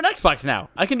 I have an Xbox now.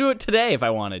 I can do it today if I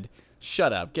wanted.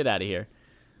 Shut up. Get out of here.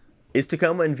 Is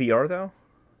Tacoma in VR, though?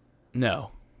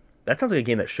 No. That sounds like a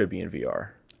game that should be in VR.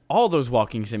 All those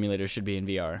walking simulators should be in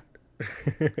VR.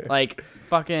 Like,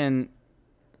 fucking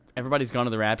Everybody's Gone to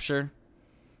the Rapture.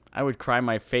 I would cry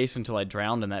my face until I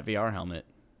drowned in that VR helmet.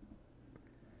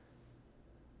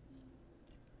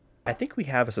 I think we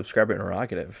have a subscriber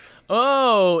interrogative.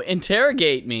 Oh,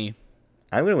 interrogate me.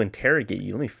 I'm going to interrogate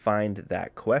you. Let me find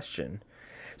that question.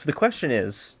 So the question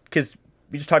is, because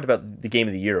we just talked about the Game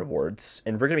of the Year awards,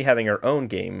 and we're going to be having our own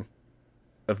Game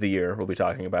of the Year we'll be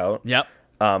talking about. Yep.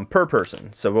 Per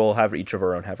person. So we'll have each of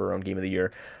our own Game of the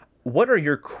Year. What are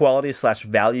your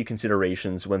quality/value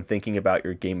considerations when thinking about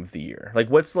your Game of the Year? Like,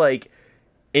 what's like,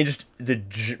 in just the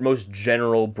most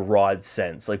general, broad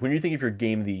sense, like when you think of your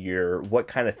Game of the Year, what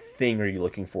kind of thing are you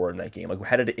looking for in that game? Like,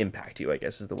 how did it impact you, I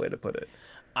guess is the way to put it.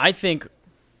 I think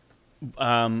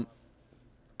I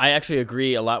actually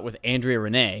agree a lot with Andrea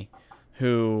Renee,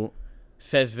 who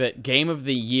says that Game of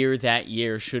the Year that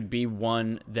year should be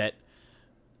one that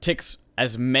ticks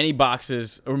as many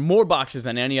boxes or more boxes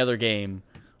than any other game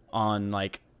on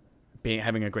like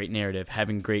having a great narrative,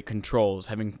 having great controls,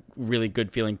 having really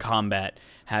good feeling combat,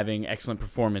 having excellent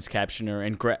performance capture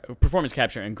and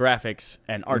graphics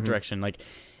and art direction. Like,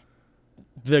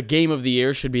 the Game of the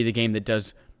Year should be the game that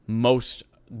does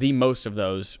the most of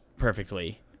those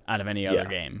perfectly out of any other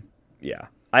game. Yeah.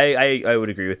 I would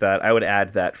agree with that. I would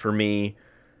add that for me,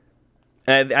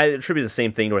 and I attribute the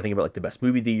same thing to when I think about like the best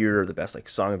movie of the year or the best like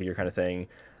song of the year kind of thing.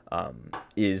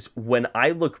 Is when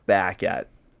I look back at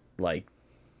like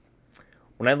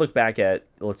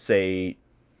let's say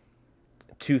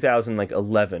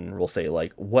 2011, we'll say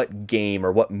like what game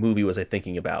or what movie was I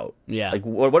thinking about? Yeah. Like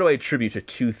what do I attribute to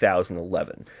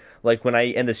 2011? Like when I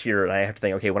end this year and I have to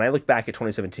think, okay, when I look back at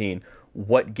 2017,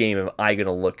 what game am I going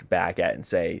to look back at and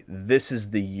say this is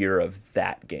the year of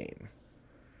that game?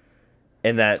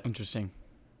 And that Interesting.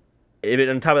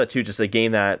 on top of that too, just a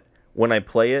game that when I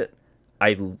play it,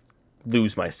 I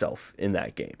lose myself in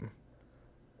that game.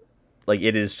 Like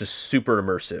it is just super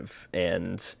immersive,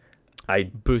 and I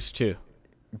Boost 2.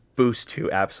 Boost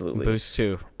 2, absolutely. Boost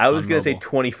 2. I was gonna say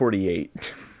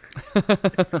 2048.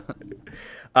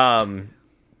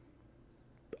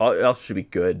 It also should be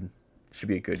good. Should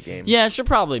be a good game. Yeah, it should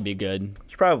probably be good.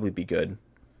 Should probably be good.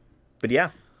 But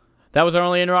yeah, That was our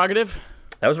only interrogative.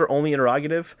 that was our only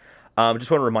interrogative.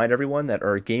 Just want to remind everyone that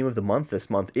our game of the month this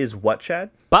month is what, Chad?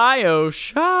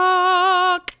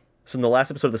 BioShock. So in the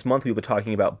last episode of this month, we will be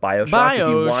talking about BioShock. If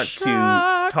you want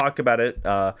to talk about it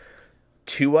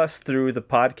to us through the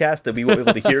podcast, that we won't be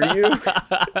able to hear you,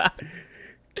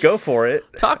 go for it.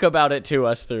 Talk about it to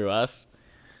us through us.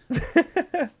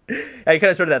 I kind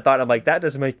of started that thought. I'm like, that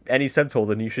doesn't make any sense,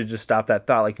 Holden. You should just stop that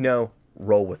thought. Like, no,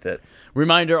 roll with it.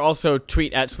 Reminder, also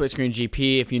tweet at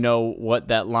SplitScreenGP if you know what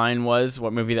that line was,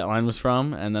 what movie that line was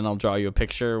from, and then I'll draw you a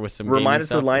picture with some Remind us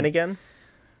stuff. the line again.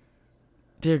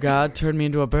 Dear God, turn me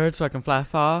into a bird so I can fly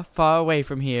far, far away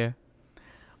from here.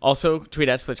 Also, tweet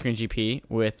at SplitScreenGP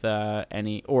with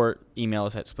or email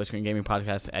us at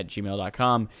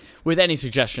splitscreengamingpodcast@gmail.com with any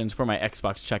suggestions for my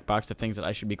Xbox checkbox of things that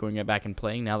I should be going back and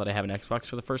playing now that I have an Xbox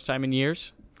for the first time in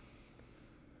years.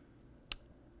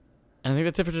 And I think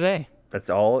that's it for today. That's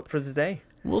all for today.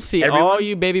 We'll see Everyone, all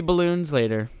you baby balloons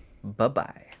later.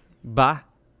 bye-bye. Bye.